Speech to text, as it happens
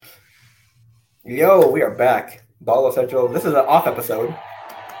Yo, we are back. Ball Central. This is an off episode.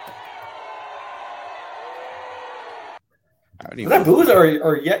 Was that booze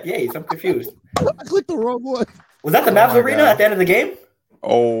or yays? I'm confused. I clicked the wrong one. Was that the Mavs arena at the end of the game?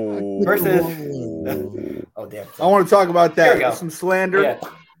 Oh. Versus. Oh, damn. I want to talk about There we that. go. Some slander Yeah.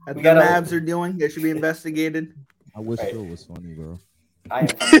 that We the gotta- Mavs are doing. They should be investigated. I wish Right. Phil was funny, bro. I am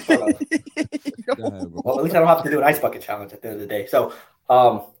fucking sort of. Go ahead, bro. Well, at least I don't have to do an ice bucket challenge at the end of the day. So,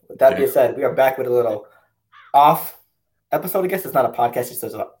 with that being said, we are back with a little off episode. I guess it's not a podcast; it's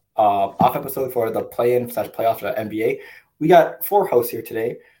just an off episode for the play-in / playoffs for the NBA. We got 4 hosts here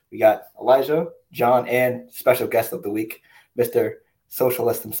today. We got Elijah, John, and special guest of the week, Mr.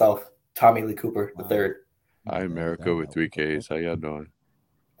 Socialist himself, Tommy Lee Cooper III. Hi, America with 3 Ks. How y'all doing?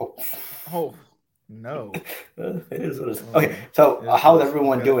 Oh, no. It is what it is. Okay, so how's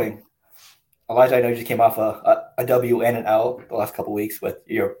everyone doing? Elijah, I know you just came off a W and an L the last couple weeks with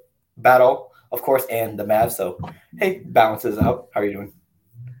your battle, of course, and the Mavs. So, hey, balances out. How are you doing?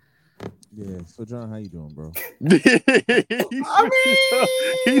 Yeah. So, John, how you doing, bro?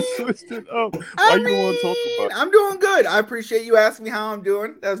 He switched it up. Why you want to talk about it? I'm doing good. I appreciate you asking me how I'm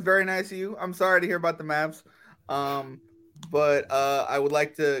doing. That's very nice of you. I'm sorry to hear about the Mavs. But I would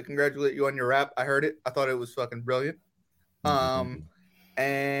like to congratulate you on your rap. I heard it. I thought it was fucking brilliant.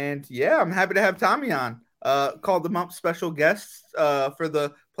 And yeah, I'm happy to have Tommy on. Called them up special guests for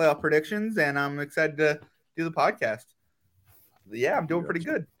the playoff predictions, and I'm excited to do the podcast. Yeah, I'm doing pretty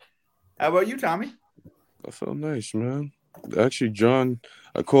good. How about you, Tommy? I felt nice, man. Actually, John,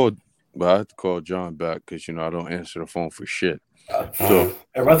 I had to call John back because, I don't answer the phone for shit. So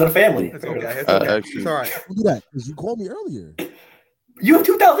It runs in the family. It's okay. It's, I okay. actually- It's all right. Don't do that because you called me earlier. You have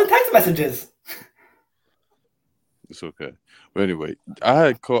 2,000 text messages. it's okay. But anyway,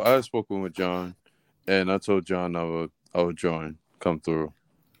 I had spoken with John, and I told John I would join, come through.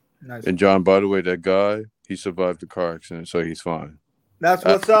 Nice. And John, by the way, that guy, he survived the car accident, so he's fine. That's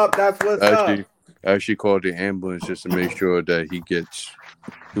what's up. That's what's up. I actually called the ambulance just to make sure that he gets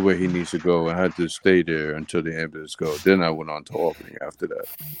to where he needs to go. I had to stay there until the ambulance go. Then I went on to Albany after that.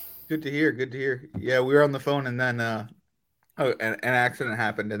 Good to hear. Good to hear. Yeah, we were on the phone, and then an accident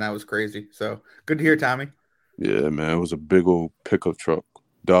happened, and that was crazy. So good to hear, Tommy. Yeah, man, it was a big old pickup truck,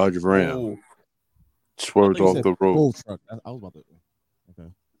 Dodge Ram, Ooh, swerved You off said the road. full truck. I was about to. Okay.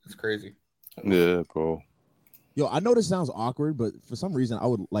 that's crazy. Yeah, bro. Yo, I know this sounds awkward, but for some reason,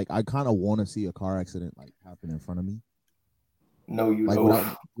 I kind of want to see a car accident happen in front of me. No, you Like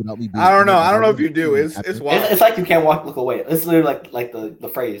don't. without me being. I don't know. I don't know if you do. It's wild. It's like you can't look away. It's literally like the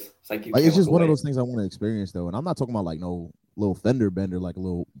phrase. It's like you. Like can't it's just look one of away. those things I want to experience though, and I'm not talking about like no little fender bender, like a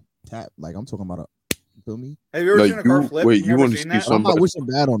little tap. Like I'm talking about you feel me? Have you ever Like, seen a car you- flip? wait, you ever wanna seen see that? some- I'm not wishing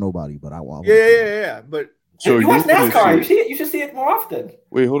bad on nobody, but I want. Yeah. But So you watch wanna NASCAR. see- You should see it more often.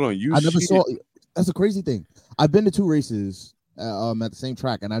 Wait, hold on. You I never see saw. it- That's a crazy thing. I've been to 2 races at the same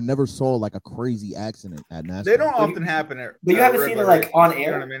track, and I never saw like a crazy accident at NASCAR. they don't often happen. But you haven't seen it like on air. You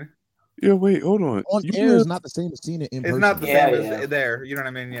know what I mean? Yeah, wait, hold on. On You air is live- not the same as seeing it in It's person. not the Yeah, same yeah. as there. You know what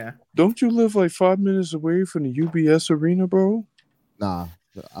I mean? Yeah. Don't you live like 5 minutes away from the UBS arena, bro? Nah.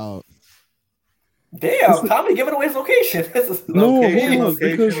 Damn, Tommy giving away his location. This is No, Location, hold on,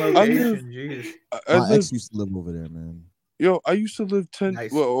 because location, I location. Jeez. I My live, ex used to live over there, man. I used to live 10.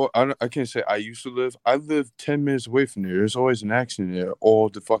 Nice. Well, I can't say I used to live. I live 10 minutes away from there. There's always an accident there all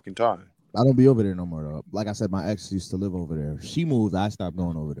the fucking time. I don't be over there no more though. Like I said, my ex used to live over there. She moved, I stopped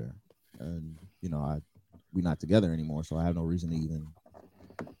going over there, and we're not together anymore, so I have no reason to even.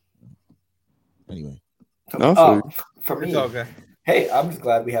 Anyway, No, for for me, It's all good. hey, I'm just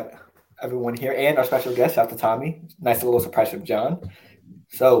glad we have everyone here and our special guest, shout out to Tommy. Nice little surprise from John.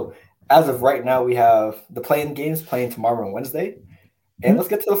 So, as of right now, we have the playing games playing tomorrow and Wednesday. And let's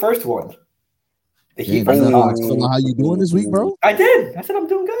get to the first one. The Heat damn, versus you Hawks. know how you doing this week, bro? I did. I said I'm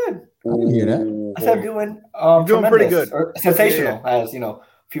doing good. I didn't hear that. I said I'm doing doing pretty tremendous, good. or sensational, as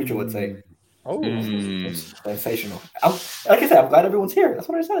Future would say. Oh, Sensational. Like I said, I'm glad everyone's here. That's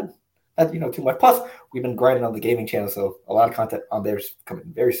what I said. Not too much. Plus, we've been grinding on the gaming channel, so a lot of content on there is coming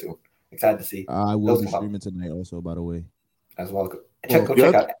very soon. Excited to see I will Those be come up. streaming tonight, also. By the way, as well. Well, Check out by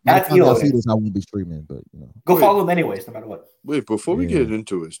the at time y'all see Elo. this, I won't be streaming, but Go Wait. follow them anyways, no matter what. Wait, before we Yeah. get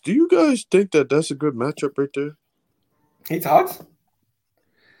into it, do you guys think that that's a good matchup right there? Heat Hawks?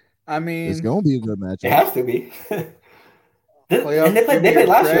 I mean, it's gonna be a good It matchup. has to be. playoff And they played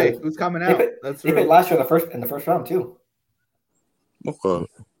last Trey, year. Who's coming They out? played, That's they played true. last year in the first round too. Okay.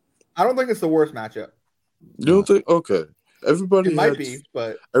 I don't think it's the worst matchup. You don't think? Okay. Everybody It might has- be,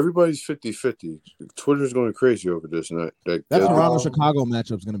 but Everybody's 50-50. Twitter's going crazy over this night. That Um, Toronto Chicago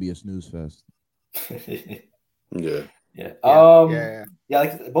matchup is gonna be a snooze fest. Yeah. Yeah. Yeah.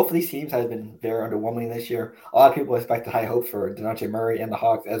 Like both of these teams have been very underwhelming this year. A lot of people expected high hopes for DeJounte Murray and the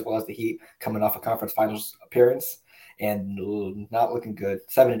Hawks, as well as the Heat coming off a conference finals appearance, and not looking good.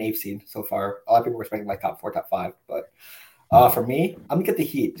 7 and 8 seed so far. A lot of people were expecting like top 4, top 5, but for me, I'm gonna get the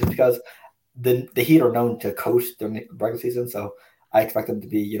Heat just because the Heat are known to coast during the regular season, so I expect them to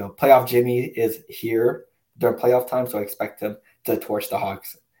be, playoff Jimmy is here during playoff time, so I expect him to torch the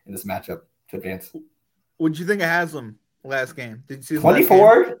Hawks in this matchup to advance. What'd you think of Haslam last game? Did you see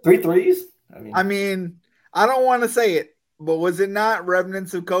 24, 3 threes? I mean, I don't want to say it, but was it not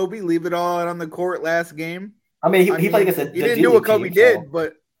remnants of Kobe? Leave it all out on the court last game. I mean, he played against he didn't do what Kobe did,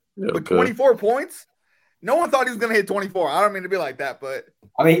 but 24 points. No one thought he was going to hit 24. I don't mean to be like that, but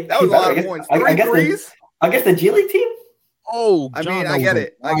I mean that was a lot of points. Three threes against the G League team. Oh, I mean, I get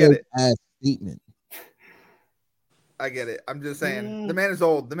it. I get it. Statement. I get it. I'm just saying, the man is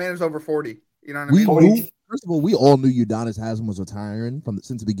old. The man is over 40. You know what I mean? First of all, we all knew Udonis Haslam was retiring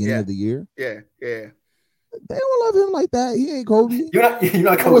since the beginning of the year. Yeah. They don't love him like that. He ain't Kobe. You're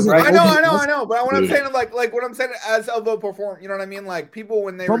not Kobe, right? I know. But what I'm saying, like what I'm saying, as of a perform, you know what I mean? Like people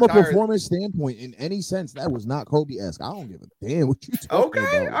when they from retired, a performance standpoint, in any sense, that was not Kobe-esque. I don't give a damn what you talking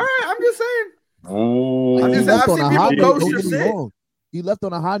about. Okay, all right. I'm just saying. I've seen people ghost your shit. He left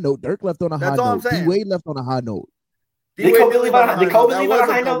on a high note. Dirk left on a high note. That's all I'm saying. D-Wade left on a high note. Did Kobe leave on a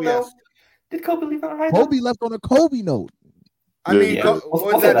high note, though? Did Kobe leave on a high note? Kobe left on a Kobe note. I mean,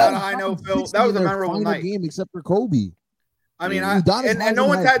 was that not a high note, Phil? That was a memorable night. Game except for Kobe. I mean, and no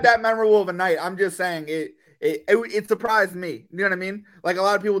one's had that memorable of a night. I'm just saying it surprised me. You know what I mean? Like a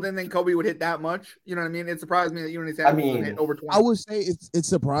lot of people didn't think Kobe would hit that much. You know what I mean? It surprised me that Udonis Haslam hit over 20. I would say it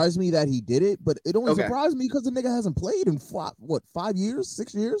surprised me that he did it, but it only surprised me because the nigga hasn't played in 5 years,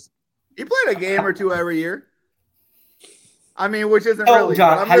 6 years. He played a game or two every year. I mean, which isn't really.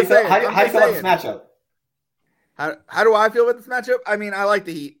 John, how do you feel about this matchup? How do I feel about this matchup? I mean, I like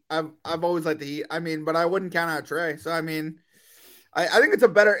the Heat. I've always liked the Heat. I mean, but I wouldn't count out Trey. So I mean, I think it's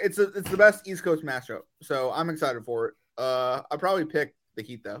the best East Coast matchup. So I'm excited for it. I probably pick the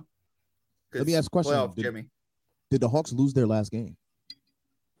Heat though. Let me ask a question. Jimmy. Did the Hawks lose their last game?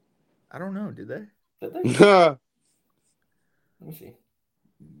 I don't know. Did they? Let me see.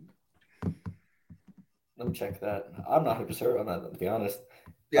 Let me check that. I'm not 100% on that, to be honest.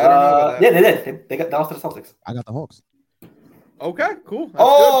 Yeah, I don't know about that. Yeah, they did. They got down to the Celtics. I got the Hawks. Okay, cool. That's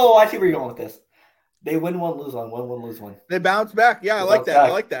good. I see where you're going with this. They win one, lose one. Win one, lose one. They bounce back. Yeah, I like that.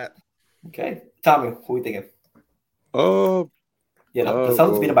 I like that. Okay. Tommy, who are we thinking? The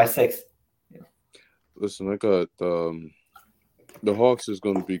Celtics beat them by 6. Yeah. Listen, I got the Hawks is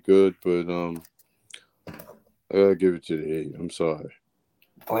going to be good, but I got to give it to the Heat. I'm sorry.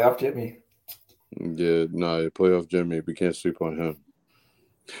 Playoff Jimmy. Yeah, playoff Jimmy. We can't sleep on him.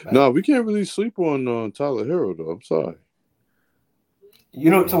 No, we can't really sleep on Tyler Hero, though. I'm sorry.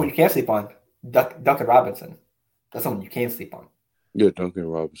 Someone you can't sleep on? Duncan Robinson. That's someone you can't sleep on. Yeah, Duncan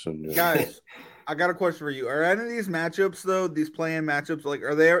Robinson. Yeah. Guys, I got a question for you. Are any of these matchups, though, these play-in matchups, like,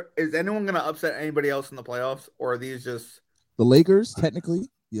 is anyone going to upset anybody else in the playoffs, or are these just the Lakers? Technically,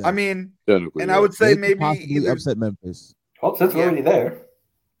 yeah. I mean, technically, I would say maybe possibly upset Memphis. Well, since we're already there.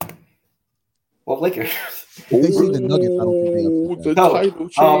 Well, Lakers. If they see the Nuggets, I don't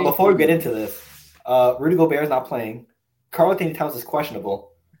think so, before we get into this, Rudy Gobert is not playing. Karl Anthony Towns is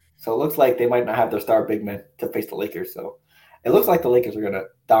questionable. So it looks like they might not have their star big man to face the Lakers. So it looks like the Lakers are going to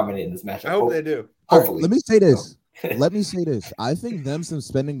dominate in this matchup. I hope they do. Hopefully. Right, let me say this. I think them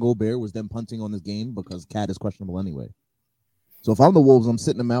suspending Gobert was them punting on this game because Cat is questionable anyway. So if I'm the Wolves, I'm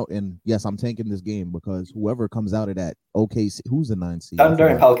sitting them out, and yes, I'm tanking this game because whoever comes out of that OKC, who's the 9th seed? Thunder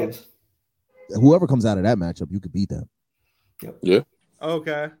and Pelicans. Whoever comes out of that matchup, you could beat them. Yep. Yeah.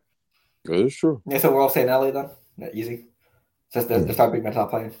 Okay. That is true. Yeah, so we're all saying LA then? Not easy. Just the star big man not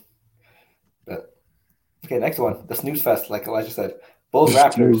playing. But okay, next one. The snooze fest, like Elijah said. Bulls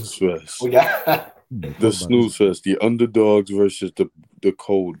Raptors. Snooze fest. We got the snooze fest, the underdogs versus the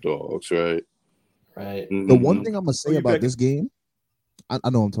cold dogs, right? Right. Mm-hmm. The one thing I'm gonna say about this game, I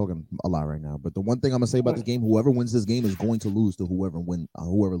know I'm talking a lot right now, but the one thing I'm gonna say about this game, whoever wins this game is going to lose to whoever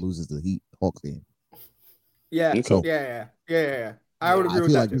loses the Heat Hawks game. Yeah. So, yeah. I would agree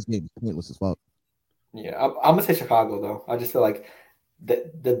with that. I feel like this game is pointless as fuck. Yeah, I'm gonna say Chicago though. I just feel like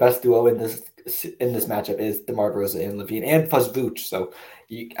the best duo in this matchup is DeMar DeRozan and LaVine, and plus Vooch. So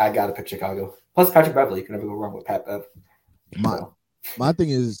I gotta pick Chicago. Plus Patrick Beverley. You can never go wrong with Pat Bev. My thing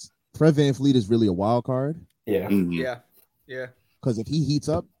is Fred VanVleet is really a wild card. Yeah. Mm-hmm. Yeah. Because if he heats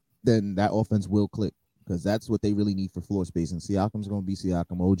up, then that offense will click. Because that's what they really need for floor space. And Siakam's going to be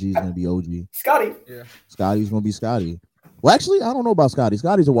Siakam. OG is going to be OG. Scotty. Yeah. Scotty's going to be Scotty. Well, actually, I don't know about Scotty.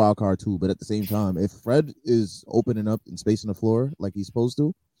 Scotty's a wild card too, but at the same time, if Fred is opening up and spacing the floor like he's supposed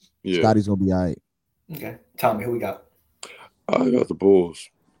to, Scotty's gonna be all right. Okay, Tommy, who we got? I got the Bulls.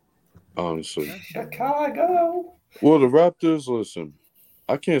 Honestly, Chicago. Well, the Raptors. Listen,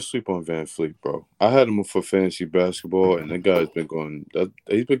 I can't sleep on Van Fleet, bro. I had him for fantasy basketball, and that guy's been going.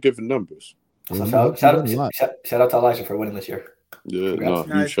 He's been giving numbers. So shout out to Elijah for winning this year. Yeah,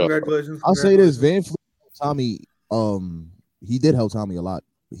 nice. Congratulations. I'll say this: Van Fleet, Tommy. He did help Tommy a lot.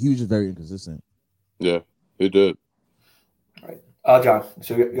 He was just very inconsistent. Yeah, he did. All right. John,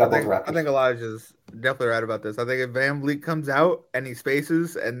 so you got both Raptors. I think Elijah's definitely right about this. I think if Van Vliet comes out and he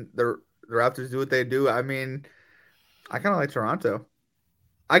spaces and the Raptors do what they do, I mean, I kind of like Toronto.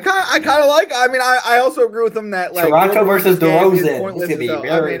 I kind of like. I mean, I also agree with them that like Toronto versus DeRozan. This could be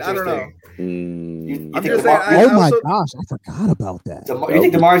very interesting. I don't know. You think my gosh, I forgot about that. You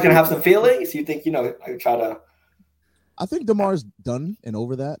think DeMar's gonna have some feelings? You think try to? I think DeMar's done and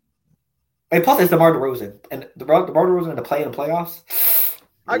over that. And plus, it's DeMar DeRozan, and DeMar DeRozan in the playoffs.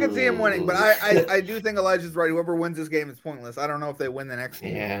 I can see him winning, but I do think Elijah's right. Whoever wins this game is pointless. I don't know if they win the next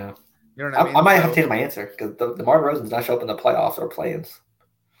game. Yeah, you know what I mean. I might have to change my answer because DeMar DeRozan's not show up in the playoffs or play-ins.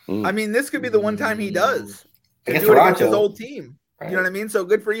 I mean, this could be the one time he does. Against do it Toronto. against his old team. Right. You know what I mean? So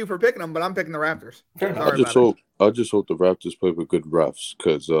good for you for picking them, but I'm picking the Raptors. I just hope the Raptors play with good refs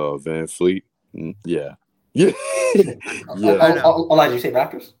because Van Fleet. Yeah. Elijah, you say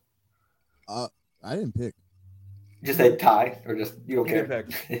Raptors? I didn't pick. Just say tie, or just you don't care.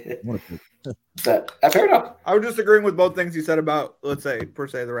 Fair enough. I was just agreeing with both things you said about, let's say, per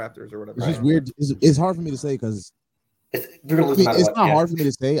se, the Raptors or whatever. It's just weird. It's hard for me to say because it's not hard for me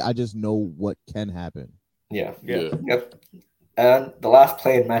to say. I just know what can happen. Yeah. Yep. And the last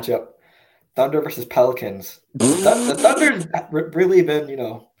play-in matchup, Thunder versus Pelicans. The Thunder's really been,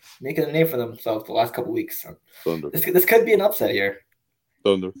 making a name for themselves the last couple weeks. Thunder. This could be an upset here.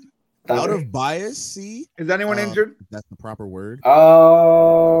 Thunder. Out of bias, see? Is anyone injured? That's the proper word.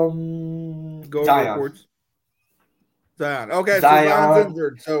 Go Zion. Reports. Zion. Okay, Zion. So Zion's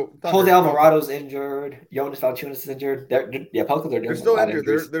injured. So Jose Alvarado's injured. Jonas Valanciunas is injured. Pelicans they're still injured.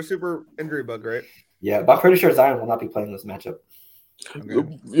 They're super injury bug, right? Yeah, but I'm pretty sure Zion will not be playing this matchup.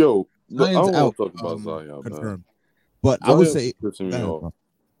 Okay. Yo, I don't want to talk about Zion, man. But Zion's I would say pissing me off.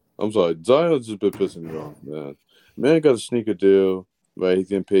 I'm sorry, Zion's just been pissing me off, man. Man got a sneaker deal, right? He's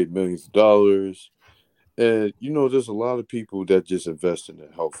getting paid millions of dollars. And there's a lot of people that just invest in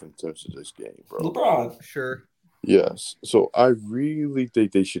their health in terms of this game, bro. LeBron. Sure. Yes. So I really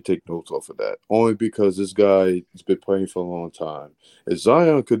think they should take notes off of that. Only because this guy has been playing for a long time. If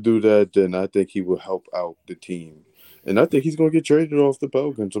Zion could do that, then I think he will help out the team. And I think he's going to get traded off the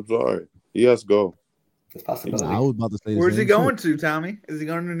Pelicans. I'm sorry. He has to go. It's possible. I was about to say where's he going to, Tommy? Is he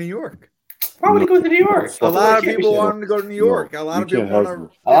going to New York? Why would he go to New York? A lot of people want him to go to New York. A lot of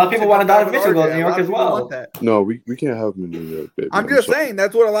people want Donovan Mitchell to go to New York as well. No, we can't have him in New York, baby. I'm just saying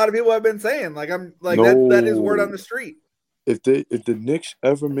that's what a lot of people have been saying. That is word on the street. If the Knicks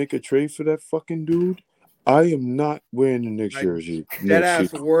ever make a trade for that fucking dude, I am not wearing the Knicks jersey. That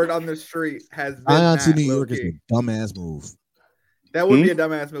ass word on the street has been Zion to New York is a dumbass move. That would be a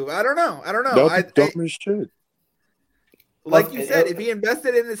dumbass move. I don't know. That's dumb as shit. Like you said, if he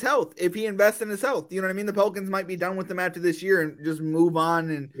invested in his health, you know what I mean? The Pelicans might be done with him after this year and just move on.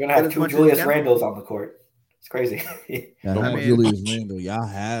 And you're going to have two Julius Randles on the court. It's crazy. Julius Randle. Y'all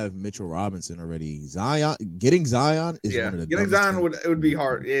have Mitchell Robinson already. Getting Zion is one of the getting Zion would be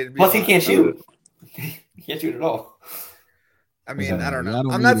hard. Plus, he can't shoot. He can't shoot at all. I mean, I don't know.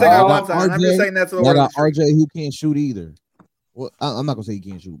 I'm not saying I want Zion. I'm just saying that's what I got RJ who can't shoot either. Well, I'm not gonna say he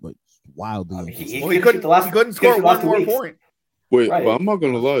can't shoot, but wildly. He couldn't score one more point. Wait, but I'm not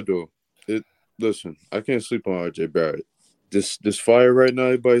gonna lie though. Listen, I can't sleep on RJ Barrett. This fire right now,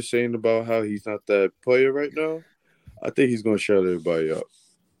 everybody's saying about how he's not that player right now. I think he's gonna shut everybody up.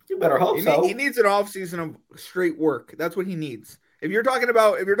 You better hope so. He needs an offseason of straight work. That's what he needs. If you're talking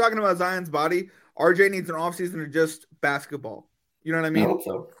about Zion's body, RJ needs an offseason of just basketball. You know what I mean? I hope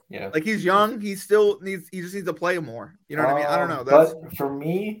so. Yeah. Like he's young, he just needs to play more. You know what I mean? I don't know. But for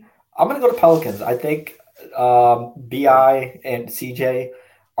me, I'm gonna go to Pelicans. I think BI and CJ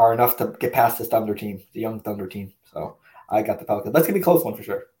are enough to get past this Thunder team, the young Thunder team. So I got the Pelicans. That's gonna be a close one for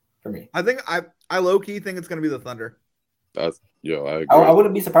sure for me. I think I low key think it's gonna be the Thunder. I agree. I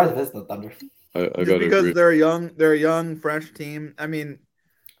wouldn't be surprised if it's the Thunder. Just because agree. they're a young, fresh team. I mean,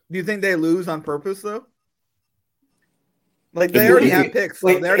 do you think they lose on purpose though? Like they already have picks.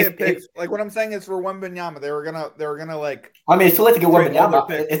 They already have picks. Like what I'm saying is for Wembanyama, they were gonna like. I mean, it's too late to get Wembanyama.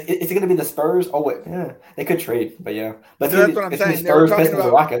 Is it gonna be the Spurs? Oh wait, yeah, they could trade, but yeah. But so that's what I'm saying. Spurs, Pistons,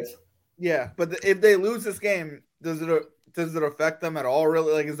 or Rockets. Yeah, but if they lose this game, does does it affect them at all?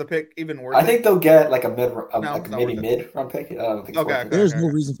 Really, like, is the pick even worth? I think they'll get like a mid, No, like it's a not worth it. mid round pick. I don't think it's Okay, worth it. There's no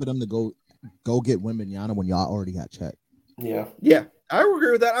reason for them to go get Wembanyama when y'all already got Chet. Yeah. Yeah, I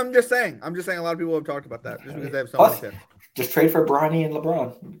agree with that. I'm just saying a lot of people have talked about that just because they have so Plus, many picks. just trade for Bronny and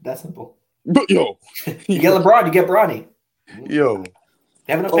LeBron. That's simple. But yo, You get LeBron, you get Bronny. yo,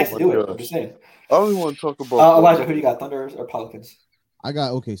 They have enough Oh picks to my do it. gosh. I'm just saying. I don't even want to talk about Elijah, who do you got? Thunders or Pelicans? I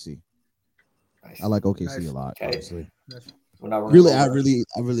got OKC. Nice. I like OKC Nice. a lot, Okay. honestly. We're not Really, running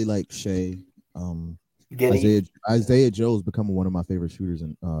I really like Shea. Giddy. Isaiah Joe's becoming one of my favorite shooters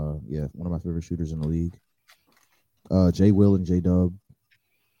in one of my favorite shooters in the league. J Will and J Dub.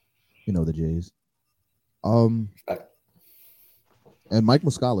 You know the Jays. Respect. And Mike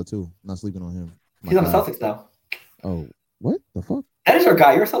Muscala too. Not sleeping on him. He's on the Celtics now. Oh, what the fuck? That is our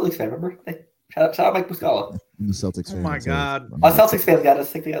guy. You're a Celtics fan, remember? Hey, shout out Mike Muscala. I'm a Celtics fan. Oh my so God. I'm Us Celtics fans got to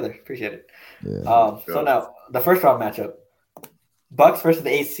stick together. Appreciate it. Yeah. So now the first round matchup: Bucks versus the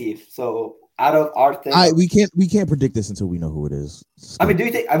 8th seed. So out of our thing, we can't predict this until we know who it is. I mean, do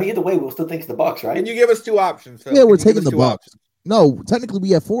you think? I mean, either way, we'll still think it's the Bucks, right? Can you give us two options? Phil? Yeah, we're Can you give taking us the two Bucks. options? No, technically we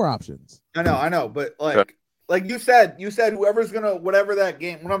have 4 options. I know, but like you said whoever's gonna whatever that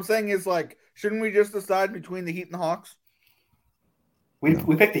game. What I'm saying is like, shouldn't we just decide between the Heat and the Hawks? We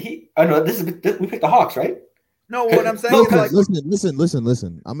picked the Heat. I know we picked the Hawks, right? No, what I'm saying No, is like,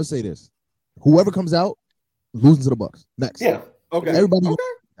 Listen. I'm gonna say this: whoever comes out losing to the Bucks next. Yeah. okay, Everybody.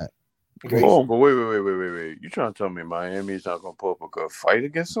 okay. Agreed. Oh, but wait. You trying to tell me Miami's not going to pull up a good fight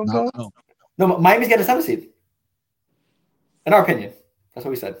against them, though? No, Miami's getting a 7th seed. In our opinion, that's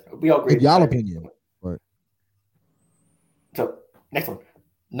what we said. We all agree. In y'all opinion, right? So next one,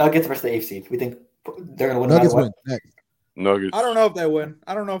 Nuggets versus the 8th seed. We think they're gonna win. Nuggets no win matter next. Nuggets. I don't know if they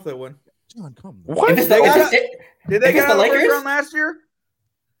win. John, come on. What? What? If it's the, if it's, Did they If get it's out the of the first Lakers? round last year?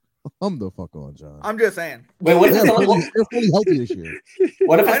 Come the fuck on, John. I'm just saying. wait, what if They're it's the, fully healthy this year.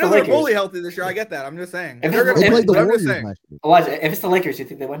 what if I it's the know they're Lakers? fully healthy this year. I get that. I'm just saying. If They're it's- gonna They if win, played the but I'm Warriors just saying. last year. Elijah, if it's the Lakers, you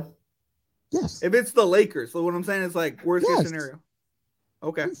think they win? Yes. If it's the Lakers, so what I'm saying is like worst case Yes. scenario.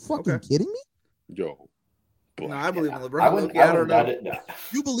 Okay. Are you fucking Okay. kidding me? Yo. No, I believe in LeBron. I wouldn't. I don't know.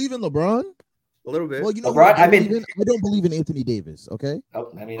 You believe in LeBron? A little bit. Well, you know, LeBron, who I I mean- believe in? I don't believe in Anthony Davis. Okay.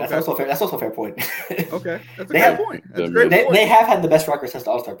 Oh, I mean, that's Okay. also fair. That's also a fair point. Okay, that's a They great have- point. That's a That great man- point. they have had the best record since the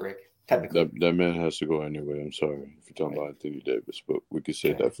All-Star break, technically. That man has to go anyway. I'm sorry if you're talking about Anthony Davis, but we could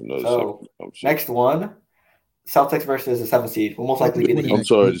say Okay. that for another So, second. Next one, Celtics versus the 7th seed. Will most likely be the Winning Heat. I'm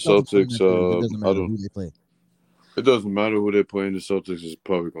sorry, the Celtics winning Celtics, next year. It doesn't I matter don't- who they play. It doesn't matter who they're playing. The Celtics is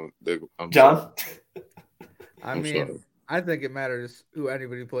probably going to. John, I I'm mean, sorry. I think it matters who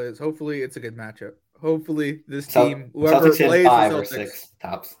anybody plays. Hopefully, it's a good matchup. Hopefully, this Cel- team, whoever Celtics plays in 5 the or Celtics, 6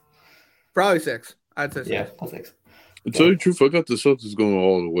 tops. probably 6. I'd say 6. Yeah, plus 6. To tell you the truth, I got the Celtics going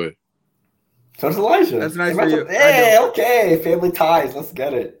all the way. So does Elijah. That's nice for you. Hey, okay, family ties. Let's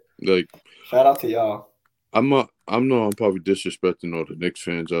get it. Like, Shout out to y'all. I'm probably disrespecting all the Knicks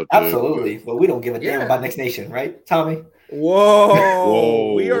fans out there. Absolutely, but we don't give a damn Yeah. about Knicks Nation, right, Tommy? Whoa,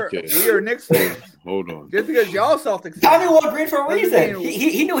 Whoa, we are okay. Knicks fans. Hold on. Just because y'all Celtics. Tommy fans. wore green for a Doesn't reason. mean-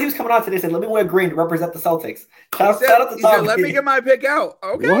 He knew he was coming on today. Said, "Let me wear green to represent the Celtics." Shout He out to said, Tommy. let me get my pick out.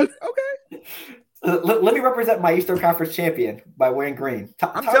 Okay, What? okay. Let me represent my Eastern Conference champion by wearing green.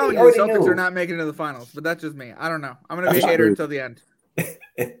 I'm Tommy telling you, the already Celtics knew. are not making it to the finals, but that's just me. I don't know. I'm gonna be a That's hater true. until the end.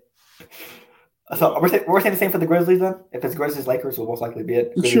 So we're saying the same for the Grizzlies then. If it's Grizzlies, Lakers will most likely be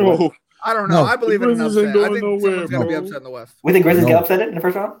it. Grizzlies win. Yo, I don't know. No. I believe in an Grizzlies ain't upset. I going think nowhere, someone's gonna be bro. upset in the West. We think Grizzlies No. get upset in the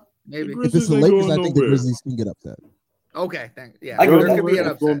first round. Maybe. If it's the ain't Lakers, going I think the nowhere. Grizzlies can get upset. Okay, thank yeah. I agree with There that. could be an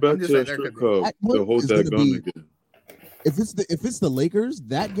I'm going upset. back I'm just to saying the there strip could be. club. That one To hold is that gonna gun be- again. If it's the Lakers,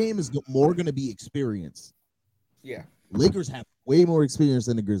 that game is more going to be experience. Yeah. Lakers have way more experience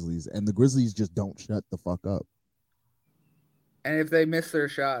than the Grizzlies, and the Grizzlies just don't shut the fuck up. And if they miss their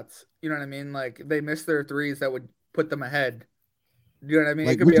shots, you know what I mean? Like they miss their threes that would put them ahead. You know what I mean?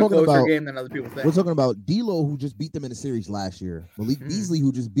 Like, it could we're be a talking closer about- game than other people think. We're talking about D'Lo, who just beat them in the series last year. Malik Mhm. Beasley,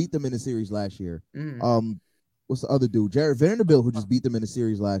 who just beat them in the series last year. Mhm. What's the other dude? Jared Vanderbilt, who just beat them in the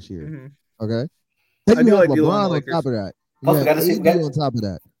series last year. Mhm. Okay. I Then do you have like D'Lo on the LeBron on Lakers. top of that. Plus, we Yeah, gotta see- AD on top of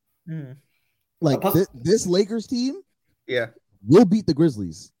that. Mhm. Like Plus- this Lakers team Yeah. will beat the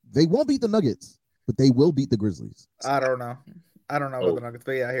Grizzlies. They won't beat the Nuggets, but they will beat the Grizzlies. I don't know. I don't know about the Nuggets,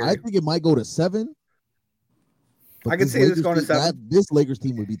 but yeah, I hear I you. think it might go to 7. but I can see this Lakers going to team- 7. This Lakers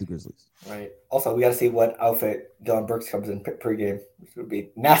team would beat the Grizzlies. Right. Also, we got to see what outfit Dylan Brooks comes in pregame, which would be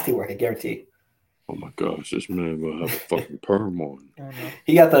nasty work, I guarantee. Oh my gosh, this man gonna have a fucking perm on. I don't know.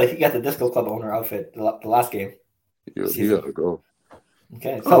 He got the Disco Club owner outfit the last game. Yo, he gotta go.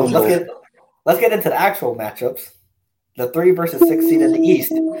 Okay, so Oh, let's get into the actual matchups. The 3 versus 6 seed in the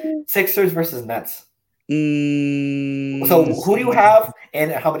East. Sixers versus Nets. So who do you have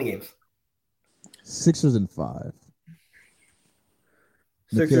and how many games? Sixers in 5.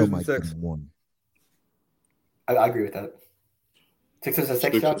 Sixers Mikhail and might 6. get 1. I agree with that. Sixers and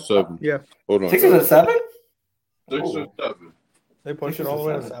 6, 6 John? or 7. Yeah. Hold on. Sixers and 7? 6 or 7. They push it Sixers all the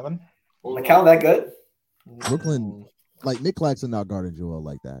way and to 7. 7. Macau that good? Brooklyn, like Nick Claxton not guarding Joel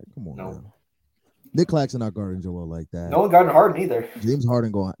like that. Come on, No. now. Nick Claxton not guarding Joel like that. No one guarded Harden either. James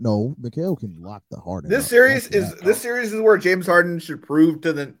Harden going. No, Mikhail can lock the Harden. This up. series That's is that. this series is where James Harden should prove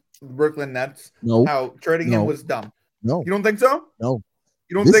to the Brooklyn Nets No, how trading him No. was dumb. no, You don't think so? no.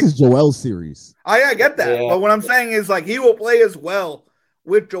 You don't This think? is Joel's series. I get that, Yeah. but what I'm saying is like he will play as well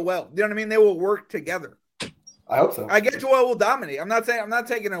with Joel. You know what I mean? They will work together. I hope so. I get Joel will dominate. I'm not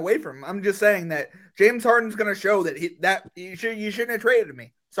taking it away from him. I'm just saying that James Harden's going to show that you shouldn't have traded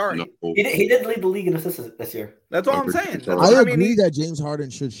me. Sorry, No. He did lead the league in assists this year. that's all I'm saying. That's I all- I mean, agree that James Harden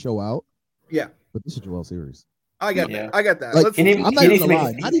should show out. Yeah. But this is Joel's series. I get Yeah. that. I get that. Like, Let's, He, need, I'm not he even needs to gonna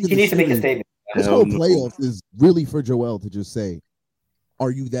make, lie, not even he needs to make a series. statement. This Hell whole no. playoff is really for Joel to just say,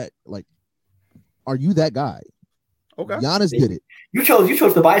 "Are you that guy?" okay. Giannis did it. You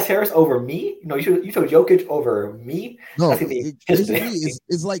chose Tobias Harris over me. No, you chose Jokic over me. No, That's gonna be it, interesting. basically,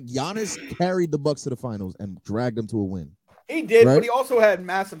 it's like Giannis carried the Bucks to the finals and dragged them to a win. He did, Right? but he also had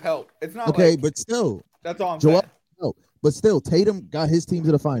massive help. It's not Okay, like but still, that's all I'm Joel. saying. No, but still, Tatum got his team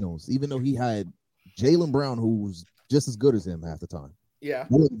to the finals, even though he had Jaylen Brown, who was just as good as him half the time. Yeah.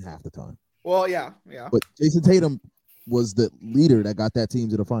 More than half the time. Well, yeah. But Jason Tatum was the leader that got that team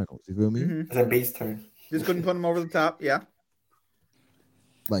to the finals. You feel me? Mhm. It's Embiid's turn. Just couldn't put him over the top. Yeah.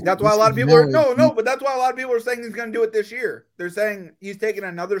 Like That's why a this lot of is people are now- but that's why a lot of people are saying he's going to do it this year. They're saying he's taking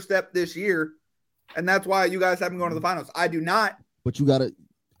another step this year, and that's why you guys haven't gone to the finals. I do not. But you gotta.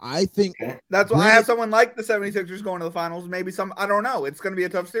 I think That's why I Granted- have someone like the 76ers going to the finals. Maybe I don't know. It's going to be a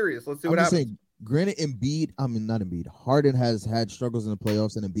tough series. Let's see I'm what just happens. saying. Granted, not Embiid. Harden has had struggles in the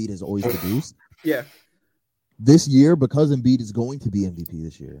playoffs, and Embiid has always produced. Yeah. This year, because Embiid is going to be MVP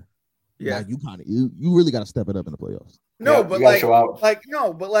this year, Yeah. now you really got to step it up in the playoffs. No, Yeah, but you gotta show out.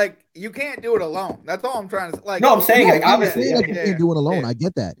 like you can't do it alone. That's all I'm trying to say. Like No, I'm saying like I'm obviously. saying Yeah. that you can't do it alone. yeah. I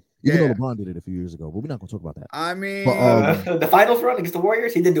get that. Even Yeah. though LeBron did it a few years ago, but we're not going to talk about that. I mean, But, The finals run against the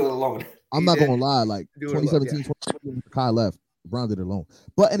Warriors, he did do it alone. I'm He not did going to lie. Like do it alone, 2017, 2020, Kai left. LeBron did it alone.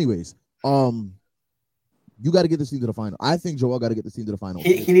 But anyways, you got to get this team to the final. I think Joel got to get this team to the final.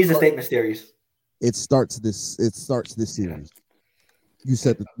 He needs a statement series. It starts this series.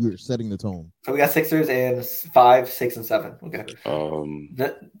 You're setting the tone. So we got Sixers and 5, 6, and 7. Okay. What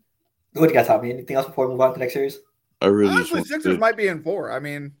do you got, Tommy? Anything else before we move on to the next series? I really just honestly, want Sixers to, might be in 4. I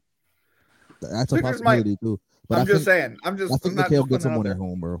mean, That's a Sixers possibility too. But I'm I just think, saying. I think I'm not Mikhail just gets putting it out someone there. at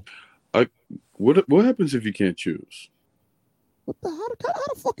home, bro. what happens if you can't choose? How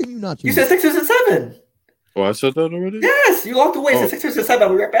the fuck can you not choose? You said Sixers and 7. Oh, I said that already? Yes, you walked away. Oh. Said Sixers and 7.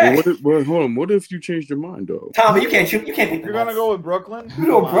 We'll be right Well, back. hold on. What if you change your mind, though? Tommy, you can't shoot. You can't pick the You're gonna Nets. go with Brooklyn? You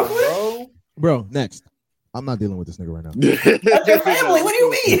go Come on, Brooklyn? bro. Bro, next. I'm not dealing with this nigga right now. That's your family. What do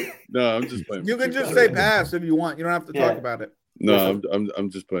you mean? No, I'm just playing. You with can just guys. say pass if you want. You don't have to Yeah. talk about it. No, I'm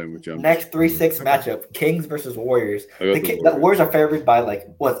just playing with you. Next 3-6 matchup: Kings versus Warriors. I got The Warriors are favored by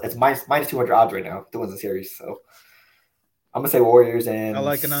it's minus 200 odds right now to win the series. So I'm gonna say Warriors and I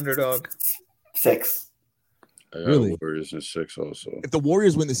like an underdog. 6. I got Really? Warriors in 6 also. If the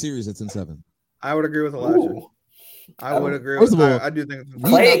Warriors win the series, it's in 7. I would agree with Elijah. Ooh. I would agree First with. of all, I do think.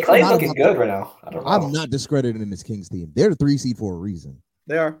 It's Clay's I'm not looking about good right now. I don't know. I'm not discrediting this Kings team. They're the 3 seed for a reason.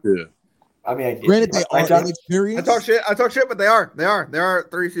 They are. Yeah. I mean, Granted, they right, are John? inexperienced. I talk shit, but they are. They are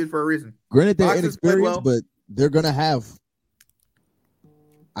 3 seeds for a reason. Granted, they're Fox has played inexperienced, well. but they're gonna have.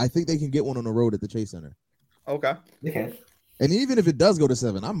 I think they can get one on the road at the Chase Center. Okay. They can. And even if it does go to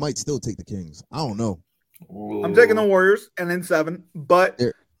 7, I might still take the Kings. I don't know. I'm taking the Warriors and then 7, but I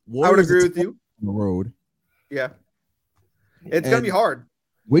would Warriors agree are with you. on the road. Yeah. It's gonna And be hard.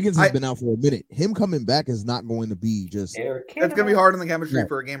 Wiggins has I- been out for a minute. Him coming back is not going to be just. Eric It's gonna be hard in the chemistry Yeah.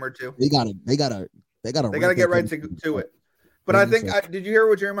 for a game or two. They gotta. They gotta get right to it. But I think did you hear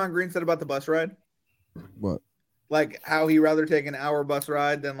what Jeremiah Green said about the bus ride? What? Like how he rather take an hour bus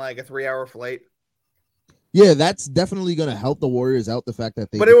ride than like a 3-hour flight. Yeah, that's definitely gonna help the Warriors out. The fact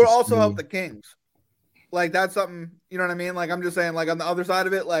that they. But it get would to also stay- help the Kings. Like that's something, you know what I mean? Like I'm just saying, like on the other side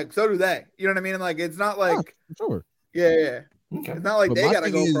of it, like so do they. You know what I mean? Like it's not like Sure. yeah. Okay. It's not like But they my gotta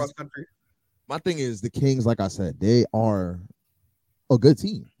thing go is- across country. My thing is the Kings. Like I said, they are a good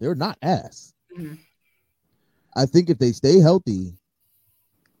team. They're not ass. Mhm. I think if they stay healthy,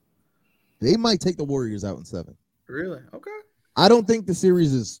 they might take the Warriors out in 7. Really? Okay. I don't think the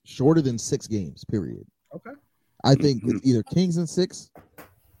series is shorter than 6 games. Period. Okay. I think it's either Kings in 6,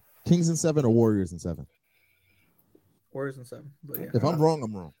 Kings in 7, or Warriors in 7. Warriors in 7. But yeah. If I'm wrong,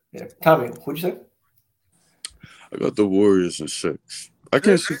 I'm wrong. Yeah. Tommy, what'd you say? I got the Warriors in 6. I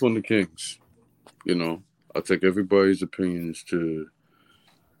can't sleep on the Kings. You know, I take everybody's opinions to.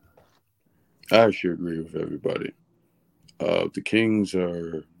 I actually agree with everybody. The Kings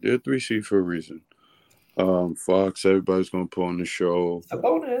they're 3 seed for a reason. Fox, everybody's gonna put on the show. It's a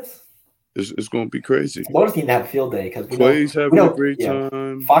bonus. It's gonna be crazy. Bonus need to have a field day because Clay's having a great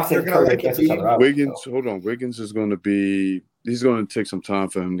time. Fox and Curry cancel each other out. Hold on. Wiggins is gonna he's gonna take some time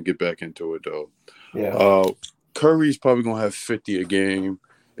for him to get back into it though. Yeah. Curry's probably gonna have 50 a game.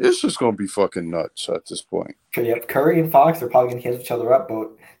 It's just gonna be fucking nuts at this point. Yep. Curry and Fox are probably gonna cancel each other up,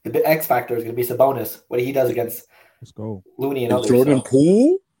 but the big X factor is gonna be Sabonis. What he does against Let's go. Looney and others. Jordan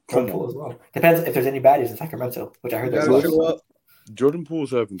Poole? Jordan Poole as well. Depends if there's any baddies in Sacramento, which I heard there Gotta was. show up. Jordan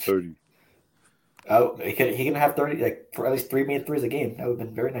Poole's having 30. Oh, he can have 30, like for at least 3 made threes a game. That would have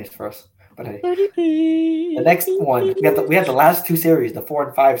been very nice for us. But hey, the next one we have the last 2 series, the 4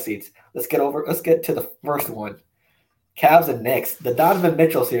 and 5 seeds. Let's get to the first one. Cavs and Knicks, the Donovan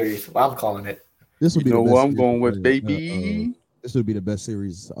Mitchell series. Well, I'm calling it. This would be You know the what best I'm going series, with, baby? this would be the best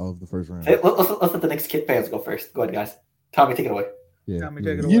series of the first round. Hey, let's let the Knicks kid fans go first. Go ahead, guys. Tommy, take it away. Yeah. Tommy,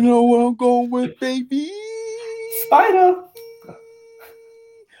 take it away. You know what I'm going with, baby? Spider.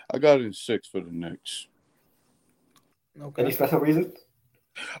 I got it in 6 for the Knicks. Okay. Any special reason?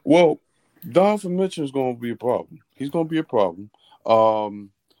 Well, Donovan Mitchell is going to be a problem. He's going to be a problem.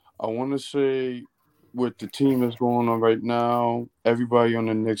 I want to say with the team that's going on right now, everybody on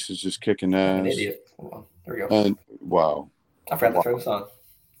the Knicks is just kicking I'm an ass. idiot. Hold on. There we go. And wow. I forgot to turn this on.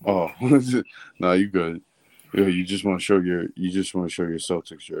 Oh, no, you good. Yeah, you just want to show your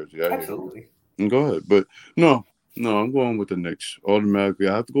Celtics jersey. Absolutely. Go ahead, but no, I'm going with the Knicks automatically.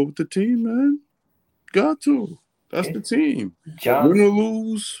 I have to go with the team, man. Got to. That's the team. John. Win or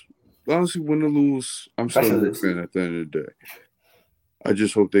lose, honestly, win or lose, I'm still a Especially Knicks fan at the end of the day. I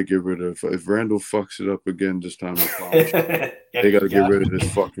just hope they get rid of. If Randall fucks it up again this time, they got to get rid of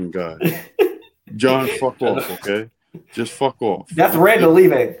this fucking guy. John, fuck off, okay? Just fuck off. That's Randall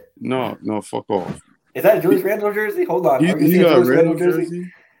leaving. No, fuck off. Is that a Julius Randall jersey? Hold on. He got a Randall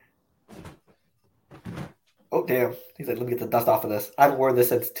jersey. Oh, damn. He's like, let me get the dust off of this. I haven't worn this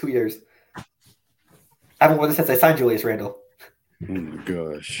since 2 years. I haven't worn this since I signed Julius Randall. Oh, my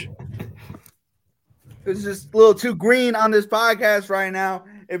gosh. It's just a little too green on this podcast right now.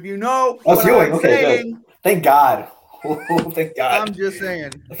 If you know Oh, what I'm saying, good. Thank God. Oh, thank God. I'm just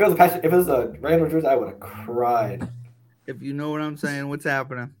saying. If it was a Randall jersey, I would have cried. If you know what I'm saying, what's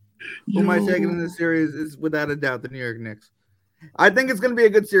happening? Who am I taking in this series is without a doubt the New York Knicks. I think it's going to be a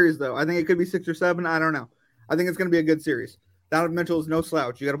good series, though. I think it could be 6 or 7. I don't know. I think it's going to be a good series. Donovan Mitchell is no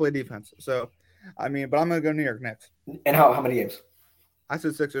slouch. You got to play defense. So, but I'm going to go New York Knicks. And how many games? I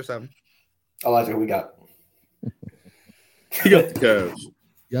said 6 or 7. Elijah, who we got? He got the Cavs.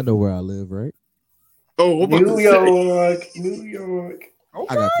 Y'all know where I live, right? Oh, New York. Okay.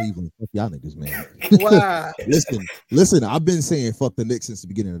 I got Cleveland. Fuck y'all niggas, man. Wow. Listen. I've been saying fuck the Knicks since the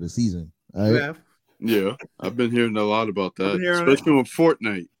beginning of the season. All right? Yeah, I've been hearing a lot about that, I've been hearing especially on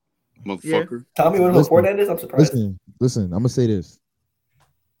Fortnite, motherfucker. Tommy, what about Fortnite is? I'm surprised. Listen. I'm gonna say this: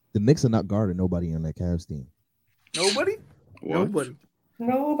 the Knicks are not guarding nobody on that Cavs team. Nobody? What?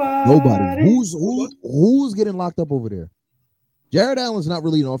 Nobody. Who's getting locked up over there? Jared Allen's not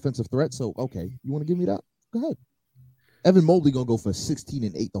really an offensive threat, so okay, you want to give me that? Go ahead. Evan Mobley gonna go for 16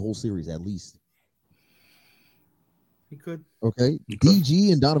 and 8 the whole series at least. He could. Okay.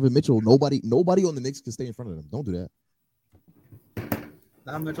 DG and Donovan Mitchell. Nobody on the Knicks can stay in front of them. Don't do that.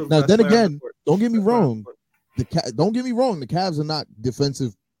 Now then again, don't get me wrong. Don't get me wrong. The Cavs are not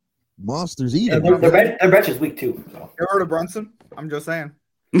defensive monsters either. Yeah, their bench is weak too. So. You heard of Brunson? I'm just saying.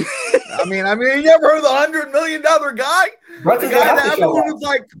 I mean, you never heard of the $100 million guy? Brunson The guy that has to show everyone was out.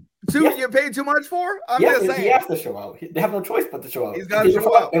 like, you get paid too much for? I'm just saying. He has to show out. They have no choice but to show out. He's got to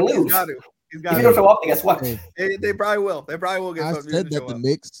show up. They lose. He's got to. If you don't show up, they get swept. They probably will. They probably will get I swept. said that the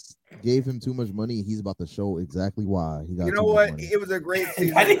Knicks gave him too much money, and he's about to show exactly why he got. You know too what? much money. It was a great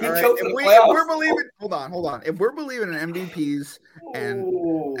season. I think he all right? choked in If the we're playoffs. believing, hold on. If we're believing in MVPs and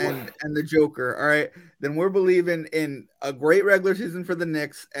the Joker, all right, then we're believing in a great regular season for the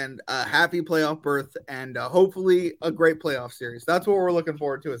Knicks and a happy playoff berth and hopefully a great playoff series. That's what we're looking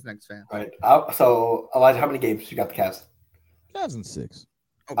forward to as Knicks fans. Right. So, Elijah, how many games you got the Cavs? Cavs in 6.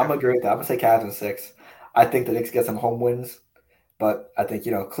 I'm gonna agree with that. I'm gonna say Cavs in 6. I think the Knicks get some home wins, but I think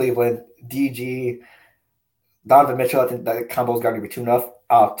Cleveland, DG, Donovan Mitchell. I think that combo is going to be too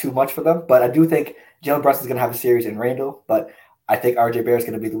much for them. But I do think Jalen Brunson's going to have a series in Randall. But I think RJ Barrett's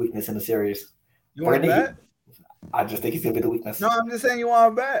going to be the weakness in the series. You want to bet? I just think he's going to be the weakness. No, I'm just saying you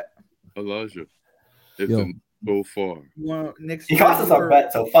want to bet. Elijah, so far. Well, Nick's He cost us our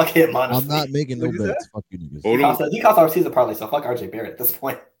bet, so fuck him, honestly. I'm not making no What'd you bets. Fuck you niggas. Hold on. He cost our season parlay, so fuck RJ Barrett at this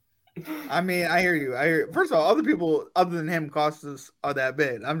point. I mean, I hear you. First of all, other people other than him cost us that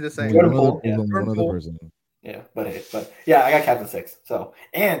bid. I'm just saying. Jordan One other Poole, person, Jordan one other Poole. person. Yeah, but yeah, I got Captain 6. So,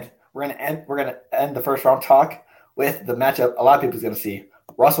 and we're gonna end the first round talk with the matchup a lot of people's gonna see: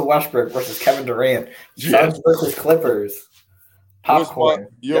 Russell Westbrook versus Kevin Durant, Yeah. Suns versus Clippers. Popcorn.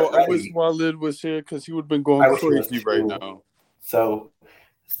 I wish Walid was here because he would have been going crazy right now. So,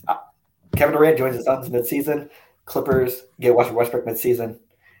 Kevin Durant joins the Suns midseason. Clippers get Westbrook midseason.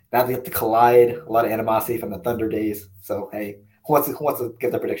 Now they have to collide. A lot of animosity from the Thunder days. So, hey, who wants to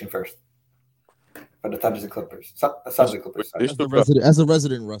give their prediction first? For the Thunders and Clippers. Suns and Clippers. Sorry. As a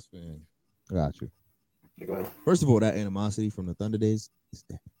resident Russ fan, I got you. Go ahead. First of all, that animosity from the Thunder days is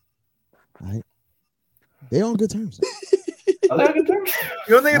dead. All right? They on good terms. Are they on good terms?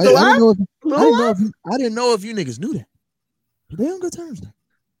 You don't think it's a laugh? I didn't know if you niggas knew that. But they on good terms now.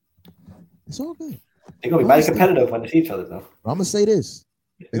 It's all good. They're gonna be mighty competitive when they see each other, though. I'm gonna say this.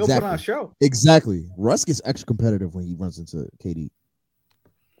 They'll put on a show. Exactly. Russ gets extra competitive when he runs into KD.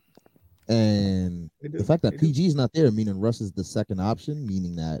 And the fact that PG is not there, meaning Russ is the second option,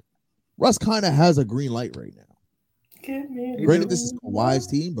 meaning that Russ kind of has a green light right now. Granted, this is Kawhi's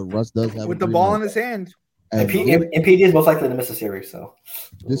team, but Russ does have with the ball in his hand. And PG is most likely to miss a series. So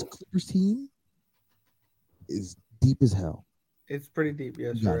this Clippers team is deep as hell. It's pretty deep.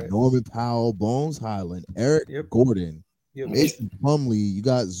 Yes, you got right. Norman Powell, Bones Highland, Eric Gordon, Mason Plumlee. You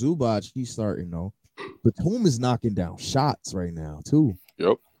got Zubac. He's starting though. Batum is knocking down shots right now too.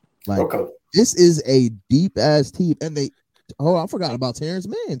 Yep. Like this is a deep ass team, and I forgot about Terrence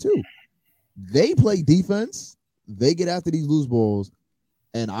Mann too. They play defense. They get after these loose balls,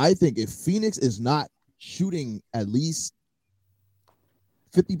 and I think if Phoenix is not shooting at least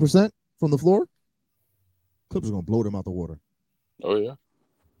 50% from the floor, Clippers are gonna blow them out the water. Oh yeah.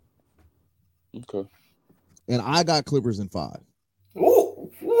 Okay. And I got Clippers in 5. Ooh,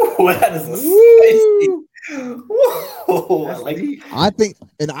 that is spicy. I think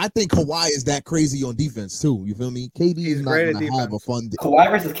Kawhi is that crazy on defense too. You feel me? KD is not going to have a fun. Kawhi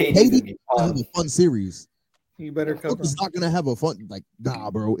versus KD have a fun series. You better come. It's not going to have a fun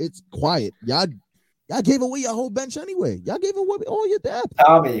bro. It's quiet. Y'all gave away your whole bench anyway. Y'all gave away all your depth.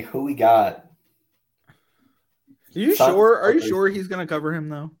 Tommy, who we got? Are you sure? Are you sure he's going to cover him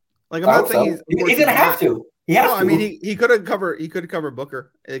though? Like I'm not saying he's going to have to. I mean, he could have covered. He could cover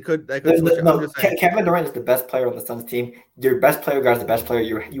Booker. Switch Kevin Durant is the best player on the Suns team. Your best player guard is the best player.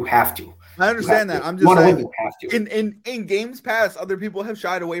 You have to. I understand that. I'm just saying. You have to. In games past, other people have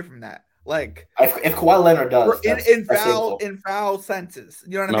shied away from that. Like if Kawhi Leonard does, in foul senses,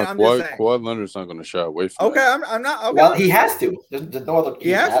 you know what I mean? I'm just saying. Kawhi Leonard's not going to shy away from. Okay, that. I'm not. Okay. Well, he has to. There's no other. He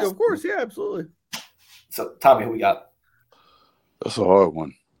has to, of course. Yeah, absolutely. So, Tommy, who we got? That's a hard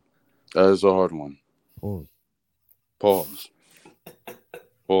one. That is a hard one. Pause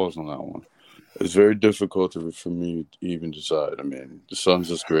on that one. It's very difficult for me to even decide. I mean, the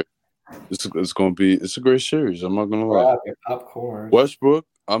Suns is great. It's a great series. I'm not gonna lie. Popcorn. Westbrook,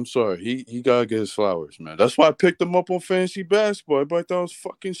 I'm sorry, he gotta get his flowers, man. That's why I picked him up on fantasy basketball. Everybody thought I was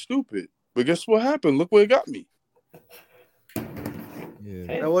fucking stupid, but guess what happened? Look where it got me. Yeah,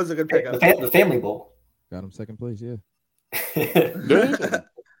 that was a good pickup. The Family Bowl got him second place. Yeah.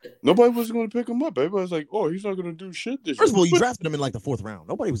 Nobody was going to pick him up. Everybody was like, "Oh, he's not going to do shit this year." First of all, you drafted him in like the 4th round.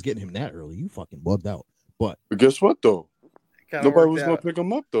 Nobody was getting him that early. You fucking bugged out. But guess what though? Nobody was going to pick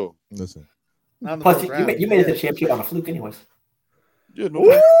him up though. Listen. Plus, you made it to championship on a fluke, anyways. Yeah,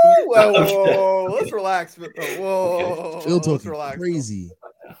 nobody. Whoa, let's relax. Whoa, Phil talking crazy.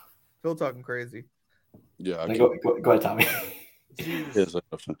 Phil talking crazy. Yeah, go ahead, Tommy. Yes,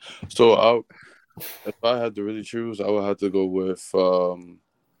 so if I had to really choose, I would have to go with.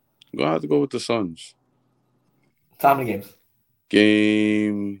 I'm gonna have to go with the Suns. How many games?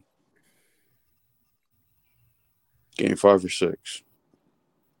 Game 5 or 6.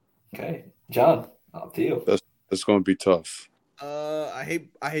 Okay, John, up to you. That's gonna be tough. I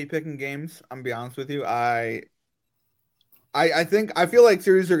hate picking games. I'm gonna be honest with you. I feel like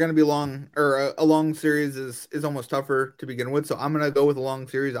series are going to be long, or a long series is almost tougher to begin with. So I'm going to go with a long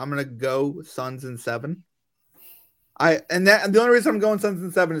series. I'm going to go Suns in 7. And the only reason I'm going Suns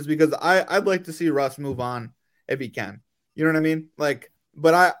in 7 is because I'd like to see Russ move on if he can. You know what I mean? Like,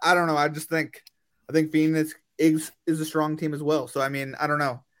 but I don't know. I think Phoenix is a strong team as well. So I mean, I don't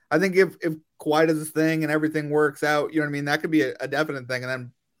know. I think if Kawhi does his thing and everything works out, you know what I mean? That could be a definite thing. And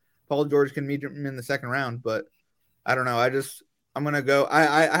then Paul George can meet him in the second round, but I don't know. I'm going to go.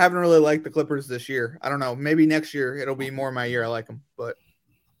 I haven't really liked the Clippers this year. I don't know. Maybe next year it'll be more my year. I like them, but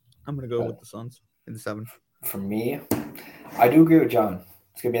I'm going to go with the Suns in 7. For me, I do agree with John.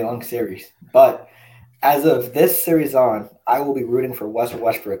 It's gonna be a long series, but as of this series on, I will be rooting for Russell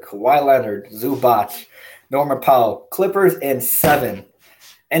Westbrook, Kawhi Leonard, Zubac, Norman Powell, Clippers in 7.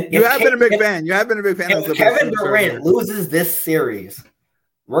 And You have been a big fan. You have been a big fan of if the Kevin Durant loses this series,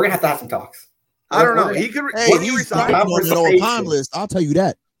 we're gonna have some talks. I don't know. He could. Hey, He he's resign. dropping on that all-time list. I'll tell you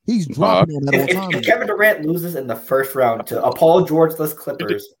that. He's dropping on that all-time If list. Kevin Durant loses in the first round to a Paul George-less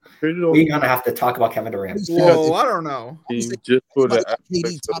Clippers, we're gonna have to talk about Kevin Durant. Whoa, I don't know. He just put an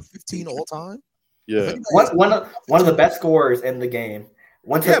KD top 15 all time. yeah. One of the best scorers in the game.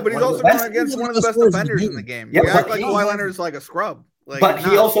 But he's also going against one of the best defenders in the game. Yeah, you act but like Kawhi Leonard's like a scrub. Like, but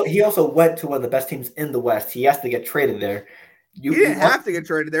he also went to one of the best teams in the West. He has to get traded there. He didn't have to get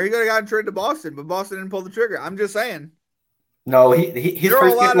traded there. He could have gotten traded to Boston, but Boston didn't pull the trigger. I'm just saying. No, his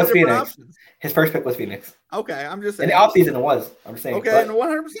first pick was Phoenix. Options. His first pick was Phoenix. Okay, I'm just saying. In the offseason, it was. I'm saying. Okay,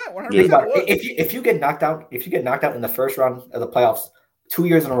 100%. If you get knocked out, in the first round of the playoffs 2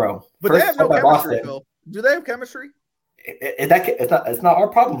 years in a row, but they have no chemistry, Phil. Do they have chemistry? It's not our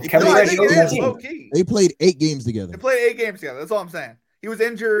problem. No, I think it is low key. They played 8 games together. They played 8 games together. That's all I'm saying. He was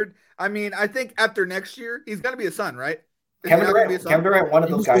injured. I mean, I think after next year, he's going to be a son, right? Kevin Durant, one of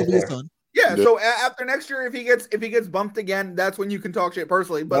those guys there. Yeah, so after next year, if he gets bumped again, that's when you can talk shit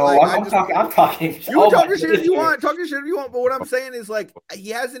personally. But no, I'm talking. You can talk shit if you want. Talk shit if you want. But what I'm saying is, like, he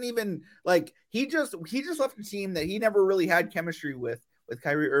hasn't even he just left a team that he never really had chemistry with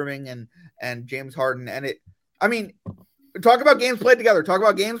Kyrie Irving and James Harden. And I mean, talk about games played together. Talk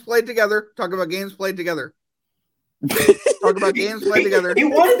about games played together. Talk about games played together. Talk about games played together. He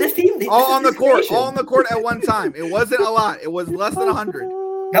wanted this team. All on the court at one time. It wasn't a lot. It was less than 100.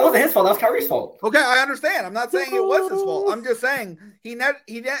 That wasn't his fault. That was Kyrie's fault. Okay, I understand. I'm not saying it was his fault. I'm just saying he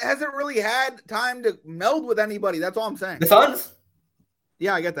hasn't really had time to meld with anybody. That's all I'm saying. The Suns?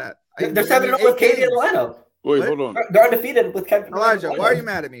 Yeah, I get that. They're 7-0 with KD in the lineup. Wait, hold on. They're undefeated with Kevin. Elijah, why are you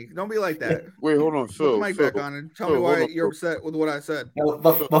mad at me? Don't be like that. Wait, hold on, Phil. Put the mic back on and tell me why you're upset with what I said. No,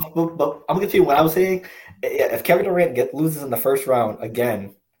 but I'm going to tell you what I was saying. If Kevin Durant loses in the first round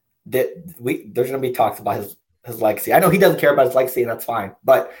again, there's going to be talks about his legacy. I know he doesn't care about his legacy, and that's fine.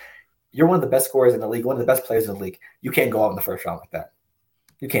 But you're one of the best scorers in the league, one of the best players in the league. You can't go out in the first round like that.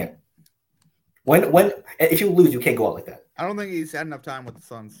 You can't. If you lose, you can't go out like that. I don't think he's had enough time with the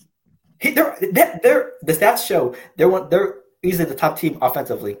Suns. The stats show they're easily the top team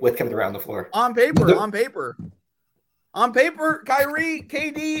offensively with Kevin Durant on the floor. On paper, Kyrie,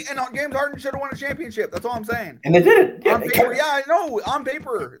 KD, and James Harden should have won a championship. That's all I'm saying. And they did. Yeah, on paper, I know. On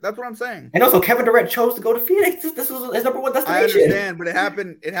paper, that's what I'm saying. And also, Kevin Durant chose to go to Phoenix. This was his number one destination. I understand, but it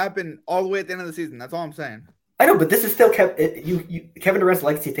happened all the way at the end of the season. That's all I'm saying. I know, but this is still Kevin Durant's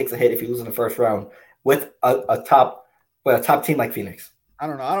legacy takes a hit if you lose in the first round with a top team like Phoenix. I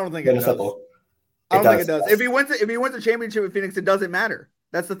don't know. I don't think it does. Simple. I don't think it does. If he wins a championship with Phoenix, it doesn't matter.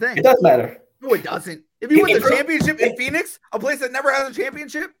 That's the thing. It does matter. No, it doesn't. If he wins a championship in Phoenix, a place that never has a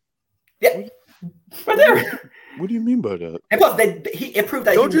championship, yeah, right there. What do you mean by that? And plus, it proved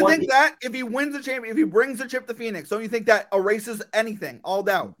that. Don't you think that if he wins a champion, if he brings a chip to Phoenix, don't you think that erases anything, all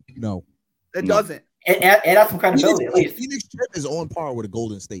doubt? No, it doesn't. And add some credibility. At least Phoenix chip is on par with a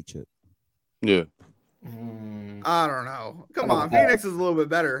Golden State chip. Yeah. I don't know. Come on, Phoenix is a little bit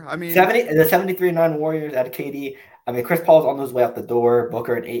better. I mean, the 73-9 Warriors at KD. I mean, Chris Paul's on his way out the door.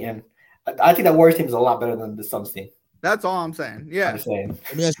 Booker and Ayton. I think that Warriors team is a lot better than the Suns team. That's all I'm saying. Yeah. I'm saying.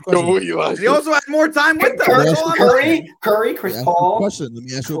 Let me ask you a question. He also had more time with them. Curry, Chris Paul. Let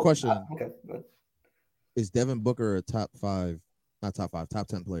me ask you a question. Okay, good. Is Devin Booker a top 10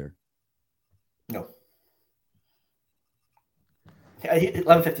 player? No. Yeah,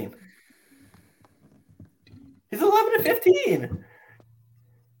 11-15. He's 11 and 15.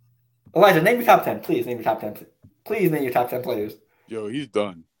 Elijah, name your top 10. Please name your top 10. Please name your top 10 players. Yo, he's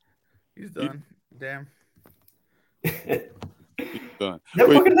done. Damn. He's done.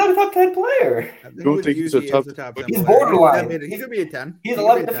 Devin Booker's not a top 10 player. You don't think he's a top 10? He's borderline. He could be a 10. He's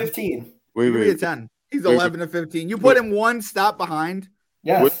 11 to 15. Wait. He could be a 10. He's 11 to 15. You put him one stop behind.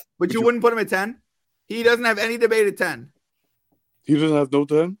 Yes. But you wouldn't put him at 10? He doesn't have any debate at 10. He doesn't have no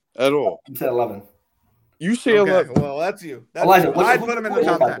 10 at all. You said 11. You say 11. Well, that's you. Elijah, I'd put him in the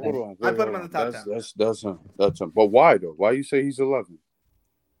top 10. Hold on. I'd put him in the top 10. That's him. That's him. But why, though? Why you say he's 11?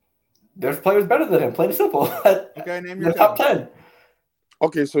 There's players better than him, plain and simple. Okay, name your top 10.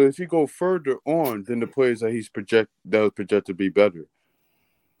 Okay, so if you go further on than the players that was projected to be better,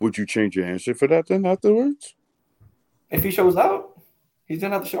 would you change your answer for that then afterwards? If he shows out, he's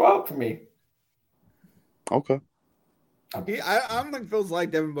gonna have to show out for me. Okay. I don't think Phil's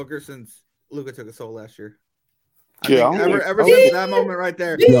like Devin Booker since Luka took a soul last year. Ever since that moment right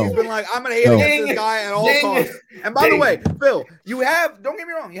there, he's been like, I'm gonna hate against this guy at all costs. And by the way, Phil, don't get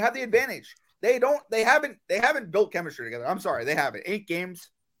me wrong, you have the advantage. They haven't built chemistry together. I'm sorry, they haven't. 8 games.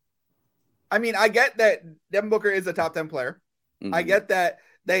 I mean, I get that Devin Booker is a top 10 player. Mm-hmm. I get that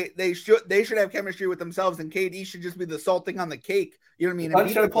they should have chemistry with themselves, and KD should just be the salting on the cake. You know what I mean? Why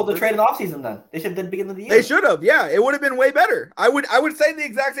should have pulled the trade in the offseason then? They should have done the beginning of the year. They should have, yeah. It would have been way better. I would say the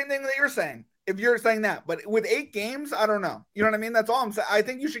exact same thing that you're saying if you're saying that. But with 8 games, I don't know. You know what I mean? That's all I'm saying. I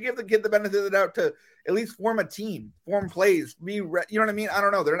think you should give the kid the benefit of the doubt to at least form a team, form plays, you know what I mean? I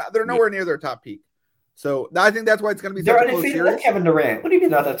don't know. They're nowhere near their top peak. So I think that's why it's going to be such a close series. With Kevin Durant. What do you mean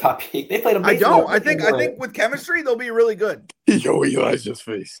they're not the top peak? They played him. I don't. I think with chemistry they'll be really good. Yo, Elijah's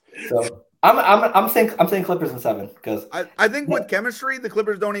face. So I'm saying Clippers in 7 because I think with chemistry the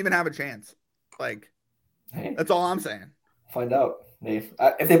Clippers don't even have a chance. Like, that's all I'm saying. Find out.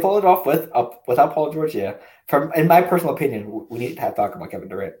 If they pull it off without Paul George, yeah. In my personal opinion, we need to talk about Kevin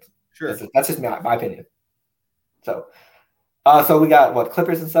Durant. Sure, that's just my opinion. So we got what,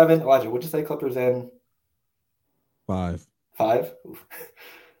 Clippers in 7. Elijah, what'd you say? Clippers in 5. 5.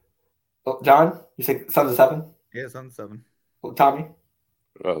 John, you say Suns in 7? Yeah, Suns 7. Tommy,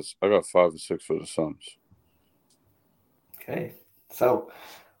 I got 5 or 6 for the Suns. Okay, so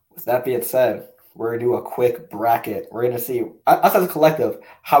with that being said, we're going to do a quick bracket. We're going to see, us as a collective,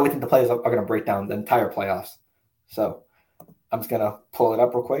 how we think the players are going to break down the entire playoffs. So I'm just going to pull it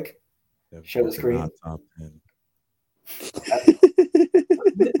up real quick. Share the screen.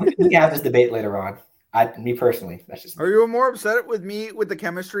 We can have this debate later on. Me personally, that's just. Are you more upset with me with the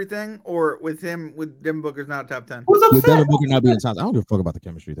chemistry thing, or with him with Devin Booker's not top 10? Who's upset? With Devin Booker not being top, I don't give a fuck about the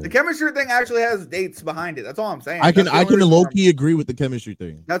chemistry thing. The chemistry thing actually has dates behind it. That's all I'm saying. I can low key agree with the chemistry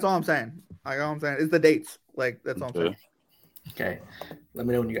thing. That's all I'm saying. All I'm saying is the dates. Like, that's all I'm saying. Okay, let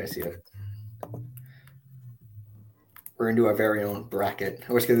me know when you guys see it. We're gonna do our very own bracket.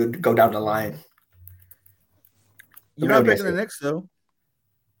 We're just gonna go down the line. You're not picking the Knicks though.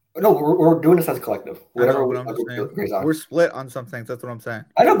 No, we're doing this as a collective. Whatever we're split on some things. That's what I'm saying.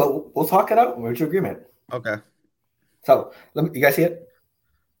 I know, but we'll talk it out. We're to agreement. Okay. So, you guys see it?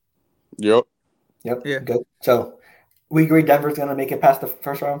 Yep. Yeah. Good. So, we agree Denver's going to make it past the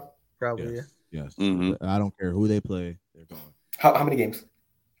first round? Probably, yes. Yeah. Yes. Mm-hmm. I don't care who they play. They're going. How many games?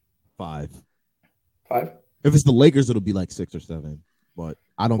 5. 5? If it's the Lakers, it'll be like 6 or 7. But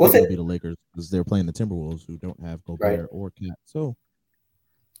I don't think it'll be the Lakers because they're playing the Timberwolves, who don't have Gobert or Cat. So,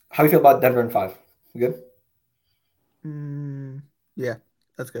 how do you feel about Denver in 5? You good? Yeah,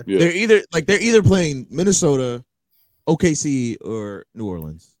 that's good. Yeah. They're either playing Minnesota, OKC, or New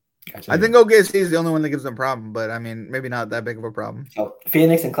Orleans. Gotcha. I think OKC is the only one that gives them a problem, but I mean, maybe not that big of a problem. Oh,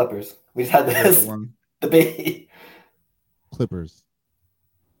 Phoenix and Clippers. We just had this debate. Clippers.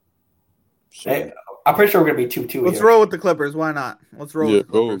 Hey, I'm pretty sure we're gonna be 2-2. Let's roll with the Clippers. Why not? Let's roll. Yeah,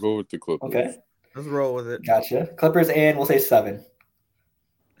 go with the Clippers. Okay. Let's roll with it. Gotcha. Clippers, and we'll say 7.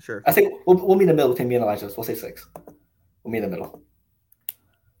 Sure. I think we'll meet in the middle between me and Elijah. We'll say 6. We'll meet in the middle.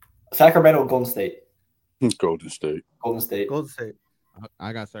 Sacramento, Golden State. Golden State.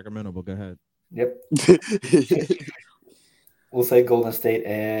 I got Sacramento, but go ahead. Yep. We'll say Golden State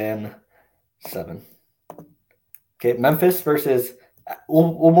and 7. Okay, Memphis versus.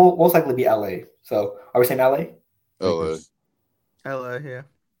 We'll most likely be LA. So are we saying LA? LA, yeah.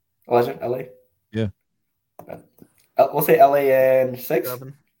 Elijah, LA? Yeah. We'll say LA and 6.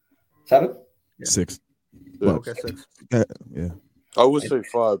 7? Yeah. 6. Okay, 6. Yeah. I would say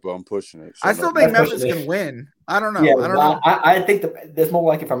 5, but I'm pushing it. So I still think Memphis can win. I don't know. Yeah, I don't know. I think there's more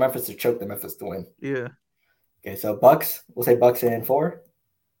likely for Memphis to choke than Memphis to win. Yeah. Okay, so Bucks. We'll say Bucks in 4.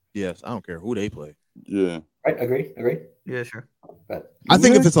 Yes, I don't care who they play. Yeah. Right. Agree. Yeah, sure. But I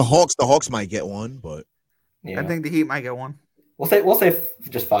think if it's the Hawks might get one, but I think the Heat might get one. We'll say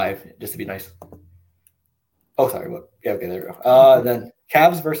just 5, just to be nice. Oh, sorry. What? Yeah. Okay. There we go. Then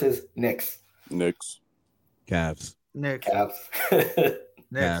Cavs versus Knicks. Cavs. It's gonna be Cavs.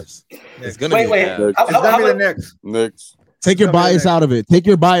 It's gonna be the Knicks. Take your bias out of it. Take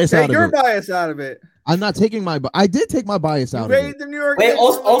your bias out of it. I'm not taking I did take my bias out of it. The New York Wait,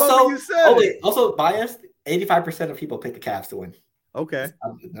 also biased. 85% of people pick the Cavs to win. Okay.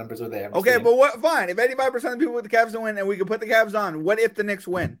 The numbers are there. Okay, but what? Fine. If 85% of people with the Cavs to win, and we can put the Cavs on, what if the Knicks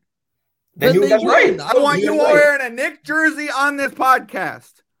win? Then that's right. I want you all wearing a Knicks jersey on this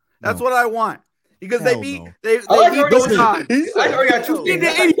podcast. That's what I want. Because they beat those odds. I already got 2.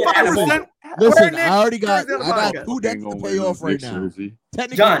 85%. Listen, I got 2 decks to pay off right now.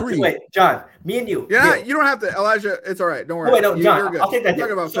 Technically 3. John, me and you. Yeah, you don't have to, Elijah. It's all right. Don't worry. Oh, wait, no, John, I'll take that.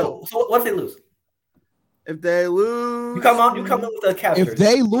 So what if they lose? If they lose, you come on with the Cavs. If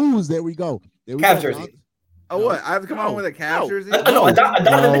they lose, there we go. Cavs jersey. Oh, what? I have to come on with a Cavs jersey? No, a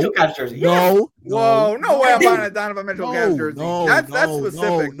Donovan Mitchell Cavs jersey. Yeah. Whoa, no way I'm buying a Donovan Mitchell Cavs jersey. That's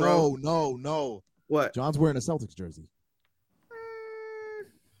specific, bro. No. What? John's wearing a Celtics jersey.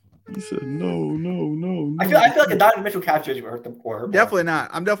 He said no. I feel like a Donovan Mitchell Cavs jersey would hurt them more. Definitely not.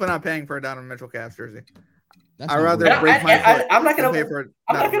 I'm definitely not paying for a Donovan Mitchell Cavs jersey. That's I'd not rather weird. break my foot. I'm not gonna than pay for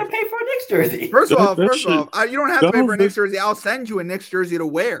pay for a Knicks jersey. First of all, That shit- you don't have to pay for a Donovan- Knicks jersey. I'll send you a Knicks jersey to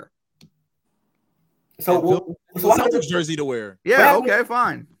wear. So It's what a happens Celtics jersey to wear. Yeah, What okay,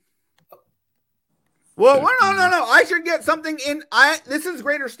 fine. Well, no. I should get something in. This is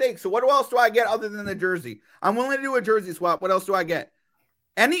greater stakes. So what else do I get other than the jersey? I'm willing to do a jersey swap. What else do I get?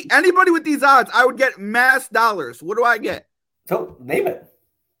 Anybody with these odds, I would get mass dollars. What do I get? So name it.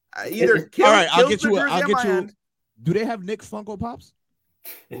 Either All right, I'll kills get the you. jersey I'll on get my you. end. Do they have Nick Funko Pops?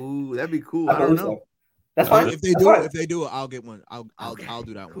 Ooh, that'd be cool. I don't know. So. That's fine. If they That's do, fine. if they do, I'll get one. I'll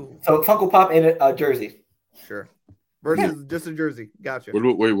do that one. Cool. So Funko Pop in a jersey. Sure. Versus just a jersey. Gotcha.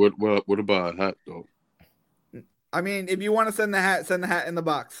 What about a hat though? I mean, if you want to send the hat in the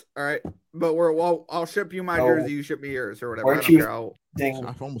box. All right. But I'll ship you my No. jersey. You ship me yours or whatever. Or I don't choose- care.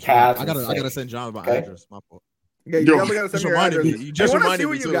 I almost Cavs I gotta and send John my Okay. address. My fault. Yeah, you Yo, definitely gotta send just me your reminded address. me. You just I want to reminded see me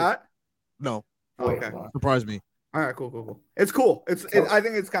what you too. got. No, Wait, Okay. surprise me. All right, cool. It's cool. I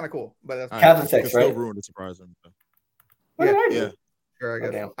think it's kind of cool, but that's All Cavs and six, I can still right? ruin the surprise. Him. What did I do? Yeah. sure. I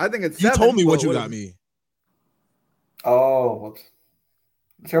guess. damn. I think it's. You 7, told me but what you what got is- me. Oh, whoops.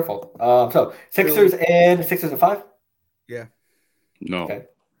 It's your fault. So Sixers and 5. No. Okay.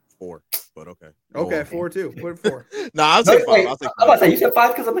 4, but okay. Okay, 4-2. Put 4. Nah, I'll take 5. Wait, I'll take I'm about to 5. say you said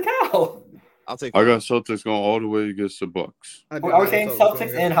 5 because of the cow. I'll take. I 5. got Celtics going all the way against the Bucks. I Are do we not saying know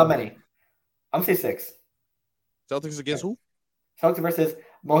Celtics and how many? I'm saying 6. Celtics against who? Celtics versus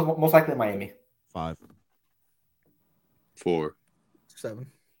most likely Miami. 5. 4. 7,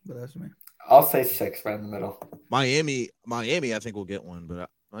 but that's me. I'll say 6 right in the middle. Miami. I think will get one, but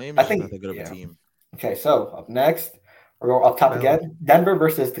Miami's I think- not that good of yeah. a team. Okay, so up next, we're going up top again. Denver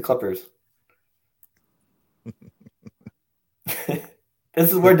versus the Clippers.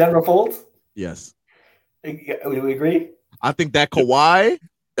 This is where Denver folds. Yes, Do we agree? I think that Kawhi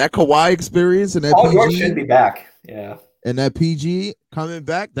experience and that Paul George PG should be back. Yeah. and that PG coming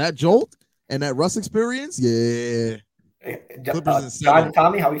back, that jolt and that Russ experience, yeah. Clippers in 7. John and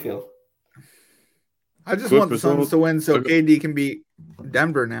Tommy, how we feel? I just want the Clippers Suns to win so Okay. KD can beat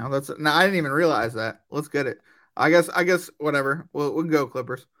Denver now. I didn't even realize that. Let's get it. I guess whatever. We'll go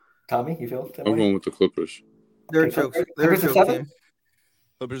Clippers. Tommy, you feel? I'm going with the Clippers. They're Okay, chokes. Clippers They're a in choke 7? team.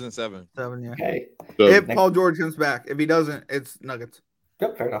 Clippers in 7. 7, yeah. Okay. So, If Paul George comes back, if he doesn't, it's Nuggets.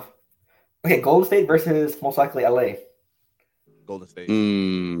 Yep, fair enough. Okay, Golden State versus most likely LA. Golden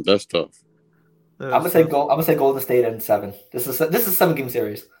State. that's tough. I'm gonna say Golden State in 7. This is a 7-game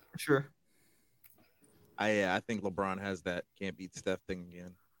series. Sure. I think LeBron has that can't beat Steph thing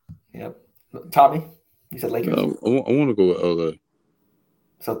again. Yep. Tommy, you said Lakers. I want to go with LA.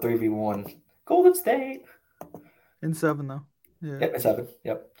 So 3v1. Golden State. In 7 though. Yeah. Yep, in 7.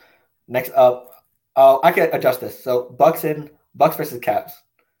 Yep. Next up, I can adjust this. So Bucks versus Cavs.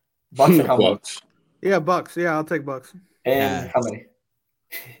 Bucks and how many? Bucks. Yeah, Bucks. Yeah, I'll take Bucks. And Cavs. how many?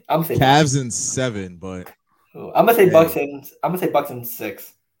 I'm saying Cavs in 7, but I'm gonna say Hey. Bucks in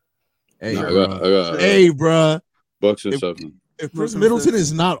 6. hey, No, I bro. got Hey, bro. Bucks and If- 7. If Chris Bucks in Middleton 6.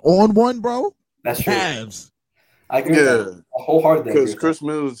 is not on one, bro, That's true. Cavs. I agree with that. Wholeheartedly agree Because with Chris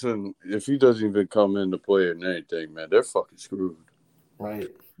Middleton, if he doesn't even come in to play and anything, man, they're fucking screwed. that. Right.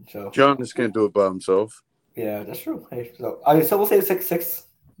 So Giannis can't do it by himself. yeah, that's true. Hey, so we'll say 6-6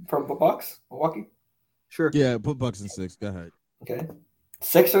 for Bucks, Milwaukee. Sure. Yeah, put Bucks in 6. Go ahead. Okay.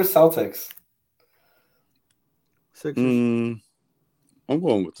 Sixers, Celtics. Sixers. I'm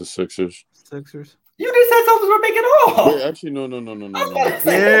going with the Sixers. Sixers. You just said Celtics were making all. Wait, actually, no.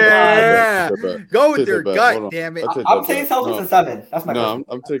 Yeah. Take that Go with Take your that back. Hold gut, on. damn it. I'll take I'm that saying back. Celtics in 7. That's my No, question.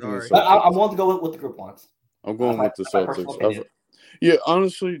 I'm taking the Sorry. But Celtics. I'm willing to go with what the group wants. I'm going with the That's my personal Celtics. opinion. Yeah,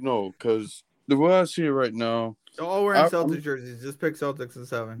 honestly, no, because the way I see it right now, All wearing I'm- Celtics jerseys. Just pick Celtics in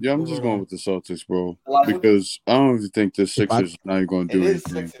 7. yeah, I'm Move just on. going with the Celtics, bro. Elijah? Because I don't even think the Sixers not even going to do It is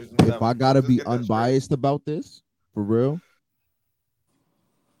anything. Sixers in 7. If I gotta Let's be get that straight. unbiased about this, for real,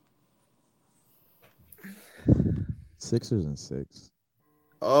 Sixers and 6.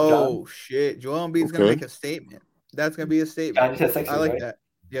 Oh shit! Joel Embiid's gonna Okay. make a statement. That's gonna be a John, statement. you said Sixers, I like right? that.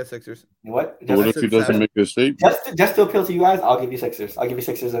 Yeah, Sixers. You know what? But what Just, if he said doesn't 7. make a statement? just to appeal to you guys, I'll give you Sixers. I'll give you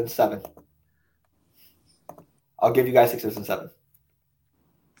Sixers in 7. I'll give you guys Sixers in 7.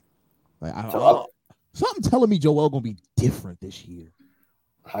 Like, So up, something telling me Joel gonna be different this year.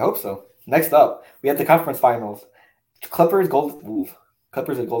 I hope so. Next up, we have the conference finals. Clippers and Golden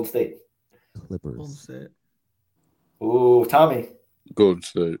State. Golden Clippers. State. Ooh, Tommy. Golden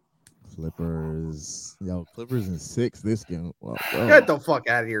State. Clippers. Yo, Clippers in 6 this game. Well, Get the fuck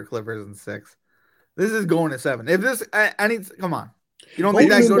out of here, Clippers in 6. This is going to 7. If this, I need. Come on. You don't think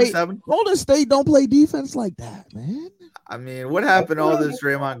that go to 7? Golden State don't play defense like that, man. I mean, what happened to all this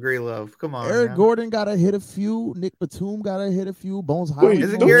Draymond Green love? Come on. Eric man. Gordon got to hit a few. Nick Batum got to hit a few. Bones Wait, Highland.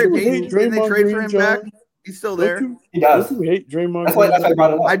 Isn't don't Gary you hate Payton? Didn't they Draymond trade for Green, him John? back? He's still there. He does. Don't you hate Draymond That's why Green? I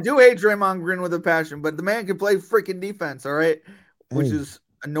brought it up. I do hate Draymond Green with a passion, but the man can play freaking defense, all right? Which Hey. is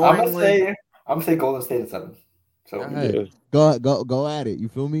I'm annoyingly. gonna say Golden State at 7. So Hey, go at it. You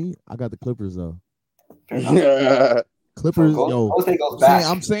feel me? I got the Clippers though. fair enough. Clippers, So yo. Golden State goes back.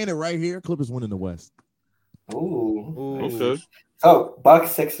 I'm saying it right here. Clippers win in the West. Ooh. Okay. So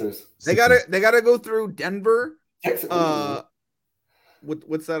Bucks, Sixers. They gotta go through Denver. Sixers.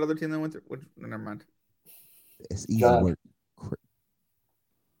 What's that other team they went through? Never mind. It's easy Got it. work.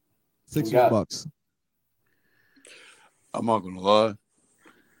 Sixers, got it. Bucks. I'm not gonna lie.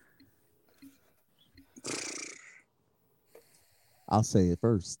 I'll say it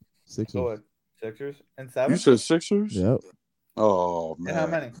first. Sixers. Go ahead. Sixers and You 7. said Sixers? Yep. Oh And how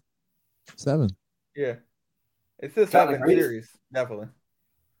man. many? 7. Yeah. It's the John 7 agrees. series, definitely.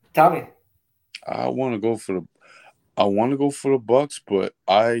 Tommy. I want to go for the Bucks, but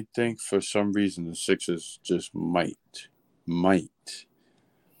I think for some reason the Sixers just might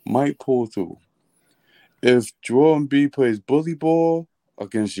pull through. If Joel Embiid plays bully ball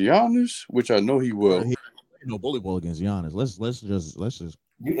against Giannis, which I know he will. No bully ball against Giannis. Let's just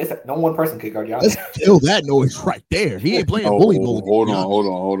No one person could guard Giannis. let's kill that noise right there. He ain't playing bully ball. against Hold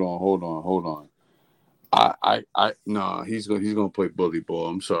Giannis. on. Nah, he's gonna play bully ball.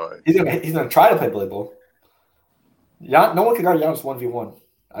 I'm sorry. He's gonna try to play bully ball. No one can guard Giannis 1v1.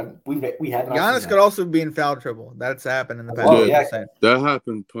 We haven't. Giannis could also be in foul trouble. That's happened in the past. Oh, yeah. I'm saying. That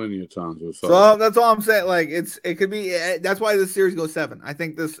happened plenty of times with So that's all I'm saying. Like it could be. That's why this series goes 7. I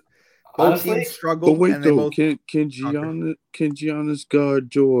think both Honestly, teams struggle. But wait and they though, both. can Giannis guard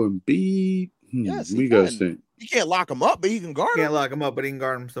Joel Embiid? Yes, What he you guys can. think? You can't lock him up, but he can guard him. Can't lock him up, but he can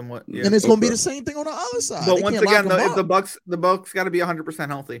guard him somewhat. Yeah. And it's gonna be Okay. the same thing on the other side. But They once can't lock again, him though, if up. the Bucks got to be 100%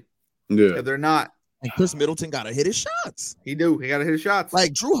 healthy. Yeah. If they're not, And Chris Middleton gotta hit his shots. he got to hit his shots.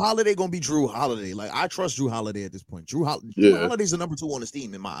 Like Drew Holiday gonna be Drew Holiday. Like I trust Drew Holiday at this point. Drew Yeah. Holiday's the number 2 on his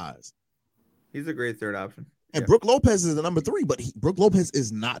team in my eyes. He's a great third option. And Yeah. Brook Lopez is the number 3, but Brook Lopez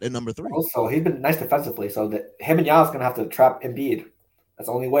is not a number 3. Also, he's been nice defensively, so that him and Giannis gonna have to trap Embiid. That's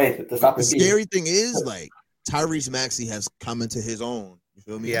the only way to stop The Embiid. scary thing is, like Tyrese Maxey has come into his own. You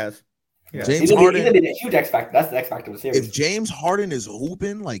feel me? He has. Yeah. James He's gonna Harden. be a huge X factor. That's the X factor of the series. If James Harden is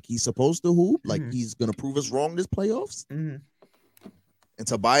hooping like he's supposed to hoop, like Mhm. he's gonna prove us wrong this playoffs, Mhm. and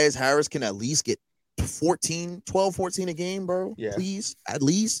Tobias Harris can at least get 12, 14 a game, bro. Yeah. Please, at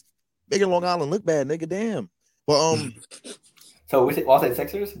least making Long Island look bad, nigga. Damn. But So we say all say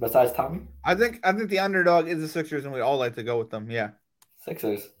Sixers besides Tommy. I think the underdog is the Sixers, and we all like to go with them. Yeah.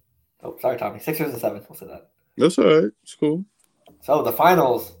 Sixers. Oh, sorry, Tommy. Sixers and 7. We'll say that. That's all right. It's cool. So the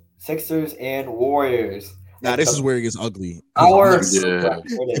finals: Sixers and Warriors. now this is where it gets ugly. Our Yeah.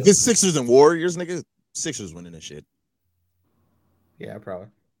 If it's Sixers and Warriors, nigga, Sixers winning this shit. Yeah, probably.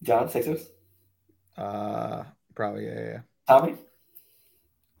 John Sixers. Probably. Yeah. Tommy.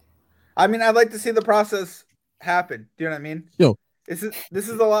 I mean, I'd like to see the process happen. Do you know what I mean? Yo. This is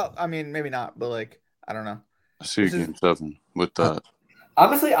a lot. I mean, maybe not, but like, I don't know. I see This is- game 7 with that.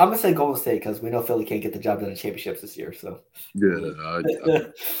 Honestly, I'm gonna say Golden State because we know Philly can't get the job done in championships this year. So Yeah.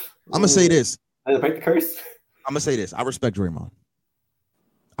 I'm gonna say this. Did they break the curse? I'm gonna say this. I respect Draymond.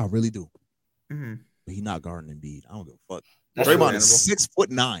 I really do. Mm-hmm. But he not guarding Embiid. I don't give a fuck. That's Draymond true. is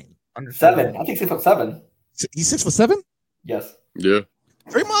 6'9". 7. I think 6'7". He's 6'7". Yes. Yeah.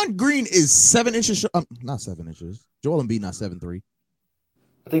 Draymond Green is 7 inches. Not 7 inches. Joel Embiid not 7'3".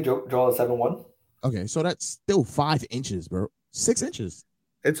 I think Joel is 7'1". Okay, so that's still 5 inches, bro. 6 inches.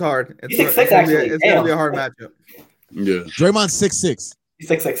 It's hard. He's 6'6", actually. It's gonna Damn. be a hard matchup. Yeah. Draymond's 6'6". He's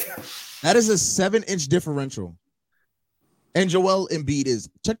 6'6". That is a 7-inch differential. And Joel Embiid is,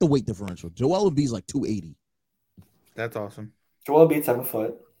 check the weight differential. Joel Embiid's like 280. That's awesome. Joel Embiid 7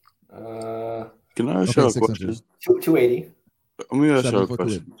 foot. Can I ask Okay, you a 6 question? inches. 280. Let me ask you 7 a foot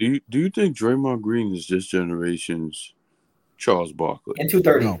question. Do you think Draymond Green is this generation's Charles Barkley? And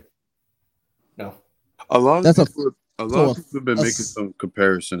 230. No. No. A lot That's of a- people, so of people have been a- making some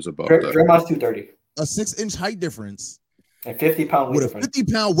comparisons about that. Draymond's 230. A 6-inch height difference And 50-pound weight with a difference.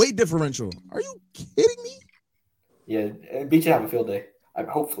 50-pound weight differential. Are you kidding me? Yeah, Embiid should have a field day.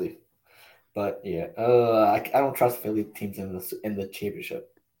 Hopefully. But yeah, I don't trust Philly teams in the championship.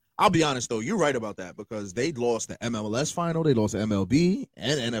 I'll be honest though, you're right about that because they lost the MLS final, they lost the MLB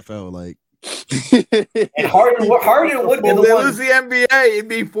and NFL. Like And Harden would be Well, the they one. lose the NBA, it'd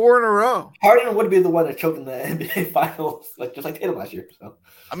be 4 in a row. Harden would be the one that choked in the NBA Finals, just like Tatum last year. So,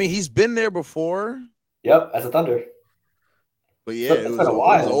 I mean, he's been there before, yep, as a Thunder. but yeah, It's it been was a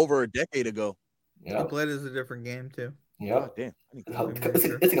while. over a decade ago. He Yep, played as a different game too. yep. Damn. It's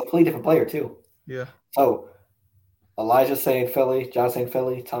a completely different player too. Yeah, So, Elijah's saying Philly, John's saying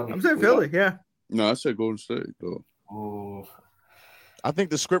Philly, Tommy. I'm saying Philly. Yeah, No, I said Golden State though. Ooh. I think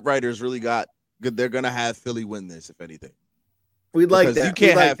the script writers really got good. They're gonna have Philly win this, if anything. we'd like Because that. you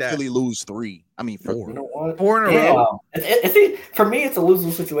can't We'd like have that. Philly lose 4. You know 4. what? 4 in a Damn. row. For me, it's a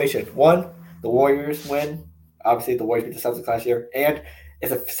lose-lose situation. One, the Warriors win. Obviously, the Warriors beat the Celtics last year. And if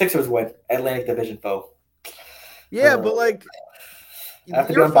the Sixers win, Atlantic Division foe. Yeah, but like, I have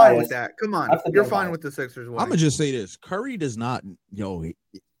to be you're fine with unbiased. that. Come I on, have to be you're fine unbiased. with the Sixers I'm winning. gonna just say this: Curry does not,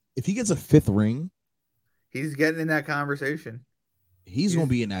 if he gets a 5th ring, He's getting in that conversation. he's gonna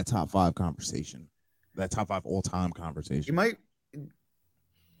be in that top 5 conversation, that top 5 all-time He conversation. might.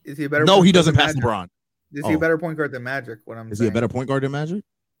 Is he a better? No, point he guard doesn't than pass Magic? LeBron. Is he a Oh. better point guard than Magic? What I'm Is he saying. a better point guard than Magic?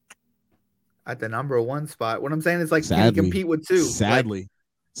 At the number 1 spot? What I'm saying is like, can Sadly. he compete with 2? Sadly,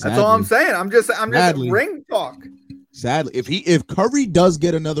 That's all I'm saying. I'm just Sadly. ring talk. Sadly, if Curry does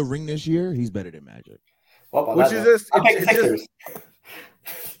get another ring this year, he's better than Magic. Well, on Which that is note, just- I'll take the it's just- Sixers.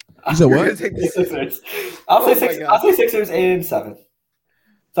 You said You're what? gonna take The the- Sixers. I'll Oh say my six. God. I'll say Sixers in 7.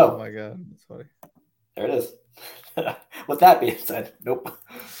 So Oh my god, that's funny. there it is. With that being said, nope.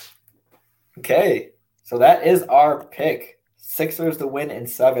 Okay, so that is our pick. Sixers to win in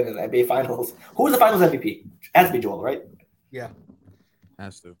 7 in the NBA Finals. Who's the Finals MVP? Has to be Joel, right? Yeah,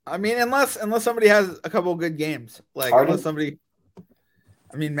 Has to. I mean, unless somebody has a couple good games, like Harden? unless somebody.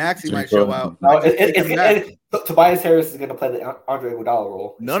 I mean, Maxey James might show Harden. out. No, Might just take him back. Tobias Harris is going to play the Andre Iguodala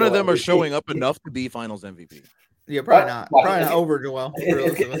role. None of them are showing up enough to be Finals MVP. Yeah, probably not. Well, Probably not it's- over Joel.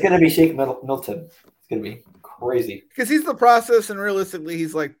 It's going to be Shake Milton. It's going to be crazy. Because he's the process, and realistically,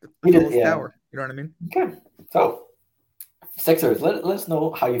 he's like the He did- tallest yeah. tower. You know what I mean? Okay, so Sixers, let us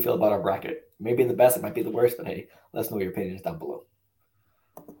know how you feel about our bracket. Maybe the best, it might be the worst, but hey, let us know your opinions down below.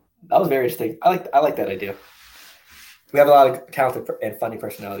 That was very interesting. I like that idea. We have a lot of talented and funny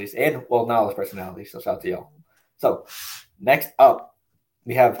personalities, and knowledge personalities. So shout out to y'all. So next up,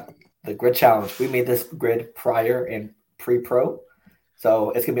 we have the grid challenge. We made this grid prior and pre-pro,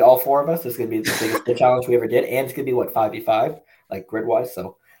 so it's gonna be all 4 of us. It's gonna be the biggest grid challenge we ever did, and it's gonna be 5v5, like grid wise.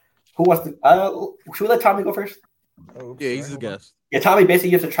 So who wants to? Should we let Tommy go first? Oh, Yeah, he's the guest. Yeah, Tommy, basically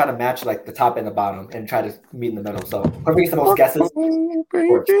you have to try to match like the top and the bottom and try to meet in the middle. So whoever gets the most guesses. Oh,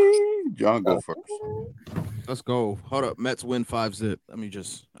 baby. John, go first. Let's go. Hold up. Mets win 5-0. Let me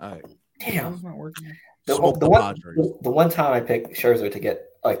just. All right. Damn. It's not working. Smoke The the one, Padres. the one time I picked Scherzer to get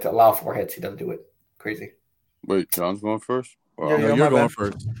to allow 4 hits, he doesn't do it. Crazy. Wait, John's going first? Wow. Yeah, No, my you're going bad.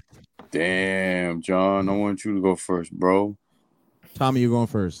 first. Damn, John, I want you to go first, bro. Tommy, you're going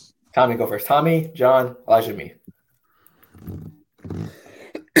first. Tommy, go first. Tommy, John, Elijah, me.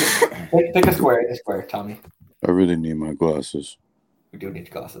 Pick a square, Tommy. I really need my glasses. We do need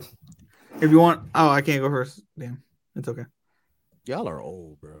glasses. If you want, I can't go first. Damn, it's okay. Y'all are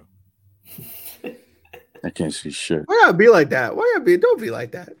old, bro. I can't see shit. Why gotta be like that? Why gotta be? Don't be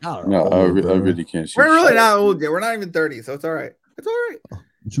like that. Y'all are No, old, I bro. really can't see We're really shit. not old yet. We're not even 30, so it's all right. It's all right.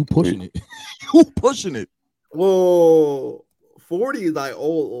 But you pushing it. You pushing it. Whoa, 40 is like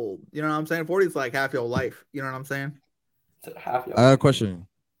old. You know what I'm saying? 40 is like half your life. You know what I'm saying? It's half I got a question.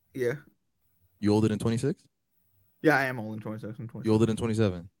 Yeah. You older than 26? Yeah, I am old in 26. I'm 27. You older than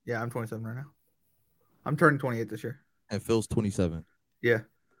 27? Yeah, I'm 27 right now. I'm turning 28 this year. And Phil's 27. Yeah.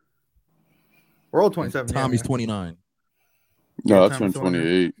 We're all 27. yeah, Tommy's yeah. 29. No, Yeah, I Thomas turned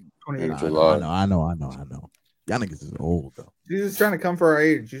Williams. 28. 28. In I July. know. Y'all niggas is old, though. She's just trying to come for our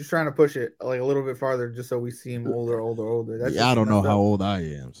age. She's just trying to push it like a little bit farther just so we seem older. That's Yeah, I just don't know messed how up. old I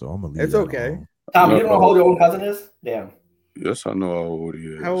am, so I'm gonna leave It's that okay. alone. Tommy, you No. don't know how old your own cousin is? Damn. Yes, I know how old he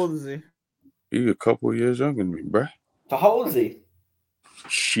is. How old is he? He a couple years younger than me, bruh. So how old is he?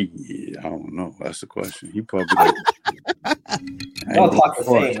 Shit, I don't know. That's the question. He probably like. Y'all talk the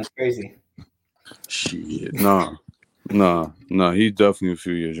same. It's crazy. Shit, nah. He's definitely a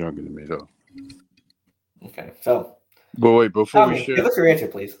few years younger than me, though. Okay, so But wait, before Tommy, we share, give us your answer,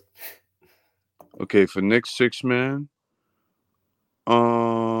 please. okay, for next 6 man,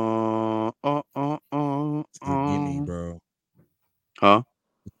 It's a gimme, bro. huh,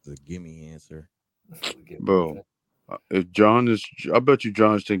 It's a gimme answer. bro. If John is, I bet you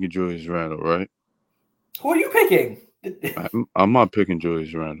John's taking Julius Randle, right? Who are you picking? I'm not picking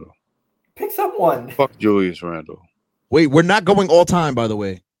Julius Randle. Pick someone. Fuck Julius Randle. Wait, we're not going all time, by the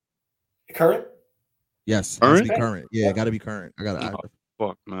way. Current? Yes, it has to be Current? current. Yeah, it got to be current. I got to.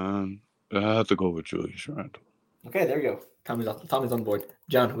 Fuck, man. It has have to go with Julius Randle. Okay, there you go. Tommy's on board.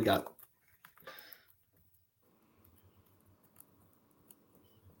 John, who we got?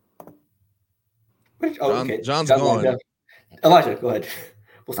 John's gone. John. Elijah, go ahead.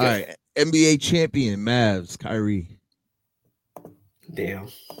 All right, NBA champion Mavs, Kyrie. Damn.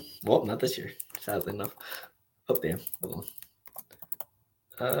 Well, not this year, sadly enough. Oh, damn. Hold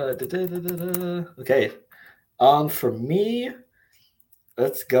on. Okay. For me,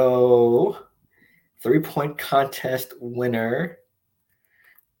 let's go 3-point contest winner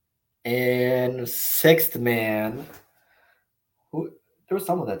and sixth man. Who? There was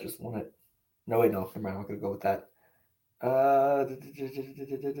someone that just won it. No, wait, no. Never mind. I'm gonna go with that.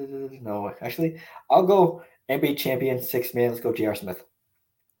 No, actually, I'll go NBA champion, sixth man. Let's go J.R. Smith.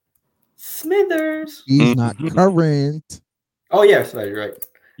 Smithers. He's not current. Oh, yeah, Smithers, right.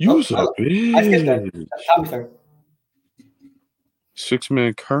 You said I skipped that. Tommy's turn.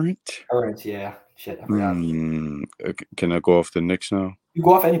 6-man current? Current, yeah. Shit, I forgot. Can I go off the Knicks now? You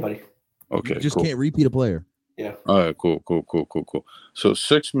go off anybody. Okay, You just cool. can't repeat a player. Yeah. All right, cool. So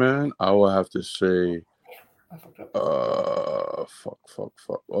 6-man, I will have to say, I fucked up. fuck.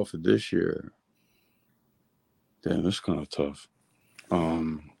 Off of this year. Damn, that's kind of tough. Yeah,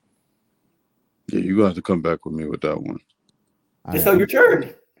 you got to come back with me with that one. It's still your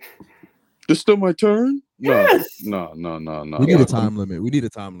turn. It's still my turn? Yes. No. We need a time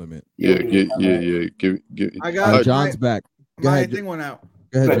limit. Yeah. Give. I got John's back. Go My ahead, thing went out.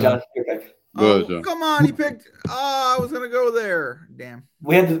 Go ahead, John. John. You're back. Go ahead, John. Come on, he picked. I was gonna go there. Damn.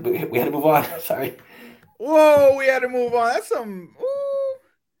 We had to move on. Sorry. Whoa, we had to move on. That's some. Ooh.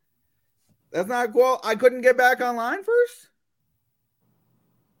 That's not cool. I couldn't get back online first.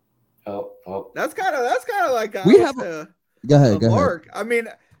 Oh. That's kind of like We have Go ahead. mark. I mean,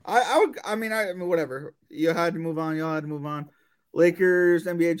 I mean, whatever. You had to move on. Y'all had to move on. Lakers,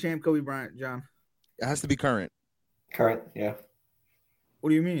 NBA champ, Kobe Bryant, John. It has to be current. Current, yeah. What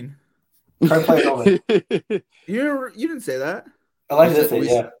do you mean? Current player only. You didn't say that. Elijah did say,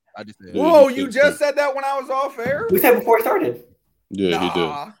 yeah. I just said. Whoa, you just said that when I was off air? We said before it started. Yeah, he did.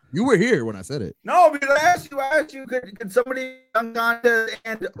 Nah. You were here when I said it. No, because I asked you, could somebody on contest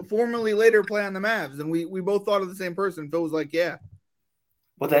and formerly later play on the Mavs? And we both thought of the same person. Phil was like, yeah.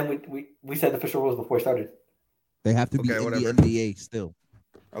 Well, then we said the official rules before it started. They have to be Okay, in whatever. the NBA still.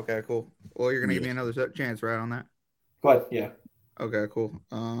 Okay, cool. Well, you're gonna give me another chance, right, on that? Go ahead, yeah. Okay, cool.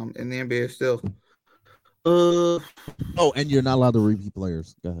 In the NBA still. Oh, and you're not allowed to repeat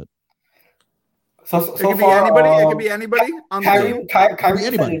players. Go ahead. So It could be far, anybody. It could be anybody on the team. Kyrie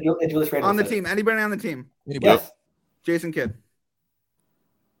Anybody. and Julius Randle On the said. team. Anybody on the team. Anybody? Yes. Jason Kidd.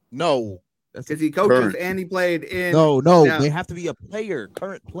 No. Because he coaches Current. and he played in. No. Yeah. They have to be a player,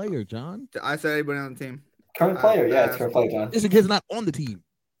 current player, John. I said anybody on the team. Current player, yeah, it's current player, John. This kid's not on the team.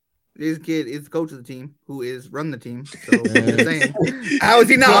 This kid is the coach of the team who is run the team. So I'm just saying, how is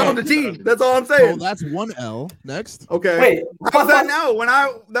he not on the team? That's all I'm So saying. that's one L. Next. Okay. Wait, How's that now? When I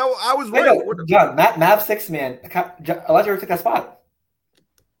was Wait, right. no, John, Mav 6-man. Elijah took that spot.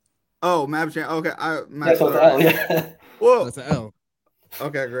 Oh, Mavs. Okay. Yeah, so it's an L, yeah. Whoa. That's an L.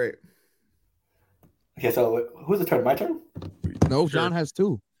 Okay, great. Okay, so who's the turn? My turn? No, John has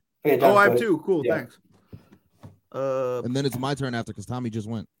two. Okay, John, Oh, I go have ahead. 2. Cool. Yeah. Thanks. And then it's my turn after because Tommy just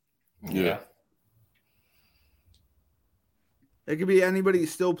went. Yeah. It could be anybody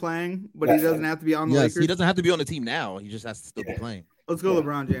still playing, but Yes, he doesn't have to be on the Yes, Lakers. he doesn't have to be on the team now. He just has to still be Yeah. playing. Let's go Yeah.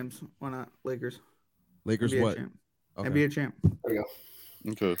 LeBron James. Why not? Lakers. Lakers NBA what? champ. Okay. NBA champ. There you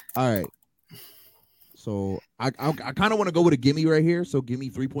go. Okay. All right. So I kind of want to go with a gimme right here. So give me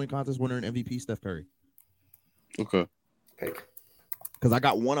 3-point contest winner and MVP Steph Curry. Okay. Pick. Because I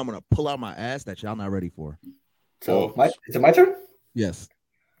got one I'm gonna pull out my ass that y'all not ready for. So, is it my turn? Yes.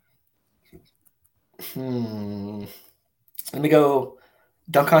 Let me go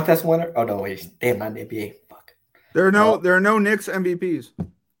dunk contest winner. Oh, no, wait. Damn, not the NBA. Fuck. There are no Knicks MVPs.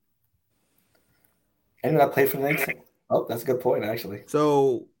 Anyone that played for the Knicks? Oh, that's a good point, actually.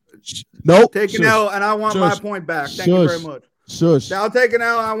 So Nope. take an L, and I want my point back. Thank you very much. Shush. I'll take an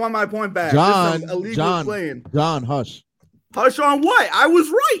L, and I want my point back. John, This is some illegal John. playing. John, hush. Hush on what? I was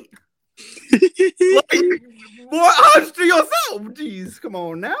right. Boy, hush to yourself. Jeez, come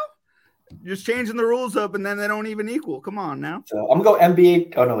on now. Just changing the rules up, and then they don't even equal. Come on now. So I'm going to go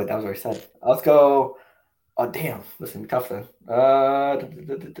NBA. Oh, no, wait, that was already said. Let's go. Oh, damn. Listen, tough then. All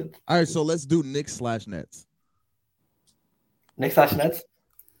right, so let's do Knicks/Nets. Knicks/Nets?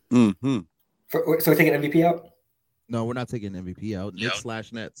 Mm-hmm. So we're taking MVP out? No, we're not taking MVP out.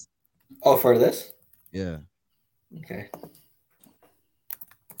 Knicks/Nets. Oh, for this? Yeah. Okay.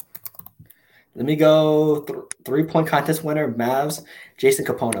 Let me go 3-point contest winner, Mavs, Jason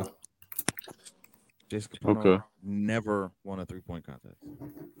Capono. Jason Capone Okay. never won a 3-point contest.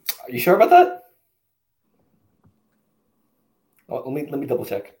 Are you sure about that? Oh, let me double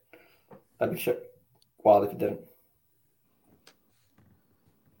check. That'd be sure. Wild if you didn't.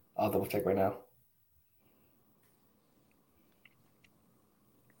 I'll double check right now.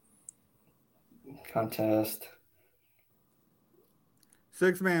 Contest.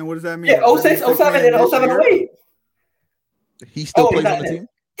 Six man. What does that mean? Yeah, Does that mean 06, six 07, man and this 07, year? 08. He still Oh, he's plays not on the in it. team.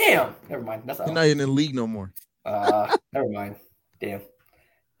 Damn. Never mind. That's He's L. not even in the league no more. Never mind. Damn.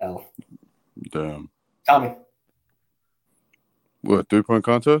 L. Damn. Tommy. What, 3-point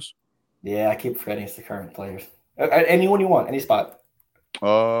contest? Yeah, I keep forgetting it's the current players. Anyone you want, any spot.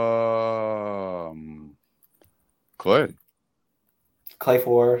 Clay. Clay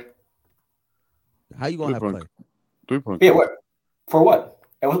for. How you gonna have 3-point. Clay? 3-point. Yeah, what? For what?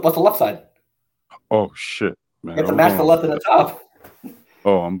 And what's the left side? Oh shit, man. You have to I'm match the going left off and the that. top.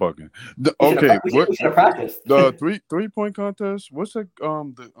 Oh, I'm bugging. We should Okay, have what practiced. the 3-point contest? What's that? I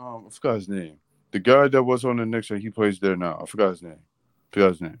forgot his name. The guy that was on the Knicks and he plays there now. I forgot his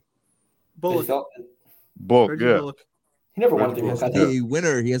name. Bullock. Bulk. Reggie Yeah. Bullock. He never won a Reggie 3-point Bullock. contest. He a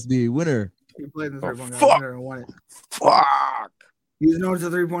winner. He has to be a winner. He played in the Oh, 3-point fuck. contest and won it. Fuck. He's known as a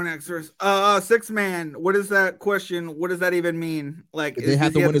 3-point extras. Six man. What is that question? What does that even mean? Like They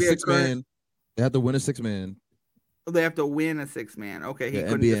have to does he win a be 6-man. They have to win a 6-man. They have to win a 6-man. Okay, he Yeah,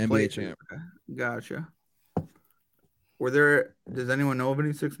 couldn't NBA just play champ. Okay. Gotcha. Does anyone know of any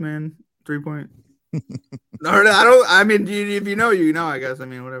 6-man 3-point? No, I don't. I mean, if you know, you know. I guess. I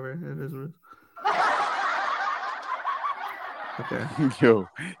mean, whatever. It is what it is. Okay.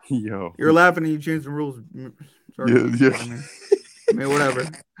 Yo. You're laughing and you changed the rules. Sorry. Yeah. I mean, whatever.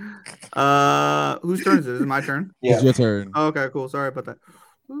 Whose turn is it? Is it my turn? Yeah. It's your turn. Oh, okay, cool. Sorry about that.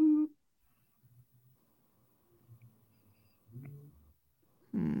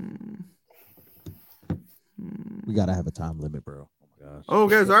 We gotta have a time limit, bro. Oh my gosh.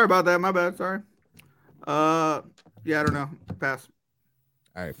 Okay, sorry about that. My bad. Sorry. Yeah, I don't know. Pass.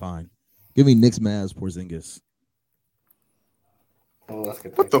 All right, fine. Give me Knicks, Mavs, Porzingis. Oh, that's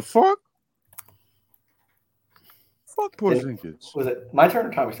good. What the fuck? Fuck Porzingis. Was it my turn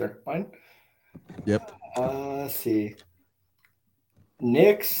or Tommy's turn? Mine? Yep. Let's see.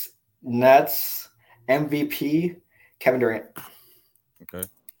 Knicks, Nets, MVP, Kevin Durant.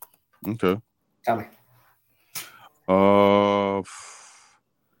 Okay. Tommy.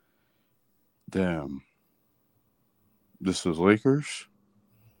 Damn. This is Lakers.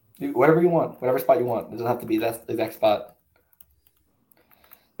 Whatever you want. Whatever spot you want. It doesn't have to be that exact spot.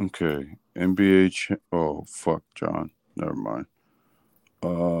 Okay. NBA. Oh, fuck, John. Never mind.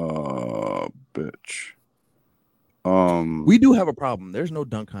 Bitch. We do have a problem. There's no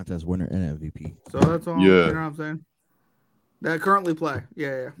dunk contest winner and MVP. So that's all. Yeah. You know what I'm saying? That currently play.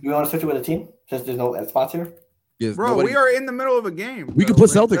 Yeah. You want to switch it with a team? Since there's no spots here? Yes, Bro, we are in the middle of a game. We bro. could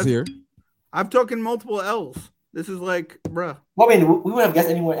put Like, Celtics here. I've taken multiple L's. This is like, bruh. Well, I mean, we would have guessed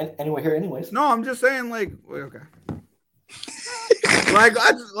anywhere here anyways. No, I'm just saying, like, okay. I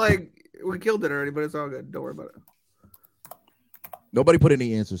just we killed it already, but it's all good. Don't worry about it. Nobody put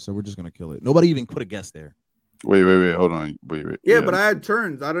any answers, so we're just gonna kill it. Nobody even put a guess there. Wait. Hold on. Wait. Yeah, but I had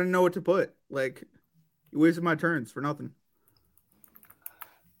turns. I didn't know what to put. Like, you wasted my turns for nothing.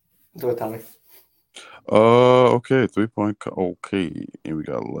 Do it, Tommy. Okay. 3-point. Okay. And we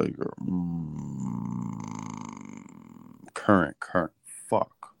got Laker. Current.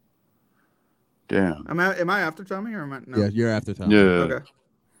 Fuck. Damn. Am I after Tommy or am I? No. Yeah, you're after time. Yeah. Okay.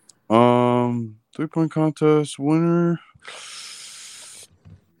 3-point contest winner.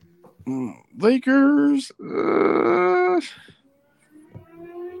 Lakers.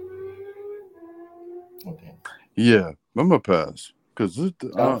 Okay. Yeah, I'm gonna pass because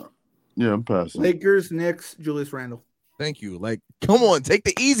Oh. yeah, I'm passing. Lakers, Knicks, Julius Randle. Thank you. Like, come on, take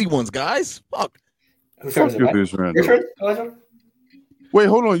the easy ones, guys. Fuck. Whose turn Fuck is it? you, Mine? Julius Your Randle. turn? Elijah? Wait,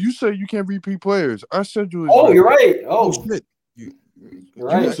 hold on. You say you can't repeat players. I said Julius. Oh, Randle. you're right. Oh, Oh, shit. you're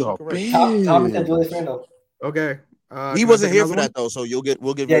right. You's a Tommy said bitch. Julius Randle. Okay. He can I wasn't take here another for that though, so we'll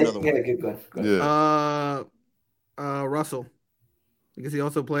give Yeah, you another yeah, one. good. Yeah. Russell, because he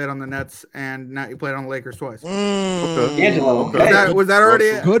also played on the Nets and now he played on the Lakers twice. D'Angelo. Okay. Was that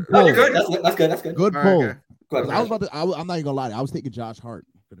already? Russell. Good No, pull. you're good. That's good. That's good. Good All right, pull. okay. Go ahead, I was about to. I'm not even gonna lie. I was taking Josh Hart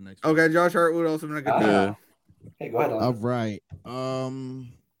for the next. Okay, Josh Hart would also been a good pick. Yeah. Hey, go ahead, All Elijah. right.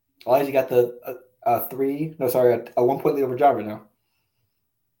 Elijah got the a 1-point lead over Java now.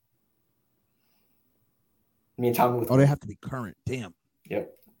 Me and Tommy with. Oh, they have to be current. Damn.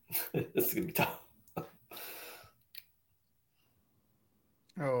 Yep. This is gonna be tough.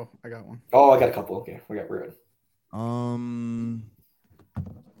 Oh, I got one. Oh, I got a couple. Okay, we're good.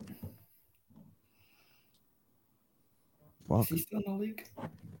 Fuck. Is he still in the league?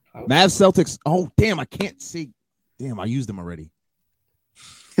 Mavs Celtics. Oh damn, I can't see. Damn, I used them already.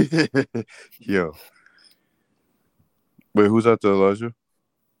 Yo. Wait, who's after Elijah?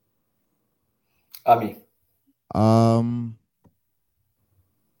 Me.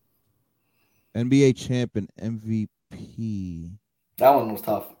 NBA champ and MVP. That one was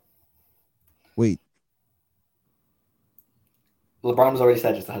tough. Wait, LeBron was already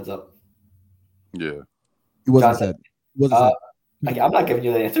said, just a heads up. Yeah. he wasn't Jonathan. said. He wasn't said. I'm not giving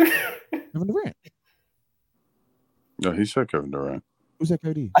you the answer. Kevin Durant. No, he said Kevin Durant. Who's that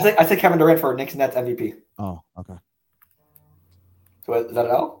KD? I said Kevin Durant for Knicks Nets MVP. Oh, okay. So is that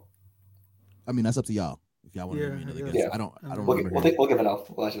an L? I mean, that's up to y'all. If y'all want to Yeah, give me another yeah. guess. Yeah. I don't We'll remember. give it an L.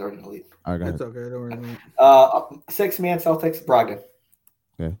 Well, actually, already in the lead. All right, go ahead. It's okay. Don't worry about it. 6-man Celtics, Brogdon.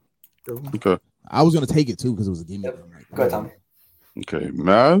 Cool. Okay. I was gonna take it too because it was a gimme. Yep. I'm like, Go ahead, Tommy. Okay.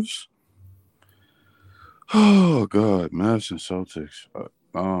 Mavs. Oh God, Mavs and Celtics.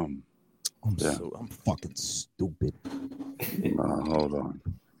 Yeah. I'm fucking stupid. Nah, hold on.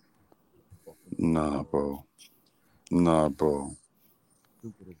 Nah, bro.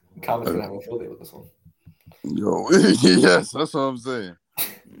 Comments gonna have a field day with this one. Yo, yes, that's what I'm saying.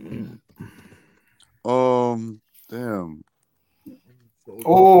 Damn.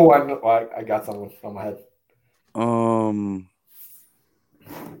 Oh, I know. I got something on my head.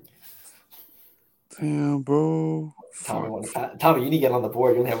 Damn, bro. Tommy, you need to get on the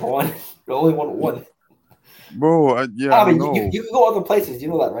board. You only have one. You only want one. Bro, yeah, I Tommy, know. you can go other places. You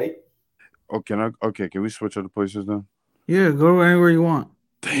know that, right? Oh, can we switch other places then? Yeah, go anywhere you want.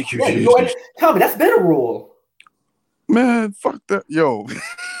 Thank you, Yeah, you Jesus. go Tommy, that's been a rule. Man, fuck that. Yo.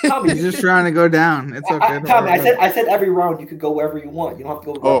 Tommy, He's just trying to go down. It's okay. Don't Tommy, worry about it. I said every round you could go wherever you want. You don't have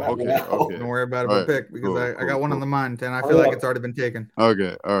to go. Oh, right okay, now. okay. Don't worry about it. All But right, pick because cool, I got one cool. on the mind and I Oh, feel like yeah. it's already been taken.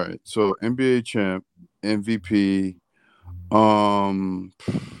 Okay, all right. So NBA champ, MVP.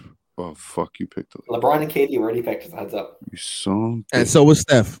 Oh fuck, you picked it. LeBron and KD already picked. Just a heads up. You son. And so was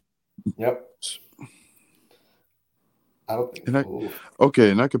Steph. Yep. I don't think. And I- Ooh. Okay,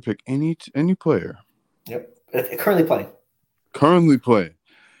 and I could pick any player Yep. It's currently playing. currently playing.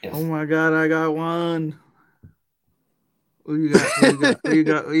 Yes. Oh my god, I got one. Who you got? Who you got? Who you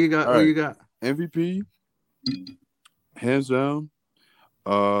got? Who you got? All Who right. you got? MVP, hands down.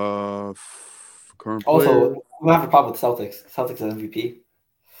 Current player. Also, we don't have a problem with Celtics. Celtics is MVP.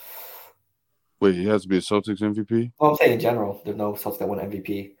 Wait, he has to be a Celtics MVP. Well, I'm saying in general, there's no Celtics that won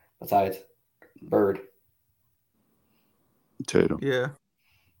MVP besides Bird. Tatum. Yeah.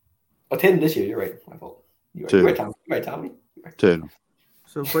 Oh, Tatum this year. You're right. My fault. You're Tatum. right, Tommy. You're right, Tommy. You're right. Tatum.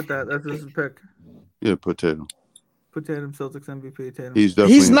 So put that. That's his pick. Yeah, put Tatum. Put Tatum Celtics MVP. Tatum. He's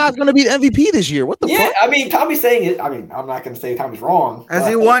definitely. He's not going to be the MVP this year. What the Yeah, fuck? I mean, Tommy's saying it. I mean, I'm not going to say Tommy's wrong. Has but-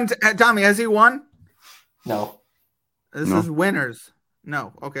 he won? Tommy, has he won? No. This No. is winners.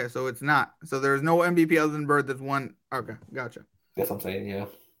 No. Okay, so it's not. So there's no MVP other than Bird that's won. Okay, gotcha. Guess I'm saying, yeah.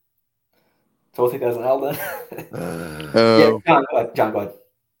 So we'll take that as an L then. Uh, John, go ahead. John, go ahead.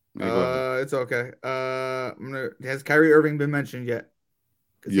 yeah, go ahead. It's okay. Has Kyrie Irving been mentioned yet?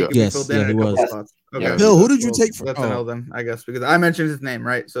 'Cause Yeah. could be Yes, filled in yeah, in a he couple was. spots. Yeah. Okay. Bill, who did you Well, take for? That's an Oh. L then, I guess, because I mentioned his name,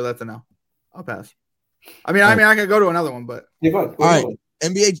 right? So that's an L. I'll pass. I mean, I could go to another one, but Yeah, go ahead. All right.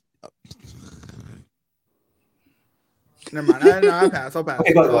 NBA. never mind. I'll pass. I'll pass.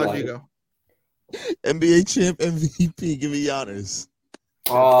 Okay, go ahead, I'll go let you ahead. go. NBA champ MVP. Give me Giannis.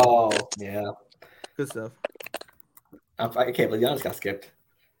 Oh, yeah. Good stuff. I can't believe Giannis got skipped.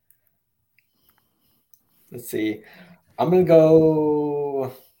 Let's see. I'm going to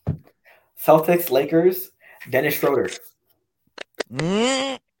go Celtics, Lakers, Dennis Schroeder.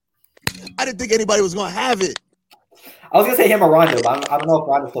 I didn't think anybody was going to have it. I was going to say him or Rondo, but I don't know if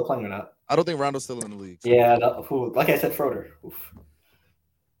Rondo's still playing or not. I don't think Rondo's still in the league. Yeah, like I said, Schroeder. Oof.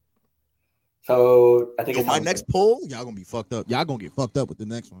 So I think Yo, it's my Tommy. next poll, y'all gonna be fucked up. Y'all gonna get fucked up with the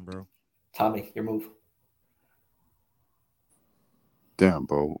next one, bro. Tommy, your move. Damn,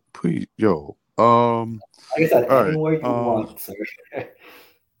 bro. Please, yo. Like I said, All right, anywhere you want, sir.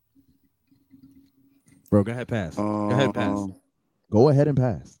 Bro, go ahead, pass. Go ahead, pass. um, Go ahead and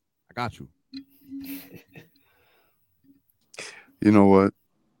pass. I got you. You know what?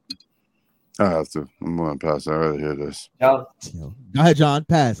 I have to. I'm going to pass. I gotta hear this. John, Yo. Go ahead, John.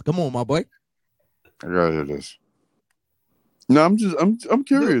 Pass. Come on, my boy. I gotta hear this. No, I'm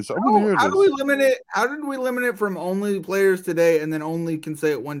curious. I want to hear How this. do we limit it? How did we limit it from only players today and then only can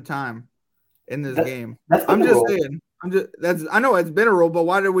say it one time in this game? that's I'm the just rule. saying. I know it's been a rule, but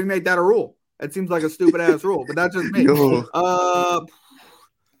why did we make that a rule? It seems like a stupid ass rule, but that's just me. Yo.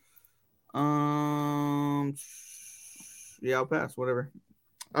 Yeah, I'll pass. Whatever.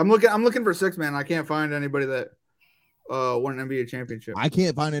 I'm looking for 6-man. I can't find anybody that. won an NBA championship. I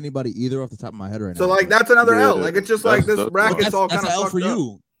can't find anybody either off the top of my head right now. So like that's another Yeah, L. Like it's just like this that's- bracket's all that's kind an of L for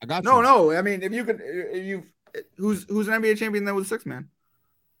you. I got you. No. I mean, if you could, if you who's an NBA champion that was six man?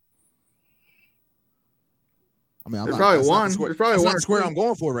 I mean, There's probably one. There's probably That's one not or the square two. I'm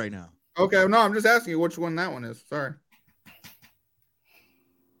going for right now. Okay, no, I'm just asking you which one that one is. Sorry.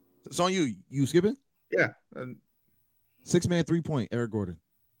 It's on you. You skipping? Yeah. 6-man 3-point. Eric Gordon.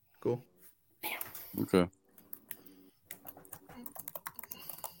 Cool. Okay.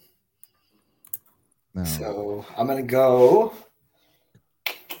 Now, So I'm gonna go.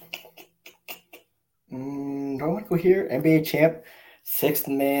 Do I want to go here? NBA champ, 6th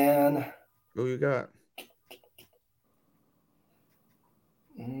man. Who you got?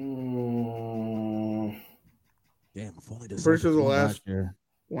 damn, if only the Pretty sure Celtics the won last- year.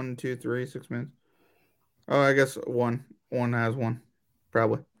 1, 2, 3, 6 men. Oh, I guess one. One has one.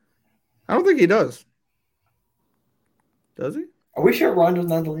 Probably. I don't think he does. Does he? Are we sure Rondo's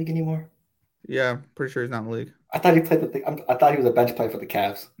not in the league anymore? Yeah, pretty sure he's not in the league. I thought he played with the. I thought he was a bench player for the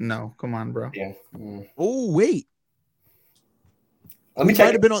Cavs. No, come on, bro. Yeah. Oh wait, Let me he might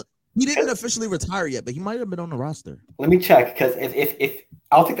check. have been on. He didn't officially retire yet, but he might have been on the roster. Let me check because if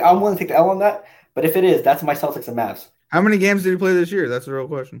I'm willing to take the L on that. But if it is, that's my Celtics and Mavs. How many games did he play this year? That's the real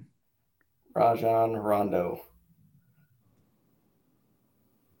question. Rajon Rondo.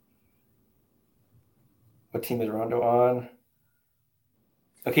 What team is Rondo on?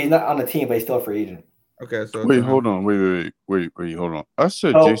 Okay, he's not on the team, but he's still a free agent. Okay, so Wait, hold on. Wait, hold on. I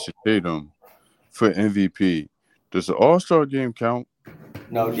said Oh. Jason Tatum for MVP. Does the All-Star game count?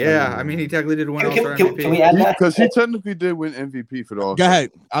 No. Yeah, I mean he technically did win All-Star Can MVP. we add that? Because he technically did win MVP for the All-Star. Go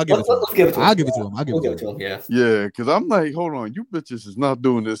ahead, I'll give it to him. Let's give it to him. I'll give it to him. I'll give We'll it give to him. Yeah. Yeah, because I'm like, hold on, you bitches is not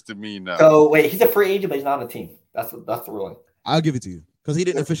doing this to me now. So wait, he's a free agent, but he's not on the team. That's the ruling. I'll give it to you because he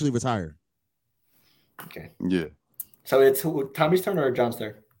didn't officially retire. Okay. Yeah. So it's Tommy's turn or John's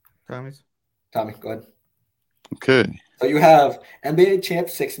turn? Tommy's. Tommy, go ahead. Okay. So you have NBA champ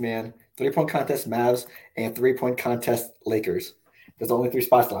 6-man, 3-point contest Mavs, and 3-point contest Lakers. There's only 3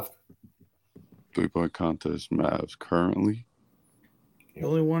 spots left. 3-point contest Mavs currently. The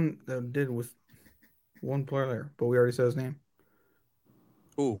only one that did was one player, but we already said his name.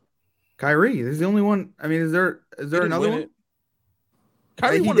 Who? Kyrie. This is the only one. I mean, is there didn't another win one? it.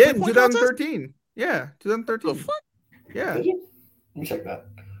 Kyrie He won did a in 3-point contest? 2013. Yeah, 2013. The fuck? Yeah. Did you? Let me check that.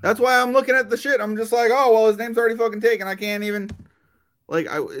 That's why I'm looking at the shit. I'm just like, oh well, his name's already fucking taken. I can't even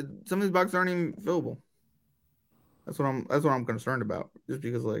some of these boxes aren't even fillable. That's what I'm concerned about. Just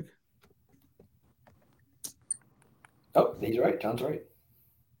because like Oh, he's right. John's right.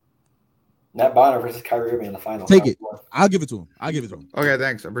 Matt Bonner versus Kyrie Irving in the final. Take it. I'll give it to him. I'll give it to him. okay,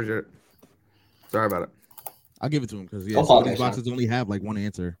 thanks. I appreciate it. Sorry about it. I'll give it to him because Don't some of these apologize, boxes only have like one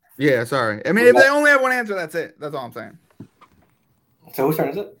answer. Yeah, sorry. I mean, if they only have one answer, that's it. That's all I'm saying. So whose turn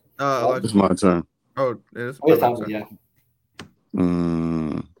is it? It's my turn. Oh, it is. Oh, yeah, Tommy, yeah.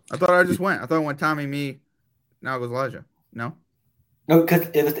 I thought I just went. I thought it went Tommy, me. Now it goes Elijah. No. No, because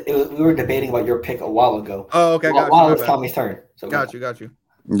we were debating about your pick a while ago. Oh, okay. Got While you. it was Tommy's turn. So Got you.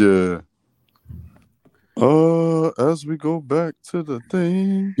 Yeah. As we go back to the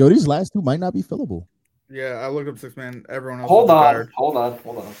thing. Yo, these last two might not be fillable. Yeah, I looked up 6-man. Everyone else. Hold is on. retired. Hold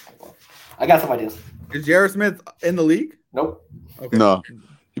on. I got some ideas. Is J.R. Smith in the league? Nope. Okay. No. He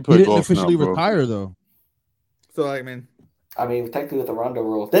He played didn't golf officially now, bro. retire though. So I mean, Technically with the Rondo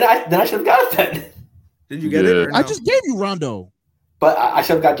rule. Then I should have got it then. did you get Yeah. it? Or no? I just gave you Rondo. But I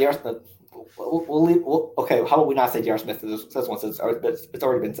should have got J.R. Smith. We'll leave. Okay, how about we not say J.R. Smith? This one says it's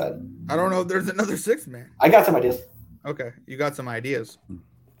already been said. I don't know if there's another 6-man. I got some ideas. Okay, you got some ideas.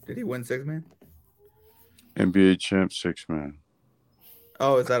 Did he win 6-man? NBA champ 6-man.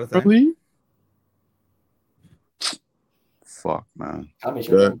 Oh, is that a thing? Really? Fuck, man. Tommy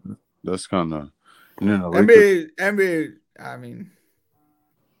should. That's kind of. Lakers, NBA. I mean,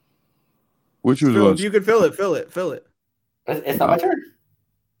 which was Phil, what? if you could fill it. It's not my turn.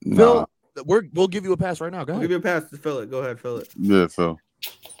 Nah. We'll give you a pass right now. Go I'll ahead. give you a pass to fill it. Go ahead, fill it. Yeah, Phil.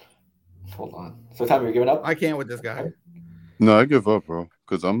 Hold on. So Tommy, you're giving up? I can't with this guy. No, I give up, bro.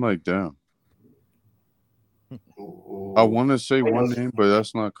 Because I'm like, damn. Ooh. I want to say Wait, one what's- name, but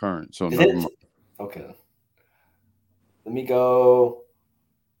that's not current. So Is never it? mind. Okay. Let me go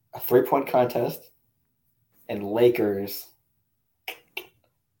a 3-point contest and Lakers.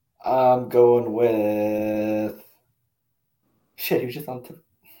 I'm going with shit. He was just on.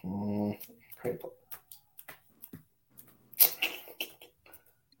 Great.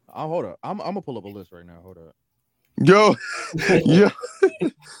 Hold up. I'm gonna pull up a list right now. Hold up. Yo. Yo.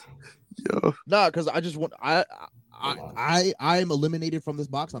 Nah, because I just want I'm eliminated from this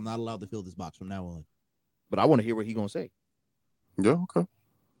box. I'm not allowed to fill this box from now on. but I want to hear what he gonna say. Yeah, okay.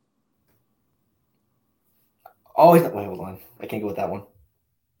 Oh, he's not. Wait, hold on. I can't go with that one.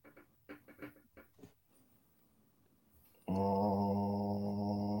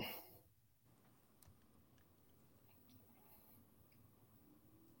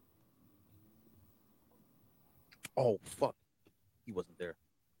 Oh fuck, he wasn't there.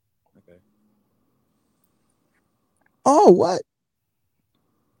 Okay. Oh, what?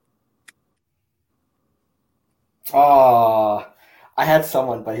 Oh, I had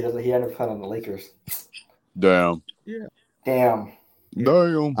someone, but he doesn't. He ended up playing on the Lakers. Damn. Damn. Damn.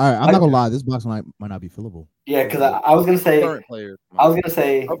 All right, I'm not gonna lie. This box might not be fillable. Yeah, because I was gonna say Current players. I was gonna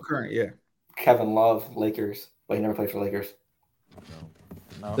say Of current, yeah. Kevin Love, Lakers, but he never played for Lakers.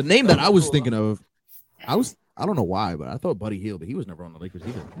 No. The name that I was thinking of, I don't know why, but I thought Buddy Hield, but he was never on the Lakers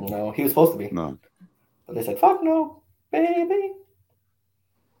either. No, he was supposed to be, No. but they said, "Fuck no, baby."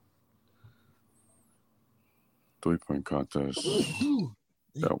 3-point contest.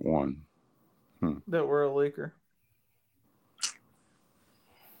 That one. That we're a Laker.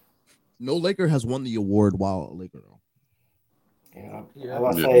 No Laker has won the award while a Laker though. Yeah, I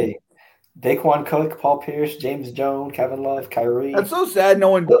want to say Daquan Cook, Paul Pierce, James Jones, Kevin Love, Kyrie. That's so sad. No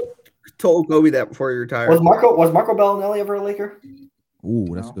one told Kobe that before he retired. Was Marco Bellinelli ever a Laker? Ooh,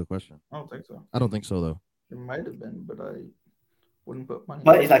 that's No. a good question. I don't think so. I don't think so though. It might have been, but I wouldn't put money.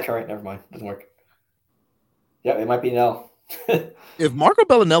 But he's not current. Never mind. Doesn't work. Yeah, it might be no. If Marco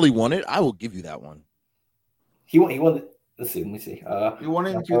Bellinelli won it, I will give you that one. He won. Let's see. Let me see. He won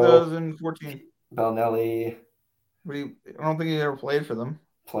it in Marco 2014. Bellinelli But I don't think he ever played for them.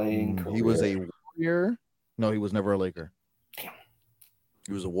 playing. He was a career. Warrior. No, he was never a Laker. Damn.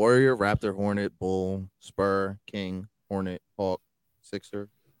 He was a Warrior, Raptor, Hornet, Bull, Spur, King, Hornet, Hawk, Sixer,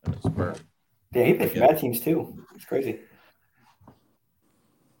 and a Spur. Yeah, he played for bad teams too. It's crazy.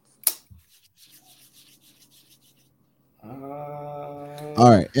 All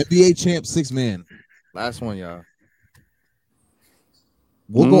right, NBA champ, 6-man. Last one, y'all.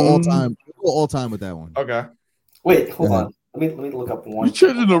 We'll go all time. We'll go all time with that one. Okay. Wait, hold Go ahead. on. Let me look up one. You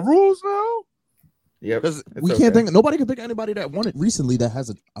changing the rules now? Yep. Because We can't think. Nobody can think of anybody that won it recently that has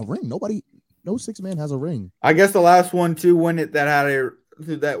a ring. Nobody. No 6-man has a ring. I guess the last one to win it that had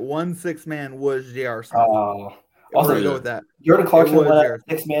that 1 6-man was J.R. Smith. Also, We're gonna go with that. Jordan Clarkson was won there.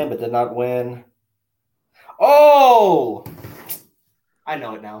 6-man, but did not win. Oh, I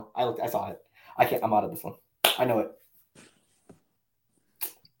know it now. I saw it. I can't. I'm out of this one. I know it.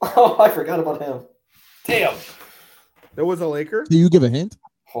 Oh, I forgot about him. Damn. There was a Laker. Do you give a hint?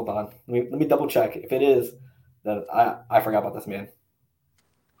 Hold on. Let me double check. If it is, then I forgot about this man.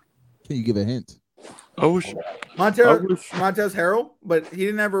 Can you give a hint? I wish. Montez I wish- Harrell, but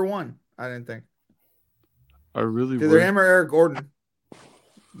he never won. I didn't think. I really Either wish. him or Eric Gordon.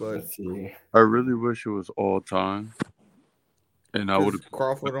 But Let's see. I really wish it was all time. And I would have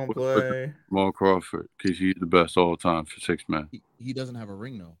Crawford don't play. Jamal Crawford because he's the best all time for 6-man. He doesn't have a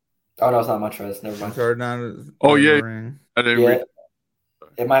ring though. Oh no, it's not Montrez. Never I'm mind. sorry, not. Oh, not a yeah. ring. I didn't Yeah, read.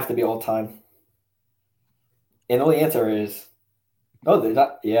 it might have to be all time. And the only answer is no. There's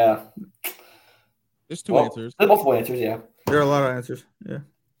not. Yeah, There's two well, answers. there's multiple answers. Yeah. There are a lot of answers. Yeah.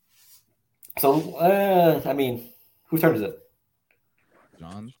 So I mean, whose turn is it?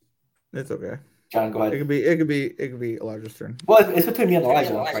 John. It's okay. John, go It ahead. could be Elijah's turn. Well, it's between me and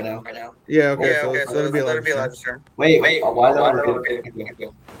Elijah right now. Yeah. Okay. So it'll be Elijah's turn. Wait. Why is that?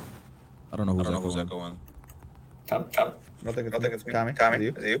 I don't know who's that going. Tom. I think it's Tommy. Tommy.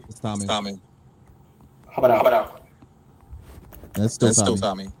 Is it you? It's Tommy. How about now? That's still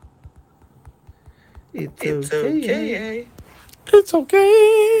Tommy. It's okay. It's okay.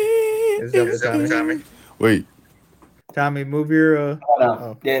 It's definitely Tommy. Wait. Tommy, move your Oh, no.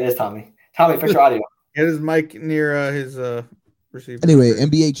 Oh. Yeah, it is Tommy. Tommy, fix your audio. get his mic near his receiver. Anyway,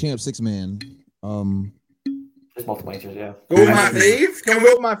 NBA champ, 6-man. There's multiple answers. Yeah. Go with my faves. Can we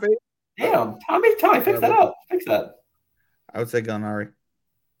go with my faves? Damn, Tommy, fix that up. Fix that. I would say Gallinari.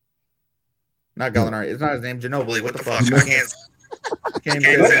 Not Gallinari. It's not his name. Ginobili. What the fuck? I can't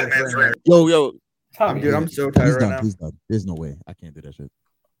even say that man's name. Yo, Tommy. Dude, I'm so He's tired right done. now. He's done. There's no way. I can't do that shit.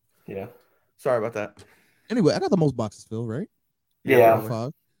 Yeah. Sorry about that. Anyway, I got the most boxes filled, right? Yeah. probably.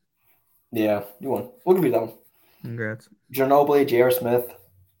 5. Yeah. You won. We'll give you that one. Congrats. Ginobili, J.R. Smith.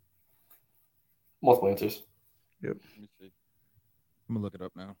 Multiple answers. I'm gonna look it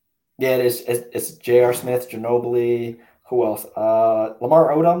up now. Yeah, it is. It's J.R. Smith, Ginobili. Who else? Lamar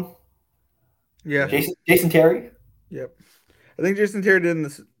Odom. Yeah. Jason Terry. Yep. I think Jason Terry did in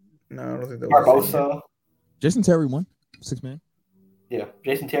this. No, I don't think that was. the same year. Barbosa. Jason Terry won 6-man. Yeah.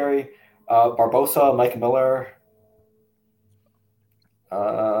 Jason Terry. Barbosa, Mike Miller.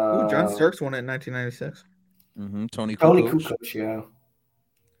 Ooh, John Starks won it in 1996. Tony Tony Kukoc. Kukoc, yeah.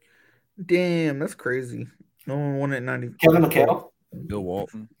 Damn, that's crazy. No one won at 90. Kevin McHale. Bill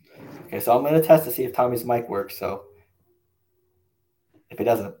Walton. Okay, so I'm gonna test to see if Tommy's mic works. So if it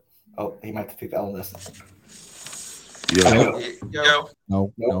doesn't, he might have to pick the illness. Yeah. Yo.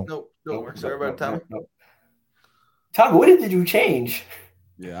 No. Nope. Don't work. Sorry about Tommy. No. Tommy, what did you change?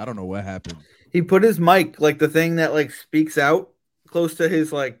 Yeah, I don't know what happened. He put his mic, like the thing that like speaks out, close to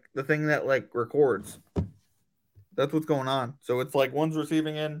his like the thing that like records. That's what's going on. So it's like one's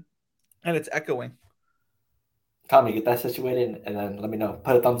receiving in and it's echoing. Tommy, get that situated and then let me know.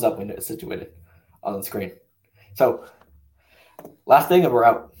 Put a thumbs up when it's situated on the screen. So last thing and we're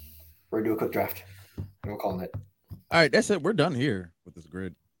out. We're gonna do a quick draft. We're calling it. All right, that's it. We're done here with this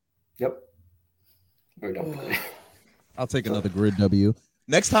grid. Yep. We're done. I'll take another grid W.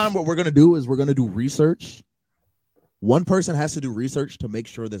 Next time, what we're going to do is we're going to do research. One person has to do research to make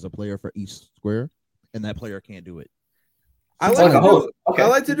sure there's a player for each square, and that player can't do it. I like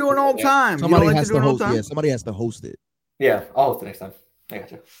to do it all the time. Somebody like has to do to it all host. the time? Yeah, somebody has to host it. Yeah, I'll host it next time. I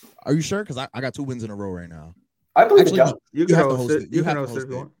got you. Are you sure? Because I got 2 wins in a row right now. I believe Actually, it, John. You can have to host it. You can host it if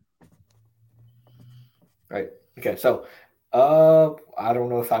you it. want. Right. Okay. So, I don't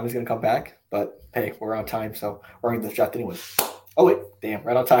know if Tommy's gonna come back, but hey, we're on time, so we're going to draft anyway. Oh wait, damn,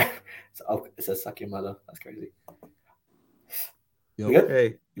 right on time. So, it says "suck your mother." That's crazy. Yep. We good?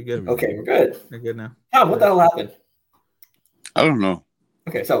 Hey, you good? Okay, we're good. You're good now. Tom, what the hell happened? I don't know.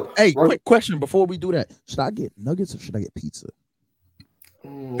 Okay, so Hey, we're- quick question before we do that. Should I get nuggets or should I get pizza?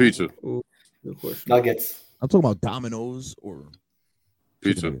 Pizza. Good question. Nuggets. I'm talking about Domino's or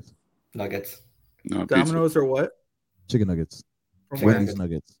Pizza. chicken nuggets. Nuggets. No, pizza. Domino's or what? Chicken nuggets. From where? Wendy's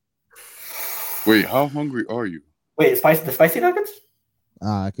nuggets. Wait, how hungry are you? Wait, the spicy nuggets?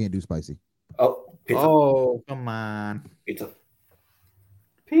 I can't do spicy. Oh, pizza. Oh, come on. Pizza.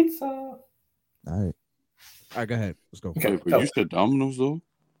 Pizza. All right, go ahead. Let's go. Okay. Wait, but you said Domino's though?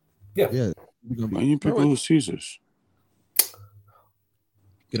 Yeah, we're gonna Why be, you pick Little Caesars?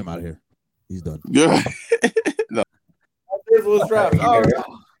 get him out of here. He's done. Yeah. This was draft. Oh, no.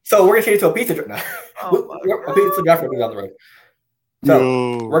 So we're gonna change it to a pizza draft now. Oh, my A pizza draft will be down the road. So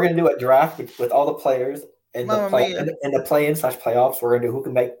Yo. we're gonna do a draft with all the players in the Mamma mia. in the play-in / playoffs. We're gonna do who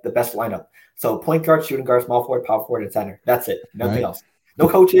can make the best lineup. So point guard, shooting guard, small forward, power forward, and center. That's it. Nothing Right. else. No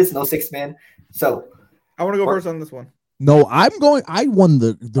coaches, no 6-man. So I want to go first on this one. No, I'm going. I won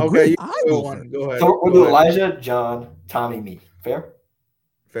the Okay, grid. you I go won. one. Go ahead. we'll Go do ahead. Elijah, John, Tommy, me. Fair?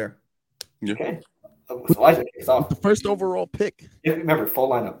 Fair. Okay. So Elijah kicks off. The first overall pick. Remember, full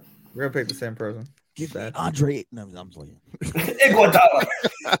lineup. We're gonna pick the same person. Give me Andre. No, I'm playing. Iguodala.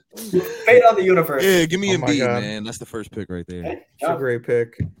 Fate on the universe. Yeah, give me Oh my Embiid, God. man. That's the first pick right there. Okay, It's a John, great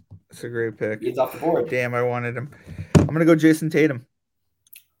pick. It's a great pick. Embiid's off the board. Damn, I wanted him. I'm gonna go Jason Tatum.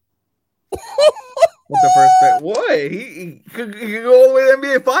 With the first pick. What? He could go all the way to the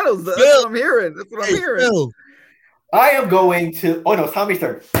NBA Finals. That's what I'm hearing. That's what I'm hearing. Phil. I am going to. Oh no, it's Tommy's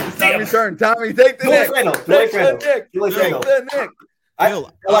turn. Tommy's turn. Tommy, take the Julius Nick. Randle. Take Julius the Randle. Nick. Julius Take Randle. the Nick.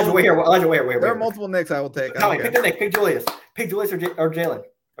 Elijah, wait here. Elijah, wait here. There are multiple Knicks I will take. I Tommy, don't pick care. the Nick. Pick Julius. Pick Julius or Jalen.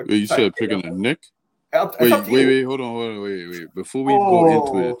 Wait, you said picking a Nick? It's Wait, up to you. wait, hold on, wait. Before we go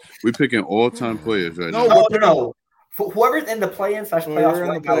into it, we're picking all-time players right No, now. No. Whoever's in the play-in / playoffs Whoever in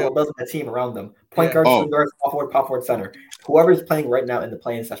right the now, playoffs. what does the team around them? Point Yeah. guard, Oh. shooting guard, small forward, power forward, center. Whoever's playing right now in the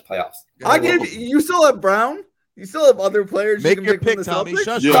play-in / playoffs. I give you still have Brown. You still have other players. Make you can your pick from pick, the Tommy. Celtics?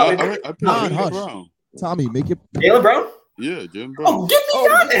 Shut Yeah, up. I picked Nah, Jaylen hush. Brown. Tommy, make it. Jalen Brown? Yeah, Jaylen Oh, Brown. give me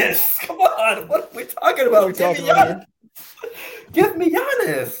Giannis! Come on, what are we talking about? What are we Give me talking about Giannis! Give me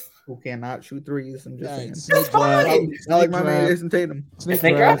Giannis! Who cannot shoot threes? I'm just saying. Thanks. That's fine. I like my Snake man draft. Jason Tatum. Snake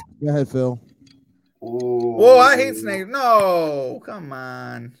Snake draft. Go ahead, Phil. Ooh. Whoa, I hate Snake. No, come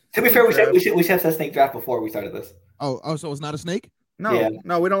on. To be fair, we Snake should have said snake draft before we started this. Oh, so it's not a snake? No, Yeah.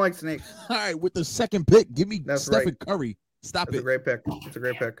 no, we don't like snakes. All right, with the second pick, give me That's Stephen right. Curry. Stop That's a it. great pick. It's a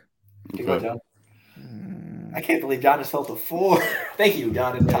great pick. Keep going, John. I can't believe John just fell to 4. Thank you,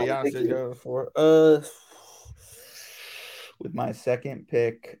 John. And Tommy. Yeah, Thank you. with my second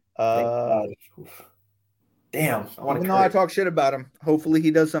pick, Thank God. Oof. Damn, I want even to. though I talk shit about him, hopefully he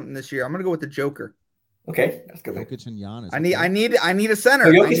does something this year. I'm gonna go with the Joker. Okay, that's good. Jokic and Giannis. I need a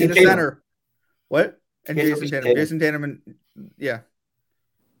center. No, Jokic I need and a Tatum. center. What? And Jokic Jason and Tatum. Tatum. Jason Tatum and yeah.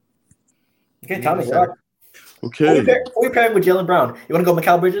 Okay, Need Tommy, a you're up. Okay. Who are you pairing with Jalen Brown? You want to go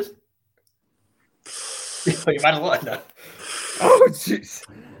Mikal Bridges? You might as well. No. Oh jeez.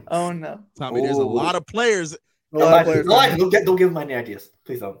 Oh no. Tommy, there's a Ooh. lot of players. A lot of players. Elijah, don't give him my ideas.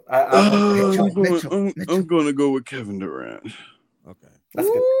 Please don't. Mitchell. I'm going to go with Kevin Durant. Okay. That's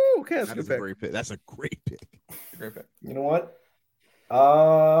good. Ooh, okay, that's a That good is a pick. great pick. That's a great pick. Great pick. You know what?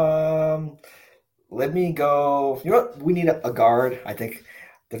 let me go. You know what? We need a guard. I think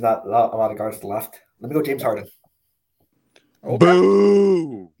there's not a lot of guards left. Let me go James Harden. Okay.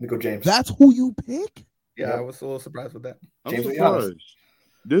 Boo! Let me go James. That's who you pick? Yeah, Yep. I was a little surprised with that. I'm James, what you honest? surprised.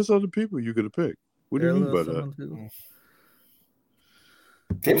 There's other people you could have picked. What do you mean by that?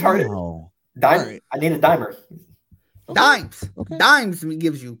 James Harden. Wow. Dime. Alright. I need a dimer. Dimes. Okay. Dimes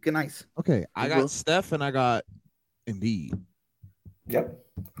gives you. Good, nice. Okay, I Bro. got Steph and I got Embiid. Yep.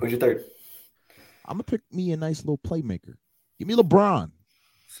 Who's your third? I'm gonna pick me a nice little playmaker. Give me LeBron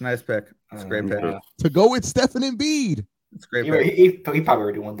It's a nice pick. It's a great pick. to go with Steph and Embiid. It's a great He, pick. he probably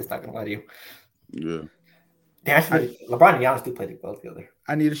already won this. Not gonna lie to you. Yeah. Actually, LeBron and Giannis do play well together.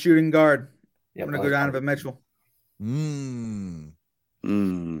 I need a shooting guard. Yep, I'm gonna go Donovan Mitchell. Mm.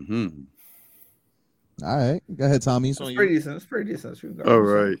 Mm-hmm. All right, go ahead, Tommy. It's pretty decent. It's pretty decent shooting guard. All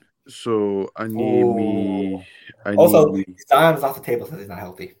right. So I need me. I Also, need me. Zion's off the table since he's not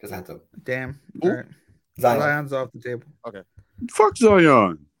healthy. Because I have to. Damn. Ooh. All right. Zion. Zion's off the table. Fuck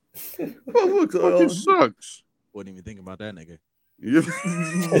Zion. Oh, look, Fucking sucks. Wouldn't even think about that nigga. Yeah.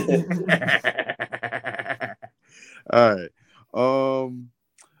 All right.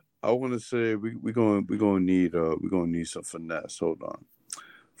 I want to say we're gonna need some finesse. Hold on.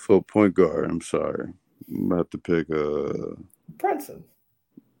 For point guard, I'm sorry. I'm gonna have to pick Brunson.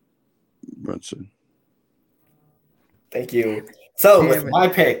 Brunson. Thank you. So Damn with it. my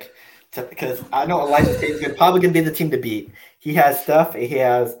pick, because I know Elijah Tate's probably gonna be the team to beat. He has Steph. He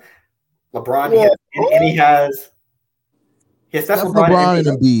has LeBron. And he has Steph, Steph, LeBron, LeBron and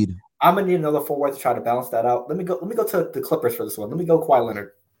and Embiid. I'm gonna need another forward to try to balance that out. Let me go to the Clippers for this one. Let me go Kawhi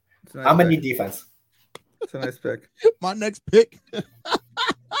Leonard. It's a nice I'm gonna pick. need defense. It's a nice pick. My next pick.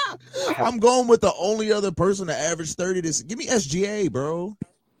 I'm going with the only other person to average 30 this. Give me SGA, bro.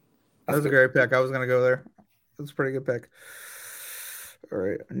 That was a great pick. I was gonna go there. That's a pretty good pick. All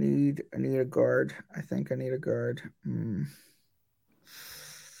right. I need a guard. I think I need a guard.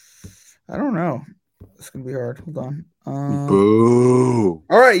 I don't know. It's gonna be hard. Hold on. Boo.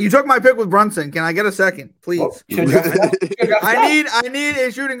 All right, you took my pick with Brunson. Can I get a second, please? Well, you should've drafted Steph. You should've drafted Steph. I need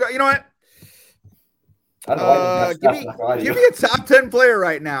a shooting guard. You know what? I don't know why you didn't draft Steph, not gonna lie to Give you. me a top 10 player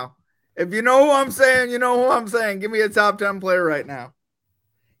right now. If you know who I'm saying, you know who I'm saying. Give me a top 10 player right now.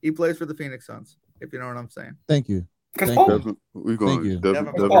 He plays for the Phoenix Suns, if you know what I'm saying. Thank you. Chris Thank Paul. Devin, we going Thank you. Devin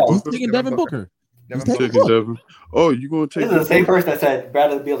Devin Booker. He's Booker. taking Devin Devin Booker. He's Devin taking Taking Booker. Devin. Oh, you gonna take This is the same D-Book? person that said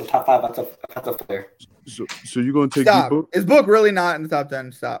Bradley Beal the top 5 offensive player. So you gonna take Stop. D-Book? Is Book really not in the top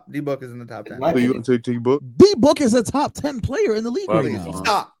 10? Stop. D-Book is in the top 10. What? So you gonna take D-Book? D Book is a top 10 player in the league right Please. now.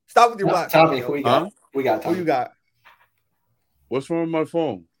 Stop. Stop with your black. Tommy, who we got? Huh? We got Who Tommy. you got? What's wrong with my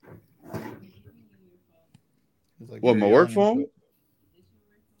phone? He's like, What, you're my work yelling phone?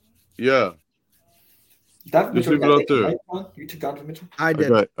 Yeah, Donovan Just Mitchell, leave it got up taken, there. right, Juan? You took Donovan Mitchell? I I did.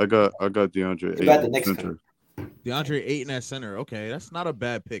 got DeAndre You got the Ayton Knicks center. DeAndre Ayton at center. Okay, that's not a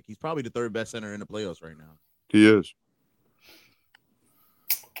bad pick. He's probably the third best center in the playoffs right now. He is.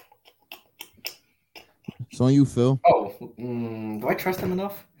 It's on you, Phil. Oh, do I trust him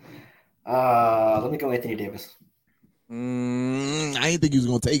enough? Let me go Anthony Davis. I didn't think he was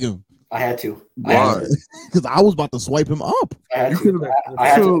gonna take him I had to. Why? because I was about to swipe him up. I had You to. could've- I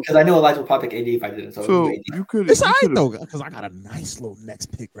had to so- because I knew Elijah would probably pick AD if I didn't. So, Phil, let me go AD. you could. It's you all right could've- though, because I got a nice little next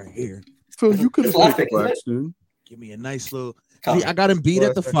pick right here. Phil, you could have It's last picked pick, isn't it? Claxton. Give me a nice little. Tommy. See, I got Embiid Well,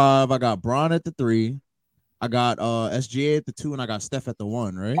 at the that's 5. I got Braun at the 3. I got SGA at the 2, and I got Steph at the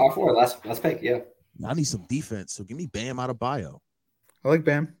 1. Right? Power forward, last pick, yeah. I need some defense, so give me Bam out of bio. I like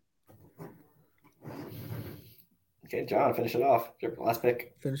Bam. Okay, John, finish it off. Your last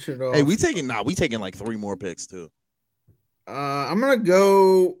pick. Finish it off. Hey, we taking like 3 more picks too. I'm gonna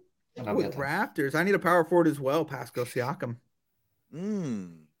go And with Raptors. I need a power forward as well, Pascal Siakam. I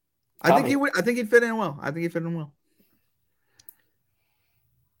think Tommy. he would. I think he'd fit in well.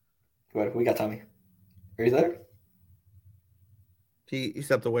 Good. We got Tommy. Are you there? He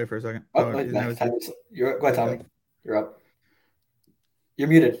stepped away for a second. Oh, Oh, wait, he's now- go ahead, Tommy. You're up. You're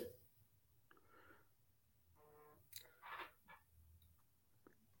muted.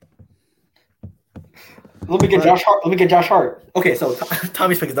 Let me get Josh Hart. Okay, so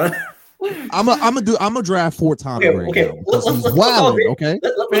Tommy's pick is done. I'm a draft for Tommy Okay, right okay. now because Let's- he's let's wilding. agree. Okay,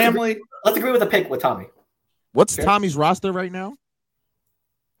 Family. Let's agree with a pick with Tommy. what's Okay. Tommy's roster right now?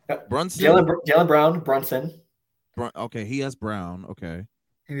 Yep. Brunson. Jalen Brown, Brunson, Okay, he has Brown. Okay,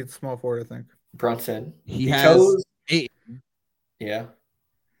 He needs a small forward, I think. Brunson. he chose- has 8. Yeah.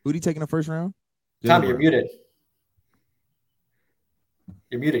 Who'd he take in the first round? Tommy, Jalen you're Brown. muted.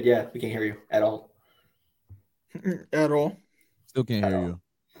 You're muted. Yeah, we can't hear you at all. At all. Still can't hear you.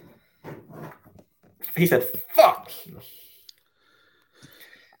 He said, "Fuck."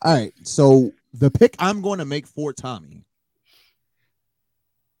 All right, so The pick I'm going to make for Tommy.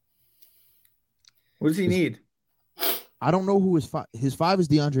 What does he need? I don't know who his five. His 5 is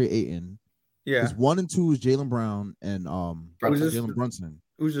DeAndre Ayton. Yeah. His 1 and 2 is Jaylen Brown and Jalen Brunson.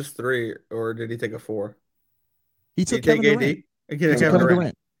 It was just 3, or did he take a 4? He took Did he Kevin take AD? Durant. Kevin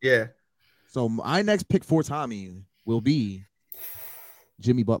Durant. Yeah. So my next pick for Tommy will be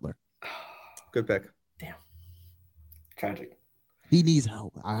Jimmy Butler. Good pick. Damn. Tragic. He needs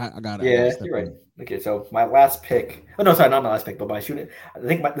help. I got it. Yeah, you're right. Okay, so my last pick. Oh no, sorry, not my last pick, but my shooting. I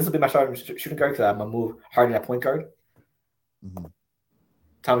think this will be my starting shooting guard because I'm gonna move Harden at point guard. Mm-hmm.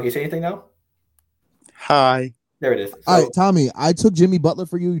 Tom, can you say anything now? Hi. There it is. So, all right, Tommy. I took Jimmy Butler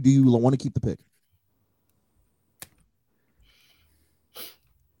for you. Do you want to keep the pick?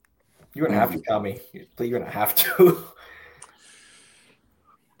 You're gonna have to, Tommy. You're gonna have to.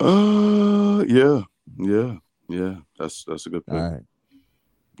 Yeah. That's a good pick. All right.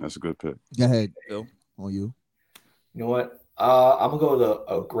 That's a good pick. Go ahead. Bill. On you. You know what? I'm gonna go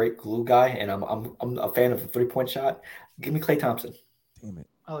with a great glue guy, and I'm a fan of the 3-point shot. Give me Klay Thompson. Damn it.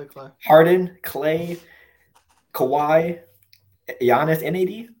 I like Klay. Harden, Klay, Kawhi, Giannis, and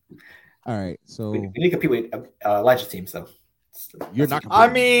AD. All right. So We need to compete with Elijah's team. So you're not. I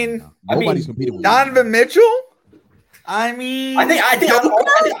competing mean- with him now. Nobody's competing with him. Donovan Mitchell? I mean, I think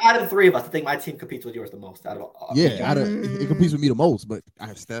out of the 3 of us, I think my team competes with yours the most. Out of it competes with me the most, but I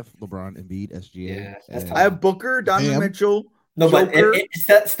have Steph, LeBron, Embiid, SGA. Yeah, that's and- tough. I have Booker, Donovan Damn. Mitchell. No, but Joker.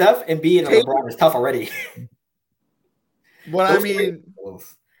 Steph and B and Tatum. LeBron is tough already. But I Those mean, three-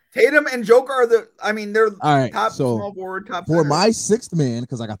 Tatum and Joker are they're All right. top So small forward, top for center. my 6th man,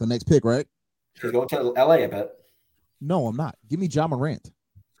 because I got the next pick, right? He's going to LA, I bet. No, I'm not. Give me Ja Morant.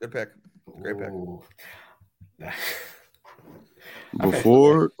 Good pick. Great pick. Ooh.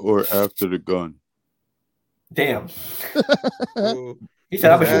 Before or after the gun? Damn. Ooh. He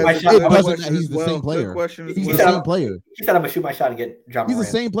said I'm gonna shoot my That's shot. a It good doesn't question that he's as the well. same Good player. question as He's He the said same I'm- player. He said I'm gonna shoot my shot and get John He's Moran.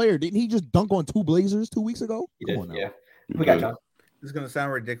 the same player. Didn't he just dunk on 2 Blazers 2 weeks ago? He Come did, on now. yeah. We got John. This is gonna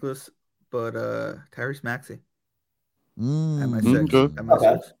sound ridiculous, but Tyrese Maxey Mm. at my Mm, 6. okay. At my Not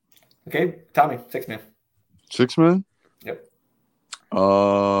bad. 6. Okay, Tommy, 6 man. 6 man? Yep.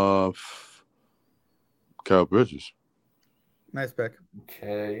 Kyle Bridges. Nice pick.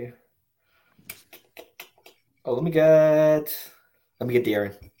 Okay. Oh, let me get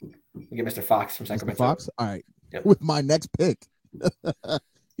De'Aaron. Let me get Mr. Fox from Mr. Sacramento. Fox. All right. Yep. With my next pick,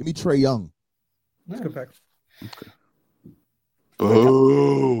 give me Trae Young. That's a good pick.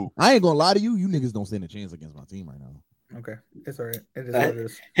 Oh. I ain't gonna lie to you. You niggas don't stand a chance against my team right now. Okay, it's all right. It is what it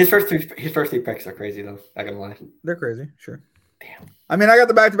is. His first three picks are crazy though. Not gonna lie. They're crazy, sure. Damn. I mean, I got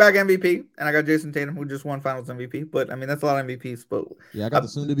the back-to-back MVP, and I got Jason Tatum, who just won Finals MVP. But I mean, that's a lot of MVPs. But Yeah, I got the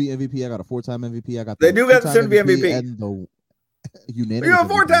soon-to-be MVP. I got a 4-time MVP. I got They do got the two-time soon-to-be MVP. and the unanimous. we got a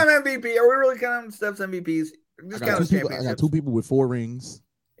MVP. 4-time MVP. Are we really counting Steph's MVPs? I Just got, count 2 his people, I got championships. 2 people with 4 rings.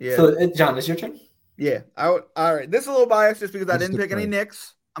 Yeah, So John, it's your turn. yeah. All right. This is a little biased just because I That's didn't the pick any card.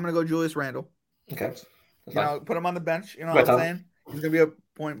 Knicks. I'm gonna go Julius Randle. Okay. That's You fine. know, put him on the bench. You know Right, what I'm Tom. saying? He's gonna be a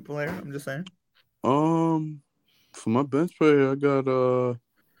point player. I'm just saying. For my bench player, I got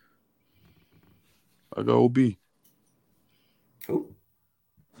OB. Who?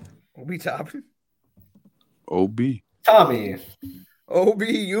 We'll be topping. OB. Tommy. OB,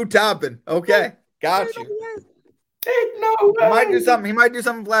 you topping. Okay, got you. Ain't no way. He might do something. He might do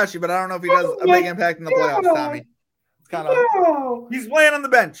something flashy, but I don't know if he does a big impact in the playoffs, Tommy. It's kind of No. he's playing on the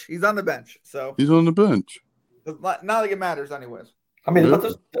bench. He's on the bench, so He's on the bench. not like it matters, anyways. I mean, Yeah.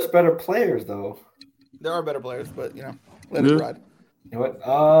 but there's better players though. There are better players, but let it Yeah. ride. You know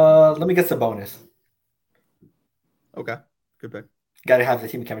what? Let me get some bonus. Okay, good pick. Got to have the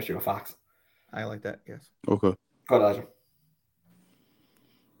team chemistry with Fox. I like that. Yes. Okay. Go Elijah.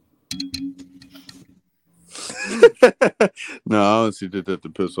 No, I honestly did that to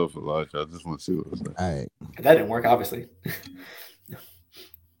piss off Elijah. I just want to see what it was like. All right. That didn't work, obviously.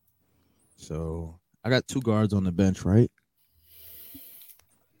 So I got 2 guards on the bench, right?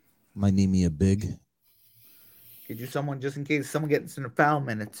 Might need me a big. Get you someone just in case someone gets in the foul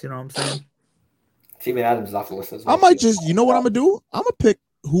minutes. You know what I'm saying? Steven Adams is off the list as I well. might just, you know what I'm gonna do? I'm gonna pick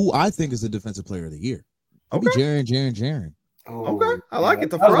who I think is the defensive player of the year. Maybe Okay. Jaren. Oh, Okay, I like it,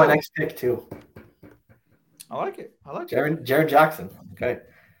 the That was my throw. next pick too. I like it. I like it. Jaron Jackson. Okay.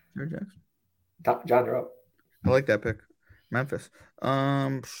 Jared Jackson. John, you're up. I like that pick. Memphis. I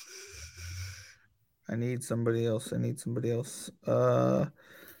need somebody else.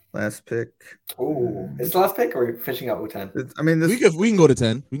 Last pick. Oh, is it the last pick or are we finishing out with 10? I mean, this. We can go to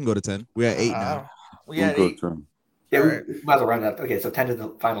 10. We can go to 10. We're at 8 now. We got We'll 8. go turn. Yeah, Alright. we might as well round it up. Okay, so 10 is the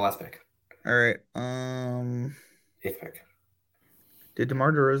final last pick. All right. 8th pick. Did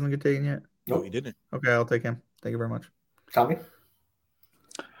DeMar DeRozan get taken yet? No, Nope. he didn't. Okay, I'll take him. Thank you very much. Tommy?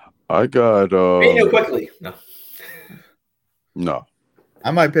 I got Hey, quickly. no.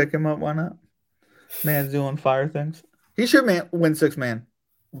 I might pick him up. Why not? Man's doing fire things. He should win 6-man.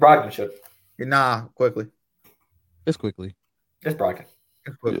 Brogdon should. Nah, quickly. Just quickly. Just Brogdon.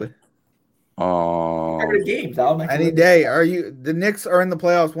 Quickly. Every games, Al. Any day. The Knicks are in the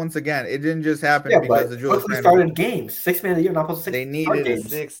playoffs once again. It didn't just happen because the Julius Quickly Randle. started games. 6 man of the year, not supposed to They needed a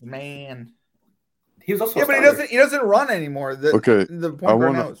 6-man. He was also Yeah, but he doesn't run anymore. The point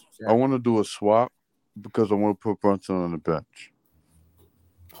guard now is- I want to do a swap because I want to put Brunson on the bench.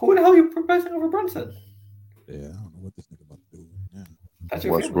 Who the hell are you progressing over Brunson? Yeah, I don't know what this nigga about to do. Yeah. That's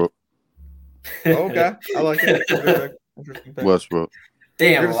your Westbrook. Okay, I like it. Interesting pick. Westbrook.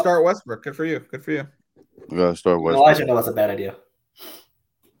 Damn. You're gonna start Westbrook. Good for you. We gotta start Westbrook. Elijah knows that's a bad idea.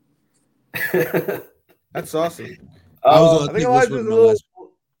 That's saucy. I was I gonna think take Elijah's Westbrook a with my little. last.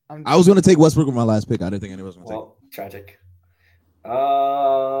 I was gonna take Westbrook with my last pick. I didn't think anyone was gonna take. Well, tragic.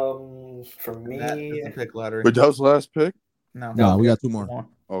 For me, That is the pick lottery. But that was the last pick? No, we got two more.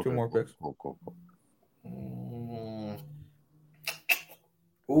 Okay, Two more picks. Cool.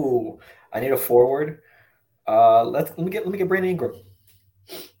 Ooh, I need a forward. Let me get Brandon Ingram.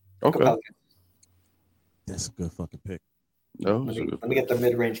 Okay. That's a good fucking pick. That Let was a good me get the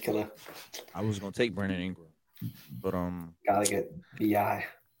mid range killer. I was gonna take Brandon Ingram, but Gotta get Bi.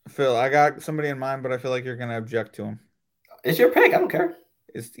 Phil, I got somebody in mind, but I feel like you're gonna object to him. It's your pick. I don't care.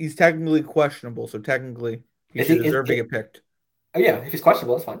 He's technically questionable, so technically he should deserve to get picked. Oh yeah, if he's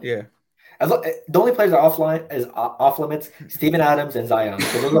questionable, that's fine. Yeah. The only players that are off limits. Steven Adams and Zion.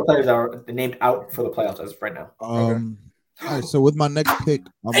 So those are players that are named out for the playoffs as of right now. All right. So with my next pick,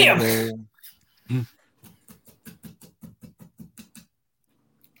 I'm gonna go. I'm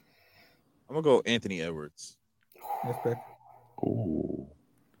gonna go Anthony Edwards. Nice pick. Ooh.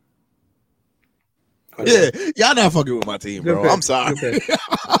 Yeah, y'all not fucking with my team, Good bro. pick. I'm sorry. Good pick.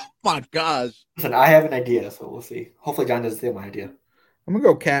 My gosh. Listen, I have an idea, so we'll see. Hopefully, John doesn't steal my idea. I'm gonna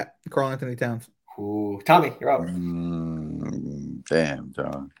go Cat, Carl Anthony Towns. Ooh, Tommy, you're up. Damn,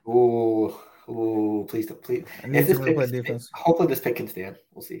 John. Ooh, please. I need someone to play defense. Hopefully, this pick can stand.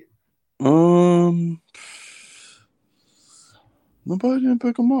 We'll see. Nobody didn't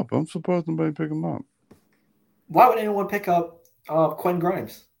pick him up. I'm surprised nobody picked him up. Why would anyone pick up Quentin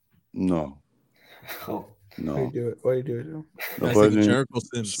Grimes? No. Oh. No. Why do you do it? Joe? I Nobody think didn't. Jericho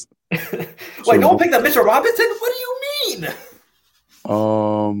Sims. Wait, no one picked up Mitchell Robinson? What do you mean?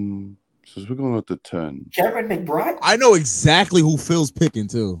 Since we're going at the 10. Cameron McBride? I know exactly who Phil's picking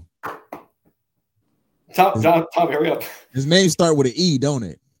too. Tom, hurry up. His name start with an E, don't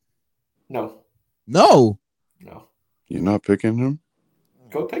it? No. You're not picking him?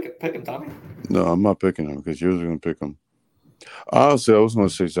 Go pick him, Tommy. No, I'm not picking him because you're going to pick him. Honestly, I was going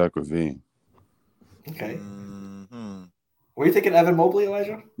to say Zach LaVine. Okay. Mm-hmm. Were you thinking Evan Mobley,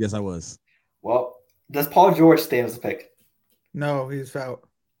 Elijah? Yes, I was. Well, does Paul George stand as a pick? No, he's out.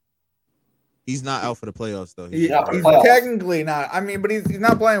 He's not out for the playoffs though. He's playoffs. technically not. I mean, but he's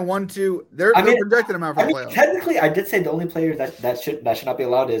not playing 1-2. They're projecting him out for the playoffs. Technically, I did say the only players that should not be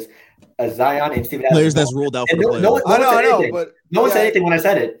allowed is Zion and Steven Adams. Players that's ruled out for the playoffs. I know, but no one said anything when I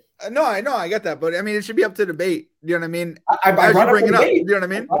said it. No, I know, I get that, but I mean, it should be up to debate. You know what I mean? I bring it up. You know what I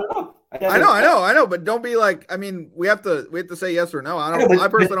mean? I know, but don't be like. I mean, we have to say yes or no. I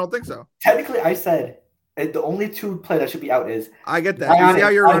personally don't think so. Technically, I said the only two players that should be out is. I get that. You see how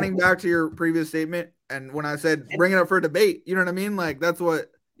you're running back to your previous statement, and when I said bring it up for debate, you know what I mean? Like that's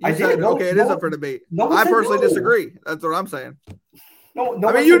what you said. Okay, it is up for debate. I personally disagree. That's what I'm saying. No.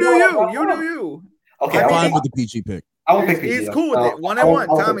 I mean, you do you. Okay, I'm fine with the PG pick. I won't pick PG. He's cool with it. 1-1.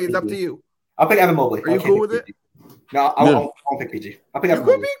 Tommy, it's up to you. I'll pick Evan Mobley. Are you cool with it? No, I won't pick PG. I'll pick Evan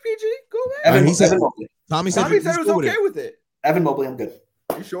Mobley. You could pick PG. Go ahead. Evan Mobley. Tommy said it was okay with it. Evan Mobley, I'm good.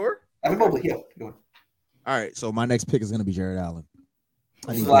 You sure? Evan Mobley, yeah. Go on. All right, so my next pick is gonna be Jared Allen.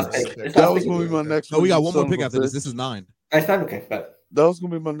 This is the last pick. That was going to be my next No, one. we got one more son pick of a after this. bitch. This is 9. That's not okay, but That was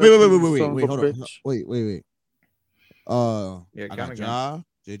going to be my next Wait, one. wait, son of hold a on. bitch. Wait. Yeah, I count got again. Ja,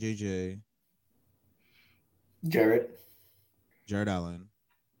 JJJ, Jared. Allen.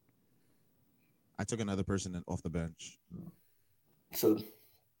 I took another person off the bench. So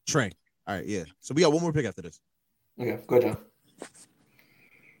Trey. All right, yeah. So we got one more pick after this. okay, go ahead, John.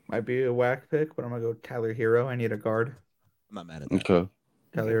 Might be a whack pick, but I'm gonna go Tyler Hero. I need a guard. I'm not mad at that. Okay.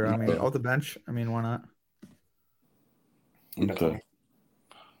 Tyler Hero. I mean, off the bench. I mean, why not? Okay.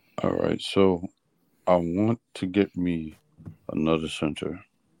 All right. So I want to get me another center.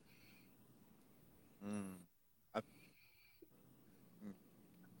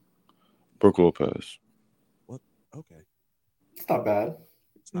 Brook Lopez. Okay. It's not bad.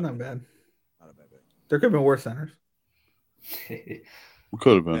 Not bad. Not a bad pick. There could have been worse centers.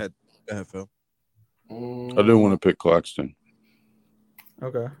 Could have been. Yeah. Go ahead, Phil. I didn't want to pick Claxton.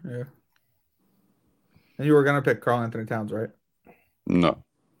 Okay, yeah. And you were gonna pick Karl Anthony Towns, right? No.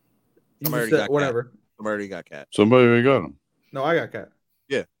 You Somebody just already said got whatever. Somebody already got Cat. Somebody already got him. No, I got Cat.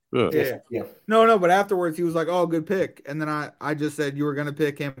 Yeah. Yeah. No, but afterwards he was like, "Oh, good pick," and then I just said you were gonna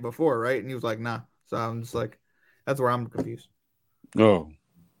pick him before, right? And he was like, "Nah." So I'm just like, that's where I'm confused. Oh.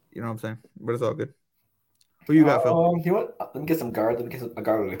 You know what I'm saying? But it's all good. Who you got, Phil? You know what? Let me get some guard. Let me get a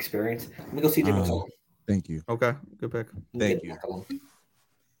guard with experience. Let me go see McCollum. Thank you. Okay, good pick. Thank you. McCollum.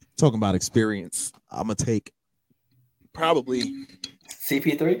 Talking about experience, I'm gonna take probably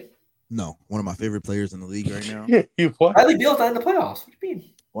CP3. one of my favorite players in the league right now. You what? Bradley Beal's not in the playoffs. What do you mean?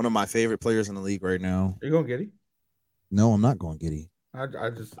 One of my favorite players in the league right now. Are you going Giddy? No, I'm not going Giddy. I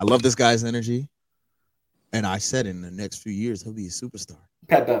love this guy's energy, and I said in the next few years he'll be a superstar.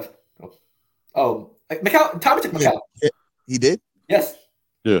 Pat Bev. Oh, McCall. Tommy took McCall. He did? Yes.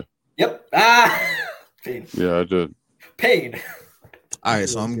 Yeah. Yep. Pain. Yeah, I did. Pain. All right,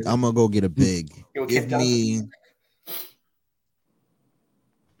 so I'm gonna go get a big. Give me.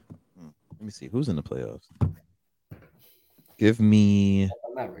 Let me see who's in the playoffs. Give me.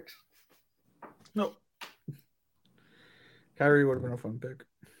 Mavericks. No. Kyrie would have been a fun pick.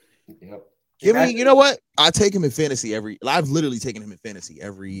 Yep. Give me. You know what? I take him in fantasy I've literally taken him in fantasy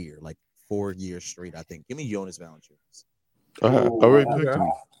every year, like 4 years straight. I think. Give me Jonas Valanciunas. I already picked him.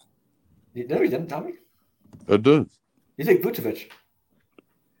 No, you didn't, Tommy. I did. You take Vucevic.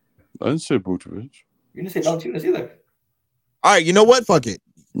 I didn't say Vucevic. You didn't say Valanciunas either. All right, you know what? Fuck it.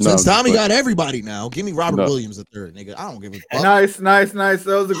 No, Since I'm Tommy just got everybody now, give me Robert No. Williams the third, nigga. I don't give a fuck. Nice. That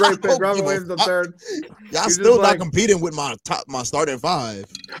was a great I pick. don't Robert give a Williams the fuck. third. Y'all He's still just not like- competing with my starting five.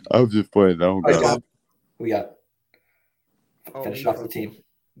 I was just playing. I don't Oh, got yeah. it. We got Oh, finish off the team.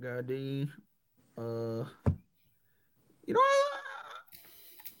 Gaddy. You know what?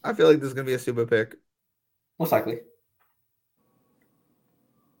 I feel like this is gonna be a stupid pick. Most likely.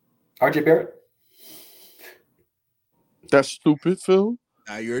 RJ Barrett. That's stupid, Phil.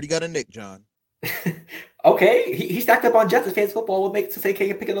 Now you already got a Nick, John. Okay, he stacked up on Jets and fantasy football. What makes us say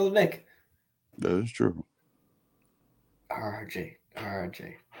can't pick another Nick? That is true. RJ.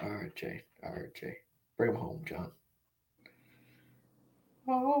 Bring him home, John.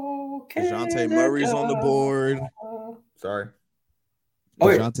 Okay. DeJounte Murray's on the board. Sorry. Oh,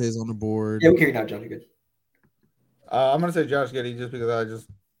 yeah. DeJounte's on the board. Yeah, we hear you now, John. You're good. I'm gonna say Josh Giddey just because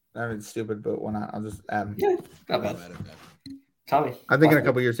I mean it's stupid, but why not? I'll just add him. Yeah, not bad. Tommy. I think in a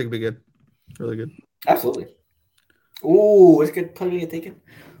couple years he could be good. Really good. Absolutely. Ooh, it's good play to get taken.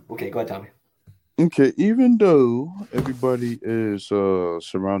 Okay, go ahead, Tommy. Okay, even though everybody is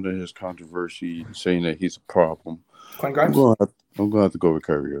surrounding his controversy, saying that he's a problem, Quinn I'm Grimes. gonna have to go with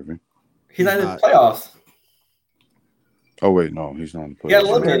Kyrie Irving. He's not in the playoffs. Oh wait, no, he's not in the He got playoffs.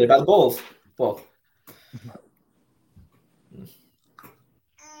 eliminated by the Bulls. Well,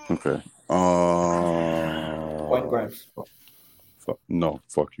 Okay. Quinn Grimes.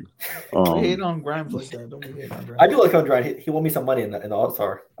 Fuck you. We hate on Grimes like that. Don't we hate on Grimes? I do like Quinn Grimes. He won me some money in the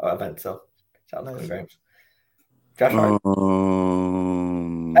All-Star event, so shout out to Quinn Grimes. Josh Hart.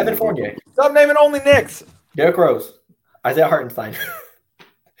 Evan Fournier. Stop naming only Knicks. Derrick Rose. Isaiah Hartenstein.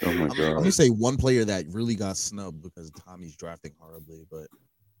 Oh my I'm gonna god. say one player that really got snubbed because Tommy's drafting horribly, but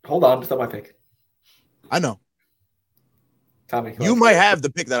Hold on, still my pick. I know Tommy. you might have the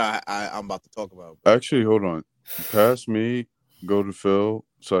pick that I'm about to talk about. Actually, hold on. Pass me, go to Phil,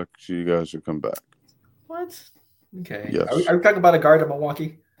 so you guys should come back. What? Okay. Yes. Are we talking about a guard in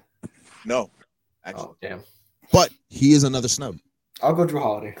Milwaukee? No, actually, Oh, damn. but he is another snub. I'll go Drew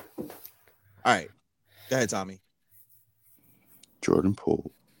Holiday. All right, go ahead, Tommy. Jordan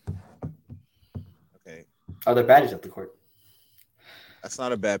Poole. Okay, Are there badges up the court? that's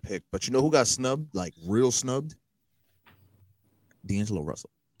not a bad pick, but you know who got snubbed, like real snubbed? D'Angelo Russell.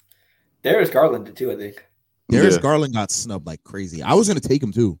 Darius Garland did too, I think. Darius Yeah. Garland got snubbed like crazy. I was gonna take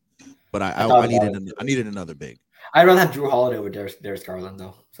him too, but I I thought needed another big. I'd rather have Drew Holiday over Darius Garland,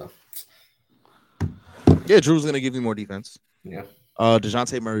 though. So, Yeah, Drew's gonna give you more defense. yeah.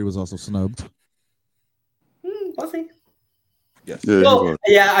 DeJounte Murray was also snubbed. Was he? Yes. Yeah, he Well, was.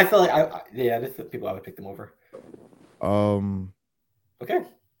 yeah, I feel like there's the people I would pick them over. Okay,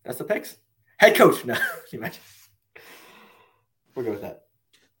 that's the picks. Head coach. No, can you imagine? We'll go with that.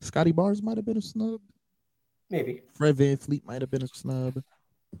 Scotty Barnes might have been a snub. Maybe. Fred VanVleet might have been a snub.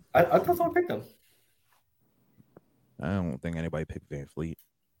 I thought someone picked them. I don't think anybody picked VanVleet.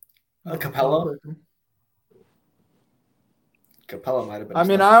 Capella. Capella might have been. I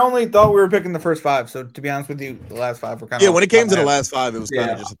mean, I only thought we were picking the first 5. So to be honest with you, the last 5 were kind of. Yeah, when it came to the last 5, it was kind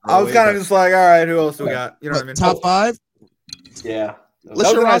of just. I was kind of just like, all right, who else we got? You know what I mean? Top 5. Yeah.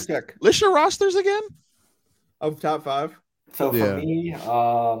 List your rosters again. Of top 5. So for me,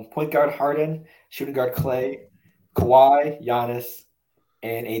 point guard Harden, shooting guard Clay, Kawhi, Giannis,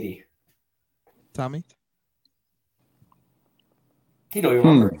 and AD. Tommy. You don't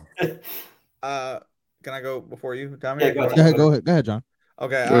remember. Can I go before you, Tommy? Yeah, Go ahead, John.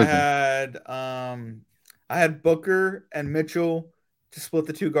 Okay, Sure. I had Booker and Mitchell to split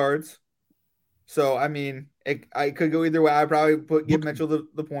the 2 guards. So I mean, I could go either way. I probably give Mitchell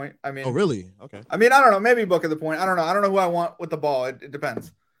the point. I mean, Oh really? Okay. I mean, I don't know. Maybe Booker the point. I don't know. I don't know who I want with the ball. It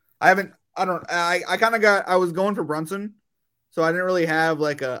depends. I was going for Brunson, so I didn't really have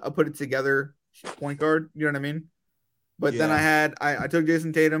like a put it together point guard. You know what I mean? But then I took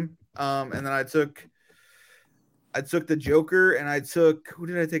Jason Tatum, and then I took the Joker, and who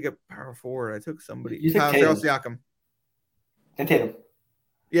did I take at power forward? I took somebody. You took Tatum. Siakam. And Tatum.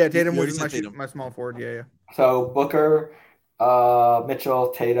 Yeah, Tatum You was already my small forward. Yeah. So Booker, Mitchell,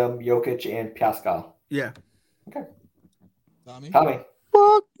 Tatum, Jokic, and Pascal. Yeah. Okay. Tommy.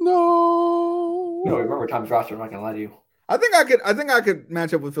 Fuck no. You don't remember Tommy's roster. I'm not gonna lie to you. I think I could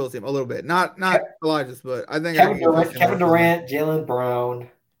match up with Phil's team a little bit. Not Elijah's, but I think Kevin Durant, Jaylen Brown,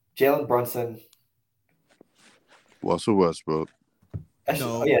 Jalen Brunson. Russell Westbrook. As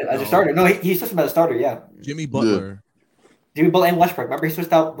a starter. No, he switched him as a starter. Yeah. Jimmy Butler. Jimmy Butler and Westbrook. Remember, he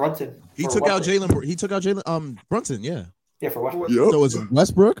switched out Brunson. He took out Jalen. Brunson. Yeah. Yeah, for Westbrook. Yep. So it's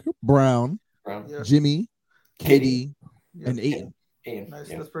Westbrook, Brown, Yeah. Jimmy, KD, Yeah. and Ayton. Nice.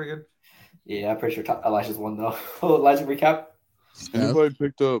 Yeah. That's pretty good. Yeah, I'm pretty sure Elijah's won though. Elijah recap. Anybody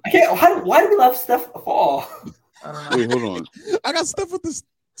picked up? I can't. Why do we let Steph fall? I don't know. Wait, hold on. I got stuff with this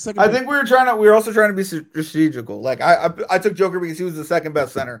second. I think we were also trying to be strategical. Like I took Joker because he was the second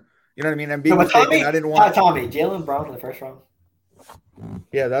best center. You know what I mean? And being mistaken, I didn't want Tommy, Jaylen Brown in the first round.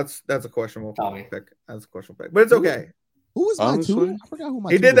 Yeah, that's a questionable Tommy pick. That's a questionable pick, but it's okay. Who was my Honestly, 2? I forgot who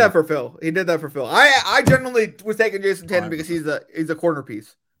my He 2 did that was. for Phil. I generally was taking Jason Tatum because he's a corner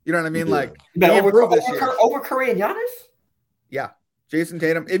piece. You know what I mean? Yeah. Like You bet he improved this year. over Curry and Giannis. Yeah, Jason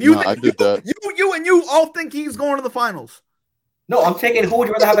Tatum. If you I did that. you all think he's going to the finals. No, I'm taking who would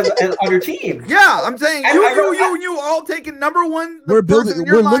you rather have on your team? Yeah, I'm saying I- you all taking number one. We're building. person in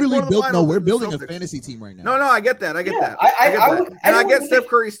your We're line literally going to the building. No, finals we're is the building a Celtics. fantasy team right now. No, I get that. Yeah, get that. I get would- that. And I get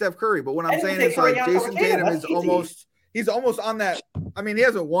would Steph Curry. But what I'm I saying would is take like Curry on Jason over Tatum. Tatum That's is he's almost on that. I mean, he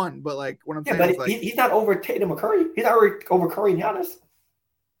hasn't won, but like what I'm Yeah, saying is but like he's not over Tatum or Curry. He's not over Curry and Giannis.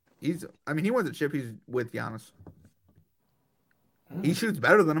 he wins a chip. He's with Giannis. He shoots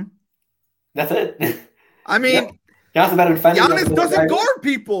better than him. That's it. I mean, Giannis is better defender. Giannis doesn't guard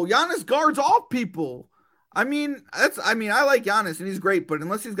people. Giannis guards off people. I mean, I like Giannis and he's great, but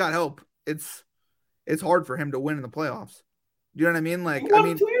unless he's got help, it's hard for him to win in the playoffs. You know what I mean? Like, He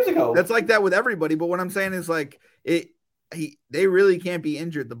won 2 years ago. that's like that with everybody. But what I'm saying is like they really can't be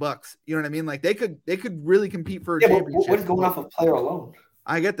injured. The Bucks. You know what I mean? Like they could really compete for a yeah, but championship. what is going off of player alone?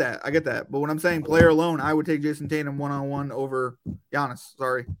 I get that. But when I'm saying player alone, I would take Jason Tatum 1-on-1 over Giannis.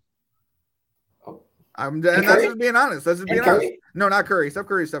 Sorry. Oh. That's just being honest. That's just being And honest. Curry? No, not Curry. Steph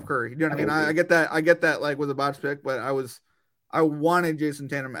Curry. You know what I mean? I get that. I get that. Like was a botch pick, but I wanted Jason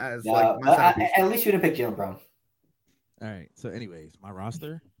Tatum as like my centerpiece. At least you didn't pick Jaylen Brown. All right. So, anyways, my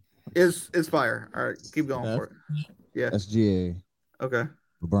roster: Is fire. All right, keep going Steph. for it. Yeah. SGA, Okay.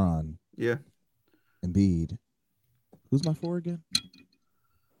 LeBron, Yeah. Embiid. Who's my 4 again?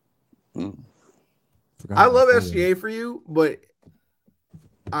 Forgot I who my love 4 is. SGA for you, but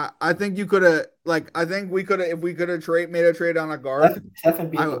I think you could have I think we could have if we could have made a trade on a guard. Steph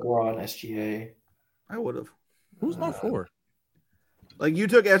and I- LeBron, SGA. I would have. Who's my 4? Like you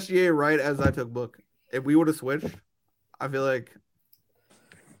took SGA right as I took Book. If we would have switched, I feel like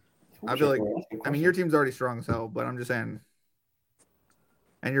I mean your team's already strong as hell, but I'm just saying.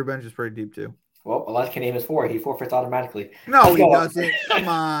 And your bench is pretty deep too. Well, Elijah can name his 4. He forfeits automatically. No, Let's he go. doesn't. Come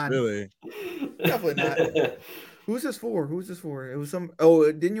on. Really? Definitely not. Who's this for? It was some.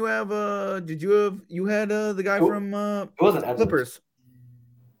 Oh, didn't you have? You had the guy Who? from It wasn't Edwards. Clippers.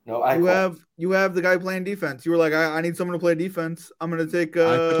 No, I You have the guy playing defense. You were like, I need someone to play defense. I'm gonna take.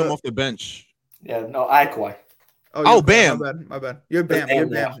 I took him off the bench. Yeah, no, I had Kawhi. Oh, Bam. My bad. You had Bam.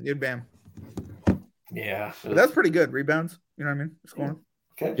 Bam, You had Bam. Yeah. But that's pretty good. Rebounds. You know what I mean? Scoring.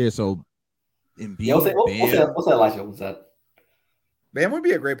 Okay. Yeah. So, Embiid, Yeah, we'll say Bam. Elijah owns that. Bam would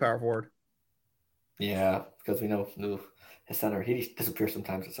be a great power forward. Yeah, because we know his center. He disappears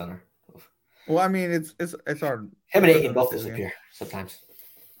sometimes at center. Well, I mean, it's hard. Him and Aiton both disappear sometimes.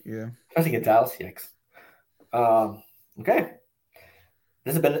 Yeah. I think in Dallas, yikes. Okay.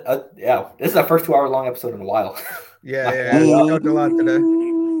 This has been this is our first 2 hour long episode in a while. Yeah. We talked a lot today.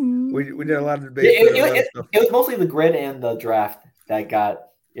 We did a lot of debate. It was mostly the grid and the draft that got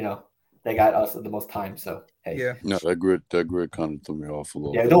us the most time. So hey, yeah. No, that grid kind of threw me off a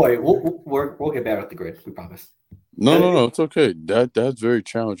little. Yeah, bit. don't worry. We'll get better at the grid. We promise. No, it's okay. That's very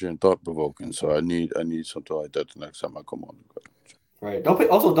challenging and thought provoking. So I need something like that the next time I come on. Right.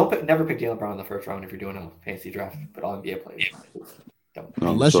 Never pick Jaylen Brown in the first round if you're doing a fantasy draft, but all NBA players.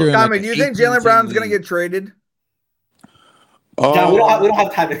 Unless you're in Tommy, like do you an think 18 Jaylen Brown's team gonna league. get traded? John, we don't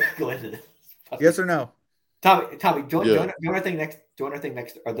have time to go into this. Yes or no? Tommy, join Yeah. our thing next. Join our thing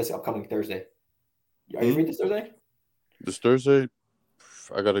next or this upcoming Thursday. Are you free this Thursday? This Thursday,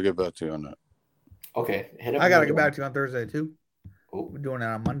 I gotta get back to you on that. Okay. I gotta get back to you on Thursday too. Oh. We're doing it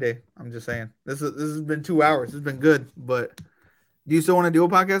on Monday. I'm just saying. This has been 2 hours. It's been good, but do you still want to do a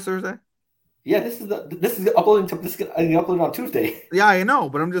podcast Thursday? Yeah, this is uploaded on Tuesday. Yeah, I know,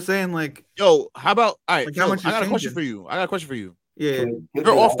 but I'm just saying, like, Yo, how about all right? Like, how Phil, much I is got a question changing? for you. yeah,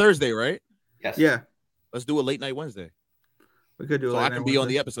 You're off Thursday, right? Yes. yeah, Let's do a late night Wednesday, we could do it. so I can be on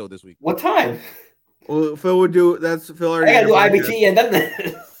the episode this week. What time? Well, Phil would do. That's Phil I already. gotta do did a podcast. IBT and then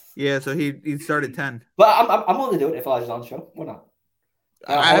this. Yeah, so he started 10. But I'm willing to do it if Elijah's on the show. Why not?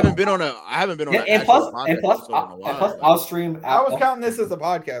 I haven't been on an And plus, I'll stream. I was counting this as a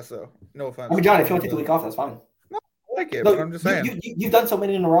podcast, though. No offense. I mean, John, if you want to take the week off, that's fine. I like it, No, but I'm just saying. you've done so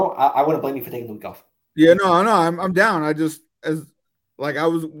many in a row. I wouldn't blame you for taking the week off. Yeah, no, I'm down. I just I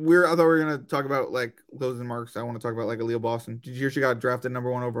thought we were gonna talk about like closing marks. I want to talk about like Aaliyah Boston. Did you hear she got drafted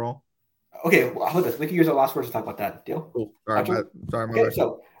 #1 overall? Okay, well, how about this? We can use our last words to talk about that. Deal? Cool. Sorry, Gotcha. my Okay, bad.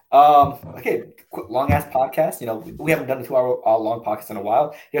 so quick long ass podcast. You know, we haven't done a 2 hour long podcast in a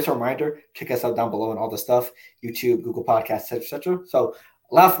while. Here's a reminder: check us out down below and all the stuff: YouTube, Google Podcasts, etc. So,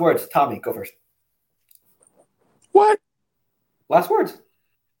 last words, Tommy, go first. What? Last words.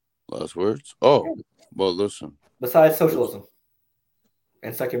 Last words? Oh, well, listen. Besides socialism,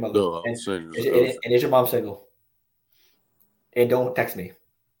 and suck your mother. No, and, I'm saying and is your mom single? And don't text me.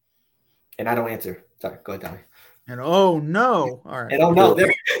 And I don't answer. Sorry, go ahead, Tommy. And oh no! All right. And oh no,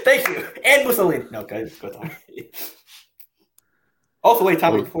 there. Thank you. And Mussolini. No, go Tommy. Also, wait,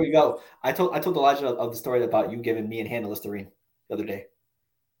 Tommy, before you go, I told Elijah of the story about you giving me and Hannah Listerine the other day.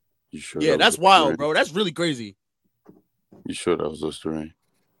 You sure? Yeah, that that's was wild, Listerine? bro. That's really crazy. You sure that was Listerine?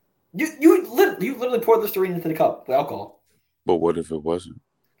 You literally poured Listerine into the cup with alcohol. But what if it wasn't?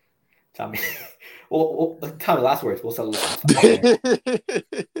 Tommy. Well, Tommy, last words. We'll settle this.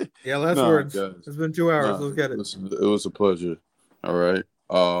 Yeah, last Nah, words. guys. It's been 2 hours. Nah, Let's get it. Listen, it was a pleasure. All right.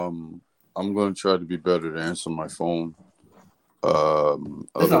 I'm going to try to be better to answer my phone.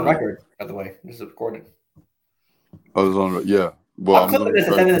 This is on record, by the way. This is recorded. I was on. Yeah. Well, I'm clipping this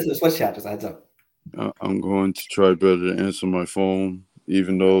and sending this to the Switch chat. Just a heads up. I'm going to try better to answer my phone,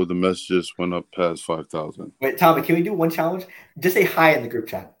 even though the messages went up past 5,000. Wait, Tommy, can we do one challenge? Just say hi in the group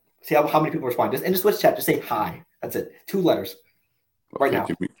chat. See how many people respond. Just in the Switch chat, just say hi. That's it. 2 letters. Right now.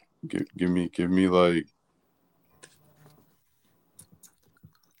 Give me like.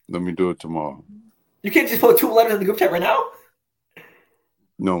 Let me do it tomorrow. You can't just put 2 letters in the group chat right now?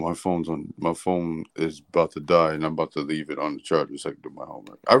 No, my phone is about to die, and I'm about to leave it on the charger so I can do my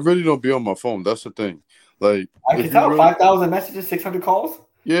homework. I really don't be on my phone. That's the thing. Like, I can tell. 5,000 messages, 600 calls.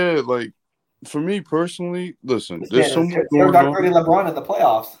 Yeah, like for me personally, listen, This there's man so is much Dr. going Dirty on. LeBron in the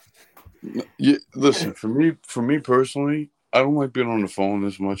playoffs. Yeah, listen, for me personally, I don't like being on the phone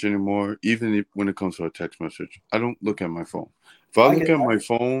as much anymore. Even when it comes to a text message, I don't look at my phone. If I look at my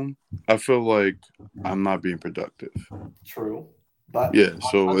phone, I feel like I'm not being productive. True. But yeah,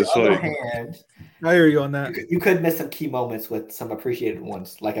 so on it's the other like hand, I hear you on that. you could miss some key moments with some appreciated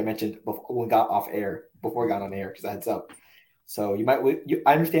ones, like I mentioned before we got on air, because heads up. So you might,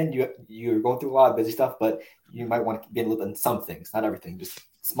 I understand you're going through a lot of busy stuff, but you might want to be a little in some things, not everything, just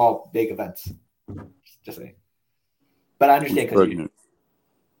small, big events. Just saying. But I understand because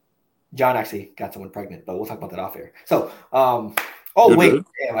John actually got someone pregnant, but we'll talk about that off air. So, damn,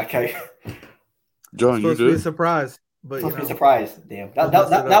 okay. John, supposed to be a surprise, but supposed to be a surprise. Damn, that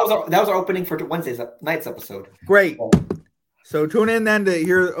was our opening for Wednesday's night's episode. Great. So tune in then to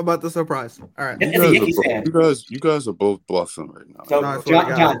hear about the surprise. All right. You guys are both bluffing right now. So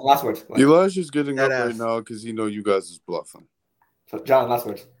John, last words. Elijah's getting up right now because he know you guys is bluffing. So John, last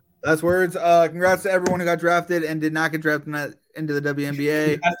words. Last words. Congrats to everyone who got drafted and did not get drafted into the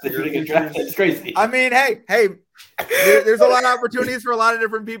WNBA. It's crazy. I mean, hey, there's a lot of opportunities for a lot of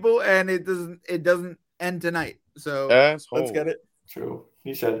different people, and it doesn't end tonight. So let's get it. True.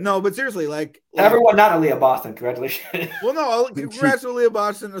 You said no, but seriously, like everyone, not Aaliyah Boston. Congratulations. Well, no, congrats to Aaliyah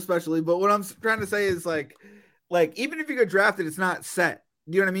Boston especially. But what I'm trying to say is like even if you get drafted, it's not set.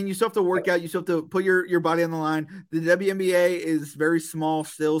 You know what I mean? You still have to work out. You still have to put your body on the line. The WNBA is very small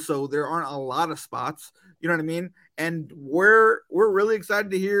still, so there aren't a lot of spots. You know what I mean? And we're really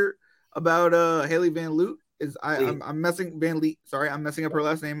excited to hear about Haley Van Lute. I'm messing Van Leet. Sorry, I'm messing up her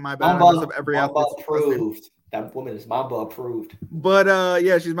last name. My bad. I mess up every Mamba athlete's approved. That woman is Mamba approved. But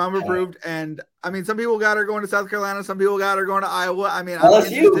yeah, she's Mamba approved. And I mean, some people got her going to South Carolina. Some people got her going to Iowa. I mean,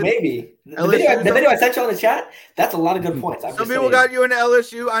 LSU maybe. The video I sent you on the chat. That's a lot of good points. Some people got you into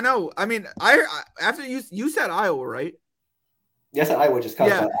LSU. I know. I mean, I after you said Iowa, right? Yes, I would just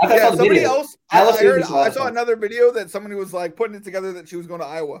yeah. Somebody else. I saw another video that somebody was like putting it together that she was going to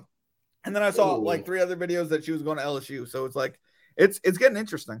Iowa, and then I saw like 3 other videos that she was going to LSU. So it's like it's getting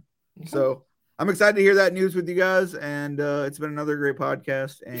interesting. Okay. So I'm excited to hear that news with you guys, and it's been another great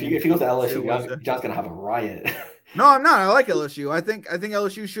podcast. And if he goes to LSU, John's gonna have a riot. No, I'm not. I like LSU. I think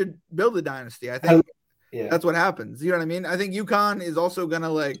LSU should build a dynasty. I think that's what happens. You know what I mean? I think UConn is also gonna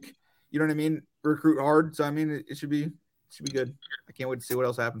you know what I mean, recruit hard. So I mean, it should be good. I can't wait to see what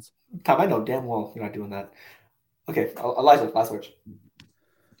else happens. Tom, I know damn well you're not doing that. Okay, Elijah, last words.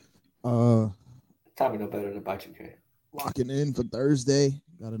 Tommy know better than buy 2K. Locking in for Thursday.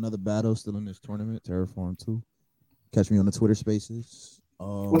 Got another battle still in this tournament, Terraform 2. Catch me on the Twitter Spaces.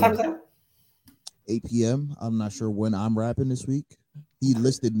 What time is that? 8 p.m. I'm not sure when I'm rapping this week. He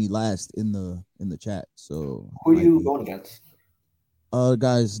listed me last in the chat. So who are you going against? The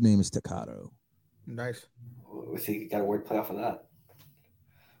guy's name is Takato. Nice. Let's see, you got a word play off of that.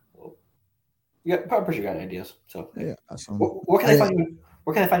 Yeah, probably sure you got ideas. So yeah. Where can they find you?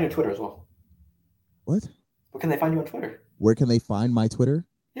 Where can they find you on Twitter as well? What? Where can they find you on Twitter? Where can they find my Twitter?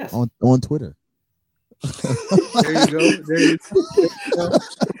 Yes. On Twitter. There you go. There you go.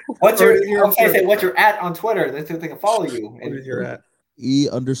 What's your at on Twitter? That's so they can follow you. What is your at?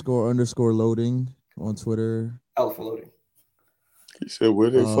 E__loading on Twitter. L for loading. He said, "Where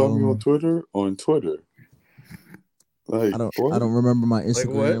they find me on Twitter? On Twitter." Like, I don't remember my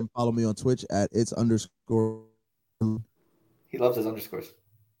Instagram. Like follow me on Twitch at its_. He loves his underscores.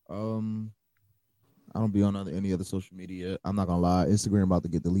 I don't be on any other social media. I'm not gonna lie. Instagram about to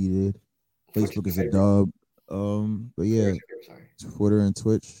get deleted. Facebook is a dub. But yeah, Twitter and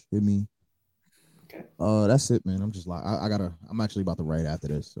Twitch. Hit me. Okay. That's it, man. I'm just like I'm actually about to write after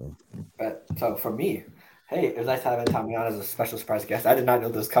this. So for me, hey, it was nice having Tommy on as a special surprise guest. I did not know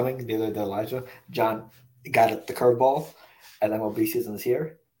this was coming. Neither did Elijah. John got the curveball, and MLB season is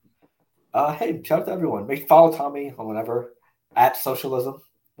here. Hey, shout out to everyone. Follow Tommy on whatever at Socialism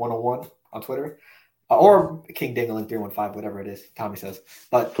 101 on Twitter. Or King Dingling 315, whatever it is, Tommy says.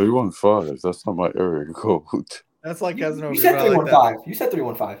 But 315, that's not my area code. That's like Casanova. You said 315. You said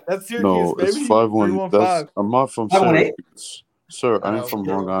 315. That's Syracuse, no, baby. it's 515. I'm not from Syracuse. Sir, I'm from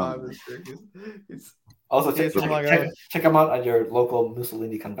Long Island. Also, check them out at your local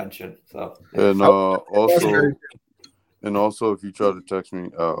Mussolini convention. So and also, if you try to text me,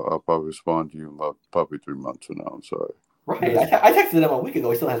 I'll probably respond to you in about probably 3 months from now. I'm sorry. Right, I texted him a week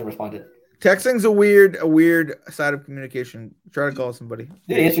ago. He still hasn't responded. Texting's a weird side of communication. Try to call somebody.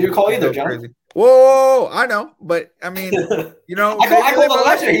 Didn't answer your call either, John. Crazy. Whoa, I know, but I mean, you know, I called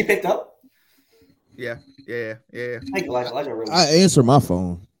Elijah. He picked up. Yeah. Thank you, Elijah. Really. I answer my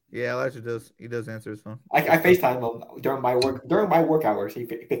phone. Yeah, Elijah does. He does answer his phone. I FaceTime him during my work hours. He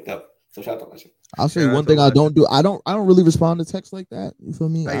picked up. So shout out to Elijah. I'll say one thing I don't do. I don't really respond to text like that. You feel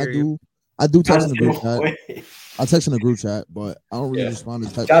me? I do text in the group chat. I text in the group chat, but I don't really respond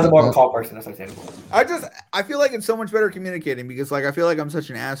to text. John's more of a call person. That's understandable. I feel like it's so much better communicating because I feel like I'm such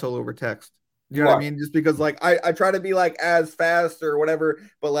an asshole over text. You know what I mean? Just because I try to be as fast or whatever,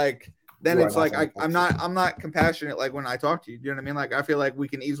 but then it's I'm not compassionate when I talk to you. You know what I mean? I feel like we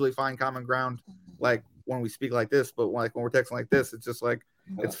can easily find common ground when we speak like this, but when we're texting like this, it's just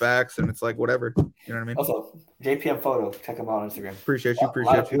it's facts and it's whatever. You know what I mean? Also, JPM Photo, check them out on Instagram. Appreciate you.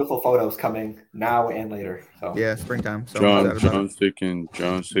 Beautiful photos coming now and later. So yeah, springtime. So John's taking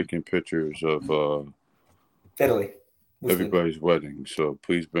pictures of Italy. Everybody's wedding, so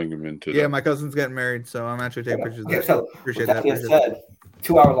please bring him into my cousin's getting married, so I'm actually taking pictures of that. So appreciate that. Being said,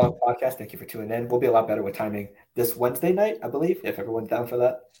 2-hour-long podcast. Thank you for tuning in. We'll be a lot better with timing this Wednesday night, I believe, if everyone's down for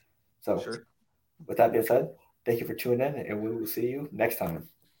that. So sure. With that being said, thank you for tuning in, and we will see you next time.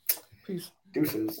 Peace. Deuces.